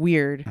it's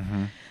weird.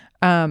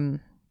 Mm-hmm.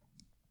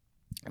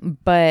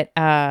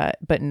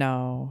 But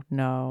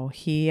no.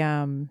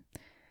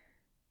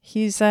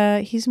 He's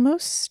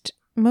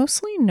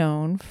mostly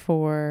known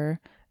for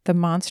the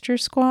Monster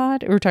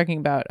Squad. We're talking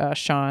about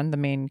Sean, the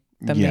main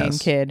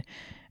kid,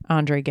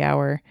 Andre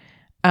Gower.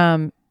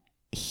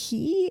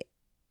 He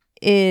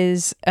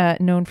is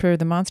known for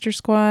the Monster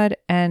Squad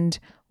and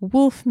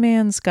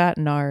Wolfman's Got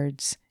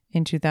Nards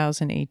in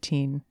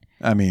 2018.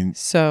 I mean,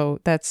 So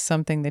that's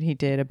something that he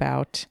did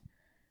about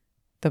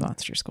the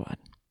Monster Squad.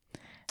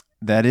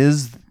 that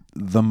is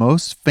the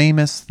most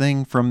famous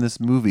thing from this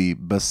movie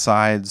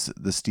besides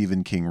the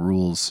Stephen King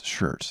Rules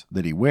shirt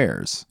that he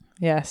wears.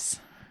 Yes.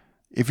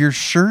 If your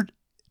shirt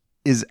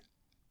is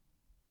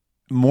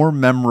more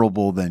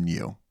memorable than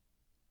you,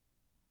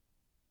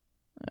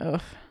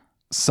 Ugh.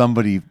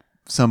 somebody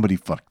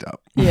fucked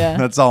up. Yeah.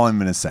 That's all I'm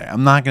going to say.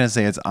 I'm not going to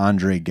say it's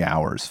Andre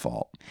Gower's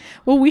fault.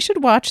 Well, we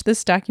should watch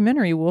this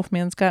documentary,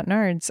 Wolfman's Got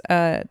Nards,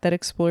 that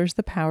explores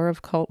the power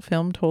of cult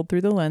film told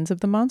through the lens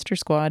of the Monster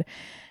Squad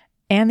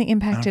and the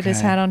impact it has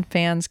Okay. had on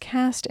fans,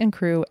 cast and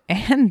crew,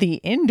 and the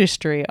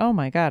industry. Oh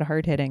my God,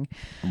 hard hitting.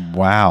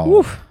 Wow.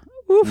 Oof.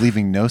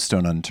 Leaving no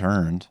stone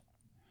unturned.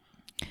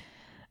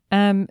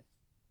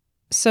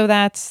 So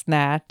that's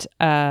that.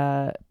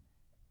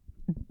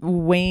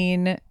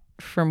 Wayne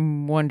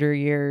from Wonder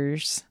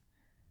Years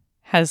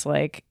has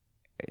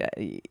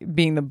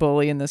being the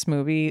bully in this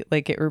movie.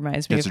 Like it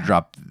reminds me Gets of to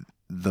drop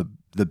the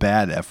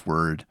bad F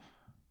word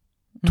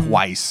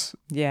twice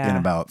yeah. in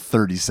about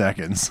 30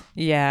 seconds.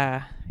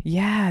 Yeah.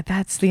 Yeah,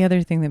 that's the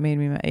other thing that made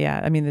me mad.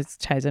 Yeah, I mean, this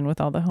ties in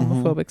with all the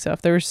homophobic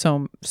stuff. There were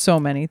so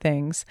many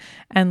things.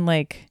 And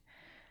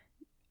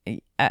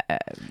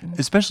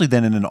Especially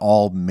then in an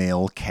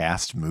all-male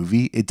cast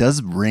movie, it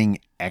does ring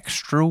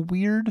extra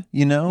weird,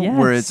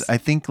 where Yes. I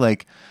think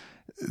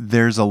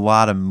there's a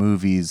lot of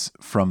movies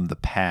from the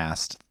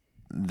past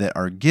that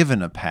are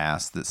given a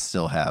pass that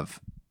still have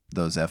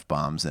those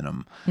F-bombs in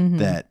them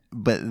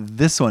but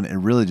this one, it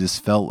really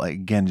just felt like,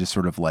 again, just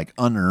sort of like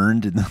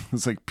unearned in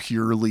this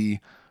purely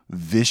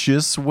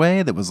vicious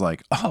way that was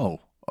like, oh,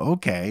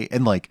 okay.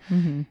 And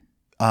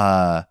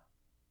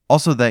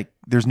also that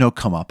there's no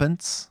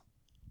comeuppance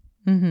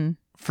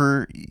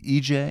for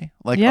EJ,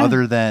 Yeah.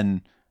 other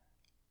than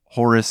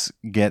Horace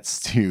gets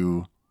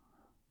to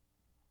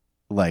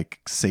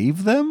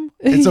save them.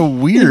 It's a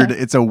weird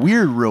it's a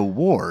weird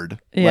reward.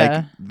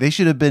 Yeah. They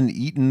should have been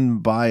eaten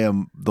by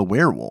the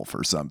werewolf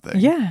or something.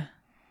 yeah.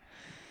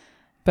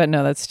 But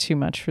no, that's too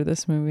much for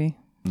this movie.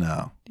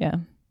 No. Yeah.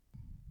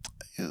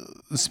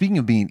 Speaking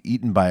of being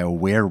eaten by a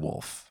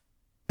werewolf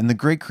and the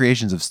great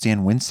creations of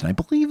Stan Winston, I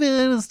believe it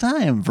is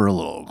time for a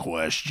little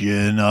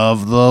question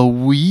of the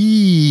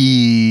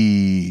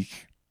week.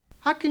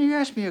 How can you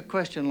ask me a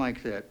question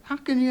like that? How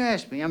can you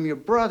ask me? I'm your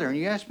brother and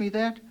you ask me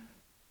that?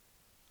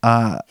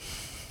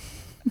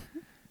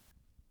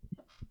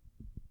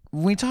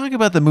 When we talk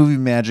about the movie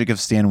magic of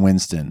Stan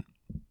Winston,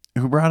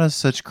 who brought us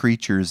such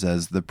creatures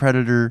as the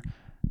Predator,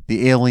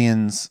 the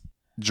Aliens,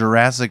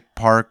 Jurassic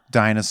Park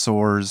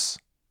dinosaurs,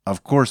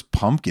 of course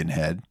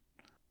Pumpkinhead,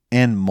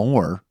 and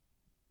more,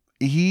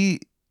 he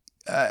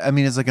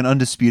is like an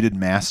undisputed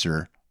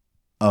master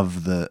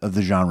of the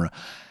genre.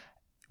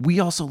 We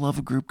also love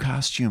a group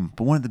costume,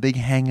 but one of the big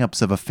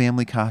hang-ups of a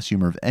family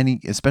costume, or of any,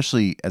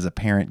 especially as a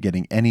parent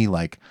getting any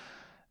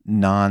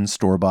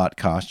non-store-bought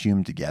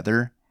costume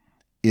together,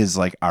 is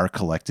our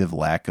collective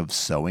lack of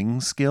sewing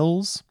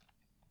skills.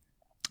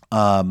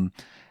 And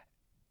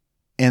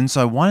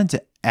so I wanted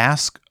to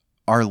ask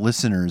our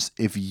listeners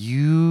if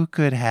you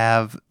could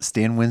have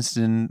Stan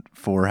Winston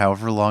for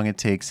however long it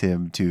takes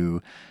him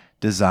to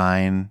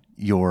design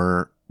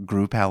your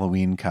group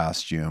Halloween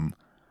costume.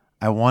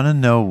 I want to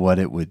know what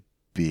it would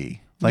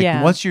be.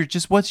 Yeah. What's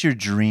your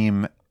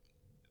dream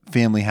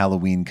family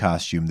Halloween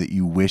costume that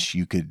you wish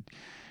you could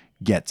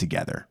get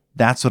together?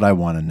 That's what I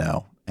want to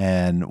know.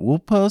 And we'll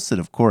post it,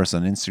 of course,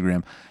 on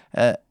Instagram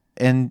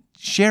and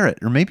share it.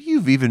 Or maybe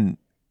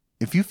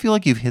if you feel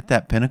like you've hit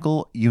that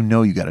pinnacle,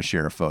 you got to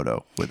share a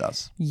photo with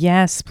us.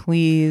 Yes,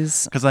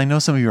 please. Because I know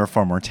some of you are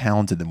far more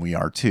talented than we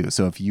are too.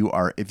 So if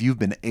you've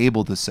been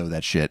able to sew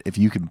that shit, if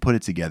you can put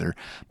it together,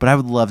 but I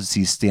would love to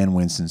see Stan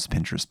Winston's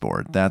Pinterest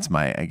board. That's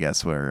I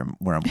guess where I'm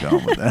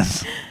going with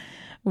this.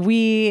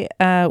 We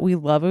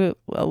love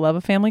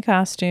a family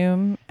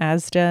costume,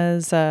 as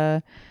does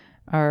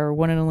our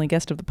one and only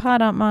guest of the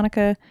pod, Aunt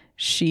Monica.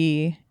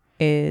 She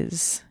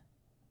is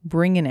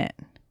bringing it.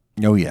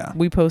 Oh yeah.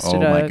 We posted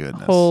my a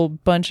goodness. whole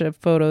bunch of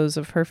photos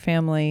of her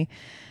family,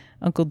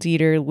 Uncle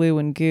Dieter, Lou,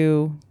 and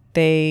Goo.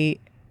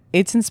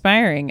 It's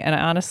inspiring, and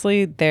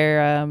honestly,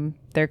 their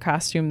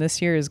costume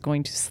this year is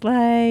going to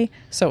slay.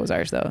 So is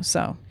ours, though.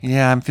 So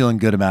Yeah, I'm feeling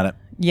good about it.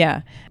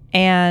 yeah,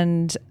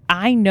 and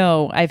I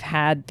know I've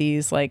had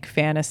these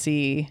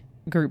fantasy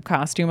group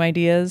costume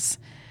ideas,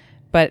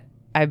 but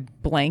I'm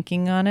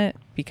blanking on it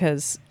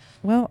because,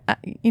 well,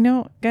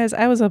 guys,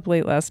 I was up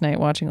late last night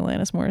watching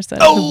Alanis Morissette at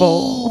the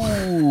bowl.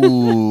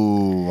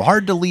 Oh,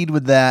 hard to lead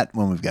with that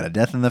when we've got a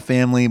death in the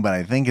family, but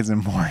I think it's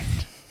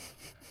important.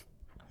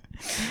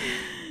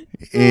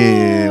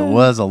 It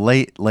was a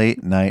late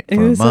night for It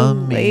was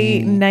Mommy. a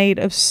late night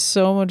of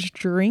so much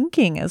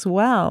drinking as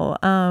well.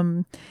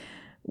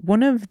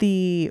 One of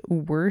the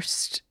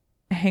worst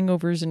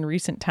hangovers in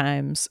recent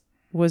times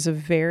was a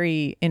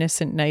very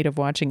innocent night of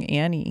watching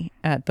Annie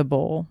at the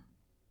bowl.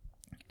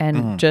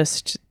 And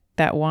just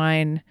that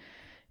wine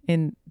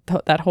in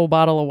that whole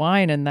bottle of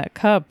wine in that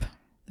cup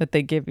that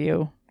they give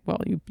you.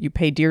 Well, you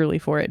pay dearly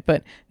for it,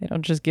 but they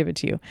don't just give it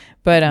to you.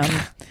 But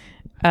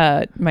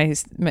my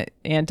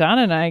Aunt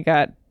Donna and I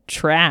got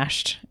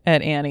trashed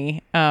at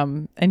Annie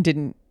and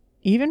didn't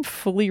even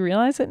fully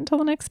realize it until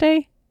the next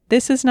day.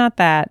 This is not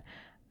that.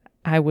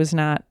 I was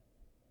not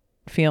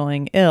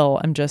feeling ill.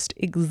 I'm just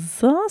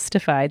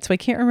exhaustified. So I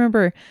can't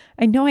remember.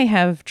 I know I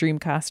have dream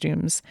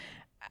costumes.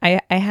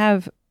 I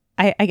have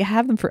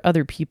them for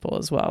other people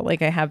as well.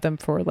 Like I have them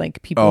for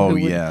like people who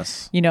would,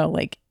 yes.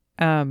 like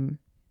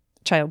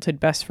childhood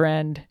best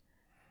friend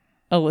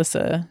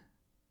Alyssa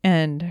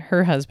and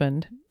her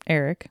husband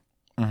Eric.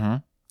 Mm-hmm.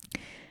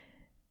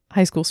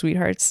 High school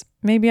sweethearts.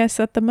 Maybe I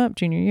set them up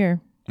junior year.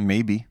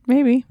 Maybe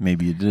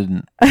you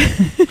didn't.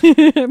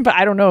 But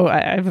I don't know.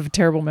 I have a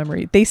terrible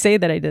memory. They say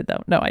that I did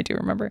though. No, I do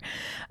remember.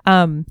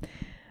 I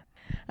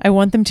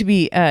want them to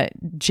be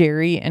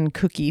Jerry and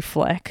Cookie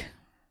Fleck.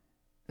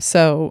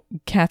 So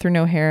Catherine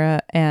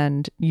O'Hara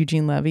and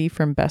Eugene Levy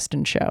from Best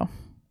in Show.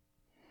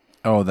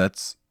 Oh,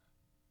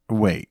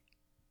 wait.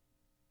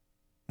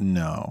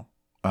 No.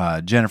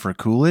 Jennifer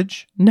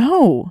Coolidge?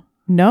 No.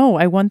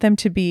 I want them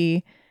to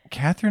be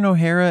Catherine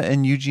O'Hara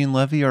and Eugene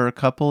Levy are a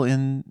couple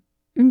in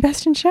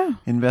Best in Show.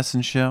 Best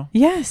in Show?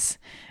 Yes.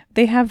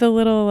 They have the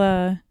little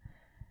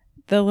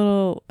the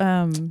little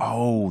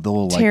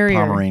terrier.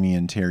 like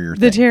Pomeranian terrier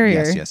thing. The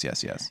terrier.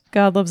 Yes.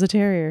 God loves a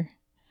terrier.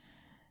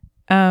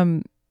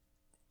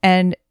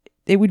 And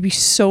it would be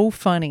so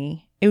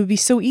funny. It would be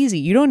so easy.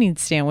 You don't need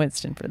Stan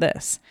Winston for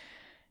this.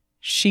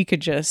 She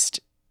could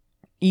just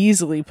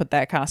easily put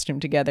that costume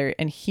together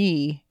and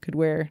he could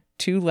wear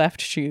 2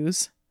 left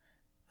shoes,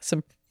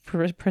 some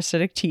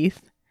prosthetic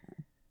teeth.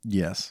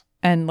 Yes.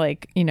 And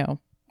the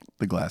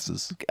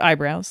glasses.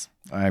 Eyebrows,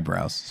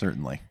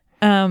 certainly.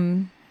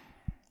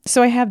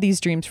 So I have these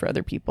dreams for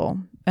other people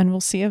and we'll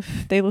see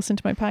if they listen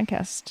to my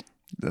podcast.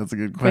 That's a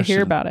good If I question.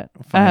 hear about it.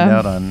 Find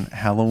out on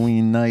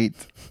Halloween night.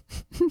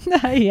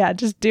 Yeah,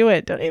 just do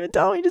it. Don't even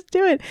tell me. Just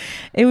do it.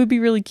 It would be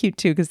really cute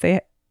too because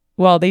they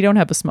don't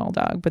have a small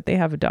dog, but they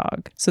have a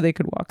dog. So they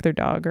could walk their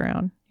dog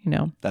around,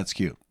 That's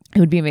cute. It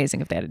would be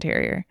amazing if they had a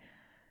terrier.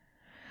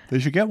 They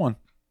should get one.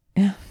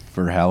 Yeah.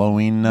 For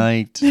Halloween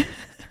night.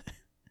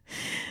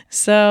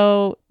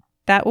 So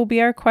that will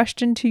be our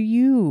question to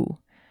you.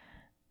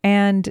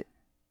 And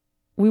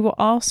we will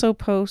also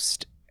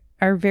post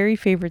our very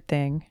favorite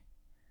thing.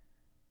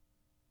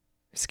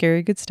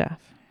 Scary good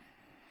stuff.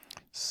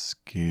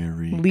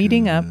 Scary.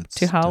 Leading up good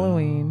to stuff.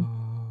 Halloween,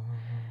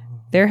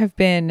 there have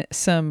been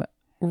some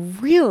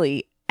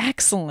really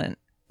excellent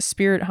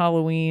Spirit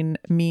Halloween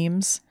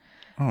memes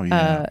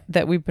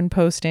that we've been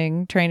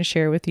posting, trying to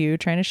share with you,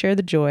 trying to share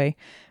the joy.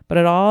 But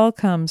it all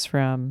comes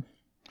from...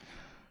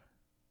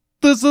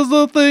 This is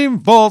the theme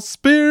for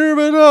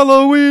Spirit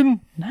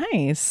Halloween.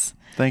 Nice.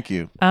 Thank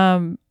you.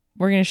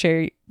 We're going to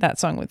share that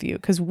song with you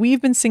because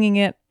we've been singing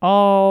it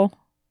all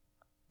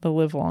the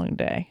live long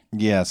day.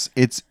 Yes,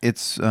 it's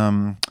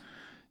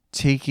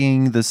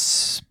taking the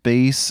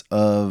space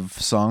of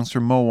songs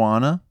from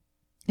Moana,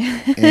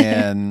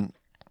 and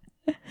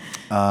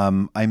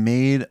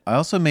I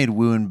also made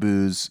Woo and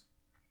Boo's.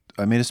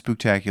 I made a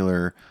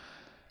spooktacular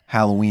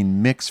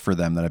Halloween mix for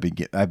them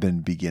that I've been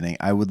beginning.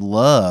 I would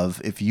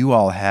love if you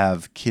all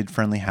have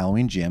kid-friendly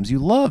Halloween jams you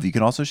love. You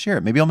can also share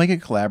it. Maybe I'll make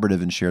it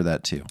collaborative and share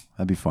that too.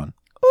 That'd be fun.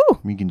 Ooh.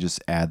 We can just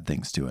add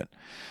things to it.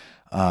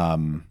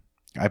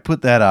 I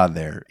put that on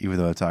there, even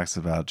though it talks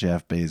about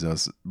Jeff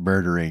Bezos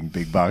murdering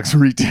big box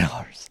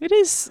retailers. It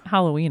is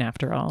Halloween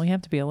after all. You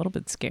have to be a little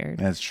bit scared.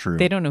 That's true.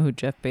 They don't know who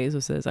Jeff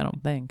Bezos is, I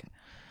don't think.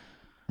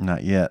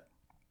 Not yet.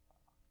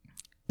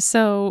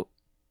 So,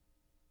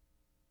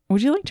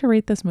 would you like to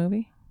rate this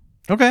movie?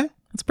 Okay.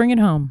 Let's bring it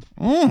home.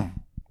 I'm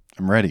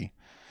ready.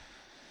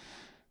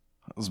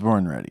 I was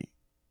born ready.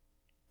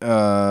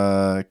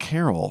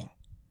 Carol.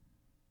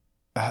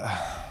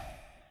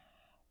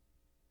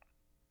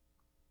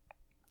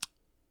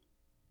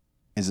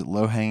 Is it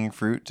low-hanging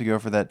fruit to go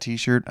for that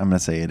t-shirt? I'm going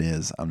to say it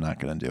is. I'm not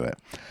going to do it.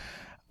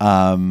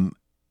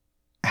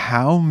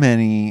 How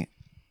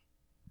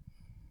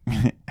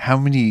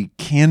many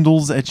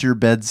candles at your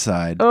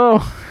bedside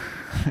Oh.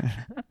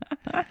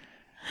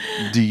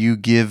 do you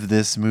give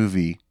this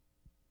movie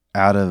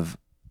out of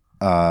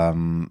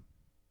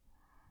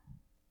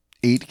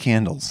 8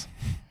 candles?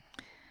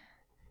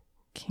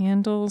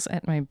 Candles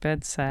at my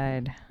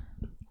bedside.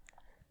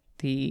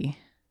 The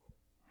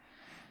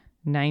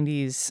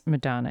 90s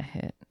Madonna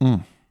hit.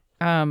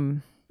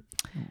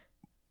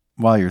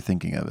 while you're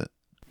thinking of it.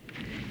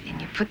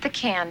 And you put the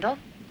candle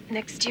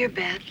next to your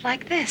bed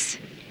like this.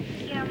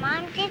 Your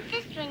mom did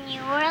this when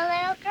you were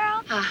a little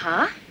girl?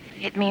 Uh-huh.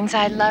 It means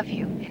I love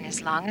you. And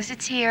as long as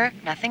it's here,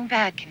 nothing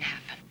bad can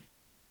happen.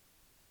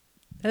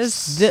 That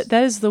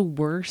is the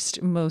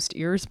worst, most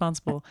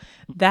irresponsible.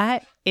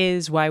 That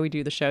is why we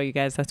do the show, you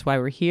guys. That's why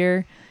we're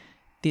here.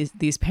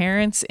 These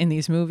parents in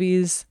these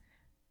movies,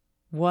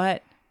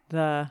 what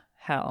the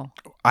hell?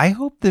 I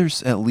hope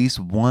there's at least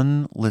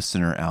one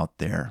listener out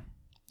there,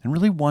 and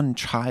really one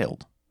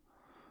child,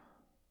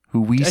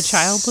 A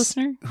child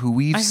listener? who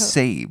we've I hope.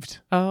 saved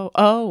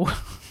Oh.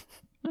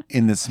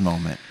 in this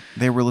moment.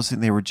 They were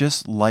listening. They were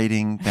just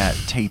lighting that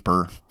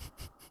taper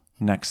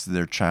next to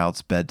their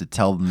child's bed to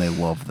tell them they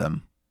love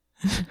them.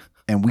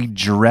 And we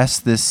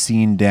dressed this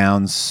scene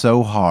down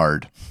so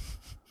hard,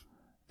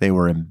 they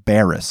were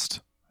embarrassed,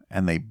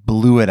 and they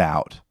blew it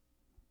out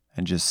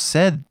and just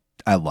said,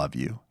 "I love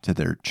you" to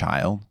their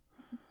child,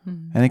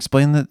 and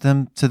explained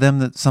to them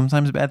that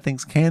sometimes bad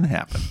things can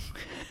happen.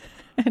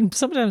 And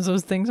sometimes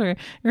those things are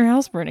your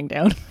house burning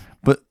down.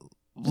 But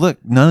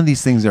look, none of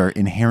these things are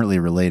inherently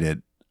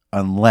related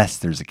unless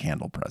there's a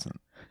candle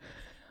present.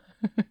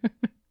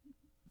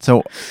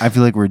 So I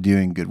feel like we're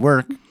doing good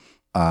work.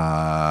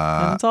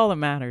 And that's all that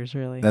matters,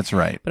 really. That's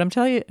right. But I'm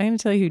going to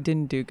tell you who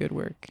didn't do good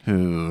work.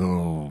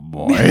 Oh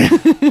boy.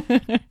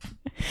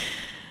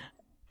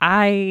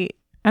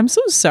 I'm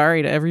so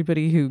sorry to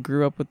everybody who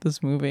grew up with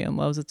this movie and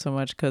loves it so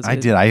much because I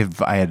did.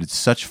 I had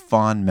such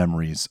fond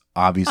memories,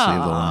 obviously,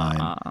 of the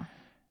line.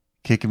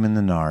 Kick him in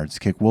the nards.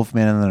 Kick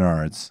Wolfman in the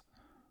nards.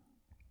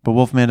 But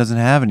Wolfman doesn't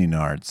have any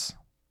nards.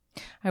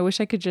 I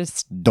wish I could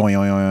just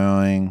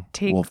Doing.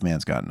 Take-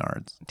 Wolfman's got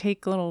nards.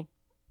 take little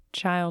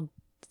child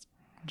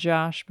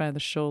Josh by the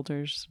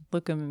shoulders,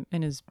 look him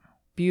in his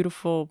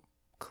beautiful,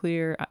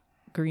 clear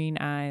green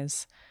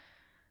eyes,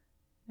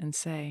 and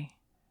say,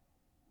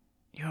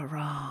 "You're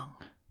wrong.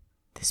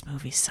 This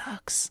movie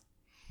sucks."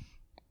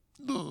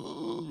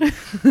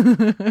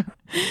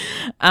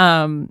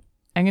 I'm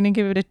gonna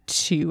give it a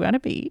 2 out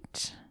of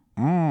 8,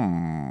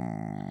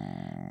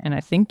 and I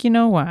think you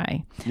know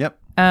why. Yep.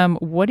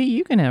 What are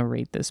you gonna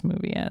rate this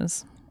movie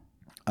as?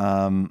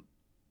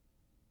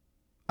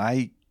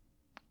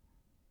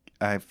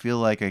 I feel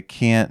like I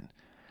can't,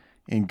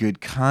 in good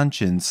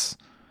conscience,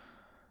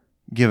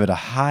 give it a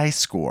high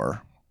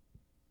score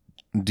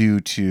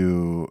due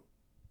to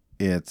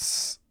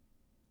the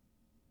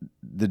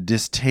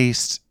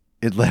distaste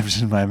it left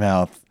in my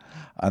mouth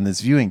on this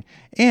viewing,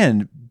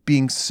 and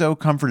being so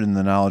comforted in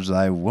the knowledge that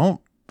I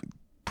won't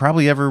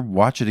probably ever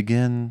watch it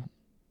again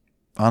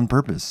on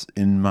purpose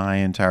in my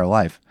entire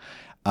life.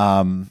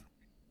 I'll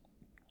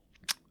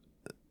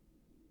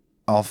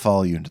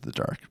follow you into the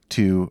dark.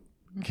 2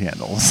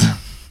 candles.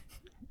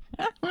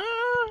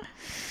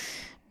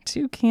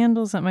 2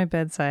 candles at my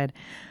bedside.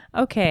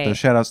 Okay. So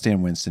shout out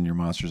Stan Winston. Your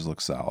monsters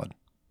look solid.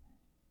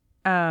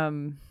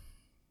 And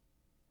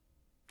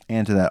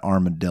to that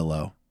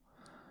armadillo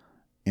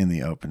in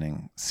the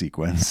opening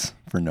sequence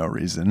for no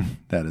reason.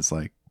 That is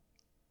like,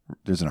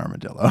 there's an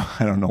armadillo.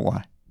 I don't know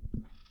why.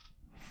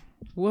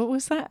 What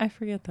was that? I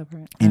forget that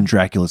part. In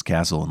Dracula's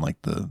castle in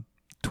like the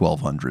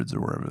 1200s or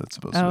wherever that's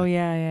supposed to be. Oh,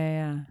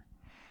 yeah.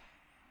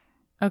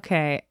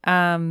 Okay.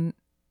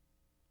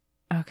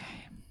 Okay.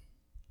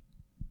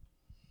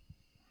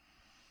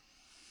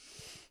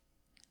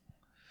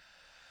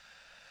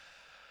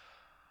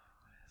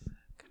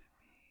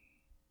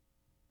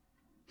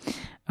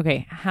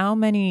 Okay, how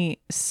many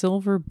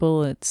silver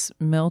bullets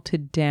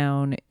melted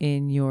down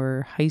in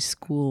your high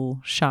school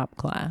shop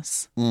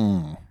class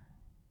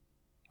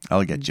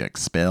I'll get you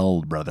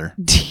expelled, brother.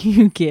 do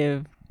you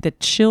give the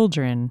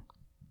children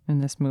in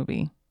this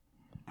movie?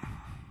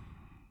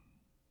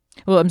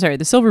 Well, I'm sorry,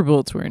 the silver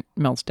bullets weren't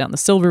melted down. The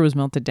silver was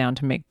melted down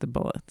to make the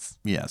bullets.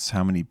 Yes.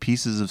 How many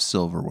pieces of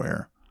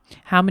silverware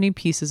How many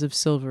pieces of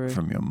silver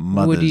from your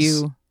mother's? would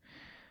you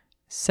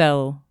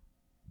sell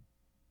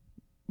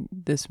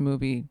this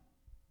movie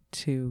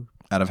to?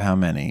 Out of how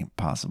many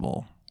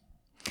possible?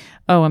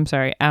 Oh, I'm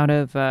sorry. Out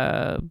of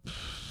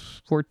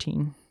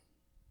 14.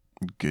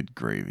 Good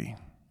gravy.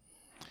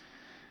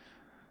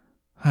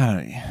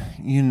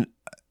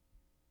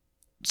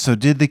 So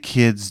did the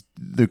kids,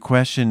 the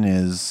question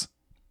is,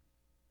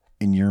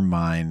 in your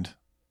mind,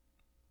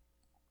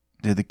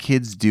 did the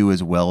kids do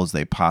as well as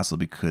they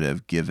possibly could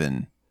have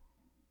given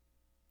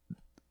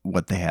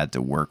what they had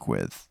to work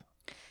with?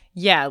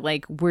 Yeah,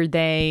 like were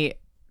they?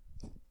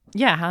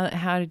 Yeah,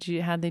 how'd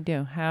they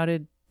do? How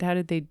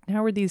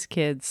were these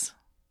kids?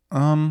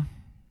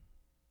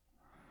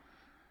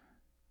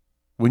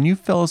 When you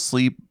fell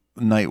asleep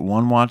night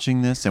 1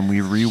 watching this, and we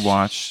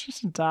rewatched,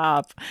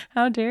 Stop!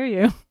 How dare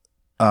you?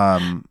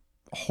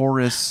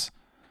 Horace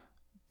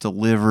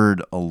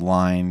delivered a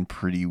line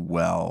pretty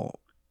well.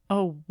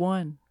 Oh,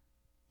 1.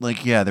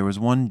 Like, yeah, there was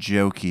one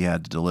joke he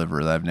had to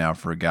deliver that I've now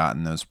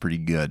forgotten that was pretty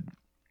good.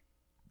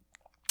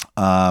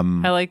 I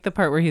like the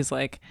part where he's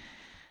like,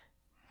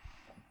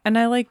 "And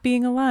I like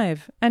being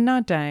alive and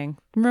not dying."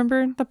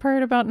 Remember the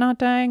part about not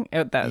dying?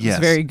 Oh, that was Yes.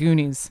 very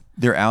Goonies.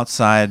 They're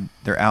outside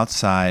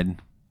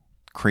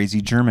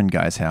crazy German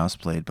guy's house,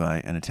 played by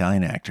an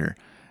Italian actor,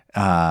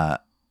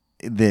 that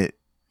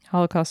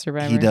Holocaust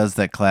survivor. he does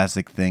that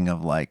classic thing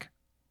of like,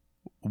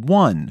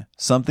 1,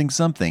 something,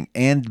 something,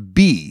 and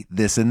B,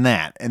 this and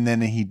that. And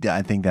then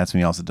I think that's when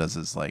he also does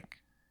his like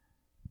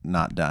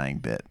not dying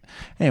bit.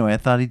 Anyway, I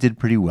thought he did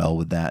pretty well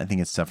with that. I think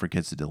it's tough for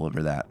kids to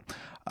deliver that.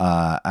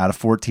 Out of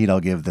 14, I'll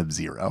give them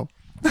 0.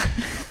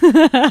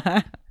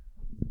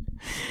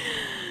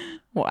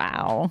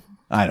 Wow.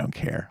 I don't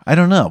care. I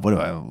don't know. What do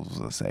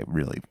I say?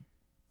 Really?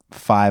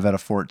 5 out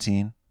of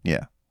 14?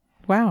 Yeah.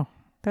 Wow.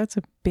 That's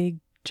a big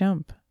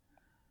jump.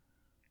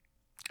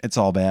 It's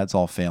all bad. It's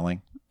all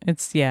failing.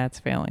 It's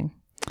failing.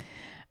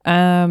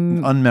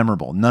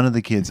 Unmemorable. None of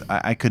the kids,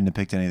 I couldn't have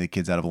picked any of the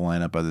kids out of a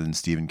lineup other than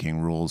Stephen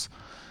King rules.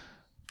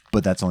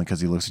 But that's only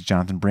because he looks like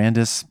Jonathan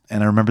Brandis,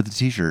 and I remember the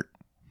t-shirt.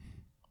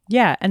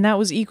 Yeah, and that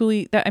was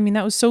equally, that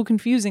was so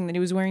confusing that he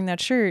was wearing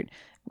that shirt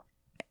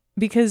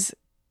because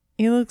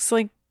he looks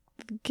like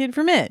the kid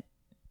from It.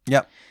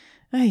 Yep.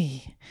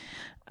 Ay.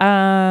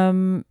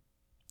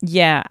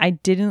 Yeah, I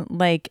didn't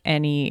like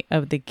any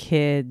of the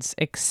kids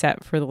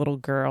except for the little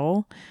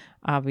girl,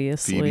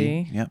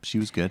 obviously. Phoebe. Yep, she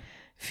was good.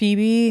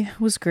 Phoebe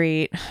was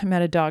great. I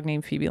met a dog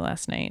named Phoebe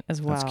last night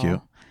as well. That's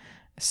cute.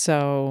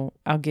 So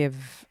I'll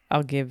give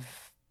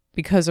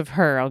because of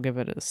her, I'll give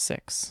it a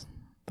 6.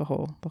 The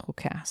whole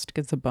cast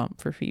gets a bump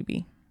for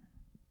Phoebe.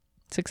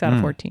 6 out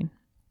of 14.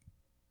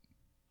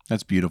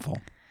 That's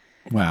beautiful.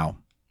 Wow.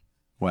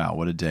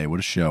 What a day. What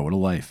a show. What a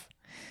life.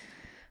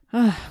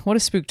 What a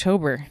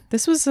Spooktober.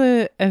 This was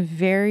a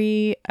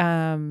very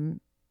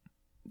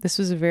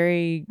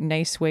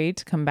nice way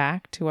to come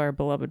back to our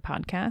beloved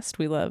podcast.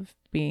 We love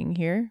being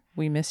here.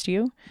 We missed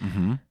you.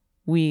 Mm-hmm.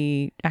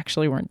 We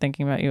actually weren't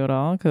thinking about you at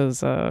all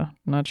because I'm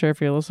not sure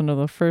if you listened to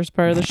the first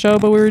part of the show,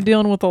 but we were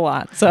dealing with a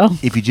lot. So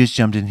if you just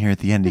jumped in here at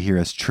the end to hear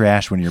us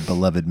trash one of your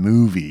beloved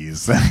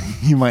movies,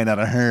 you might not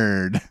have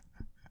heard.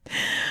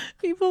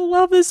 People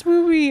love this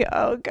movie.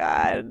 Oh,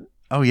 God.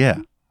 Oh, yeah.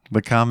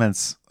 The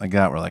comments I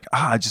got were like,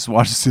 I just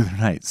watched this the other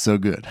night. So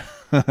good.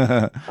 And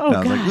I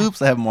was like,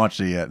 oops, I haven't watched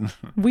it yet.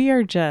 We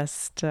are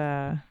just,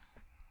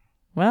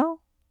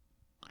 well,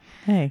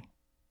 hey,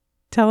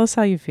 tell us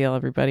how you feel,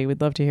 everybody.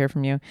 We'd love to hear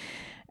from you.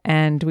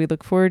 And we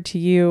look forward to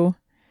you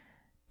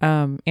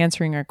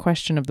answering our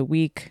question of the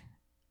week.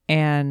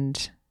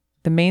 And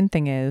the main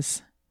thing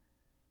is,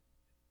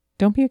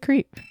 don't be a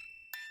creep.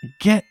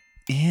 Get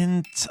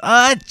in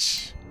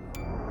touch.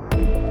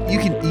 You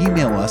can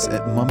email us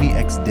at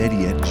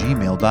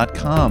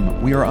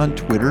mummyxdaddy@gmail.com. We are on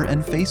Twitter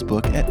and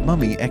Facebook at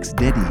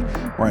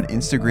mummyxdaddy. We're on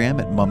Instagram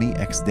at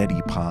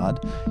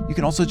mummyxdaddypod. You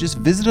can also just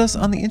visit us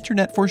on the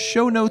internet for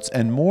show notes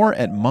and more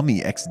at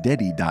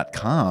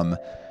mummyxdaddy.com.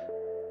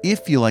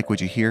 If you like what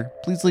you hear,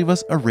 please leave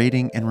us a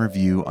rating and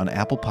review on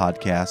Apple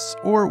Podcasts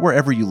or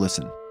wherever you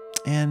listen.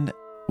 And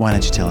why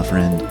don't you tell a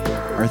friend?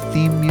 Our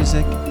theme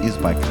music is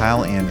by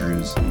Kyle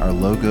Andrews. Our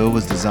logo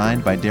was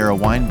designed by Dara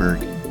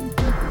Weinberg.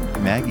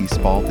 Maggie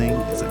Spalding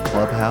is a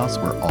clubhouse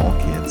where all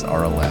kids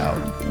are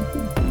allowed.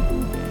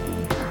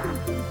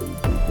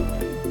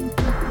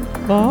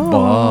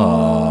 Bye.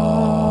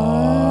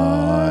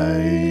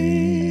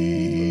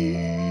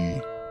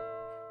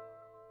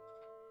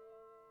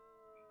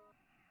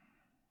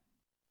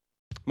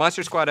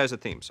 Monster Squad has a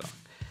theme song,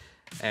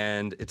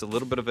 and it's a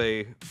little bit of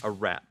a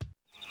rap.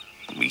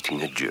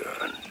 Meeting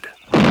adjourned.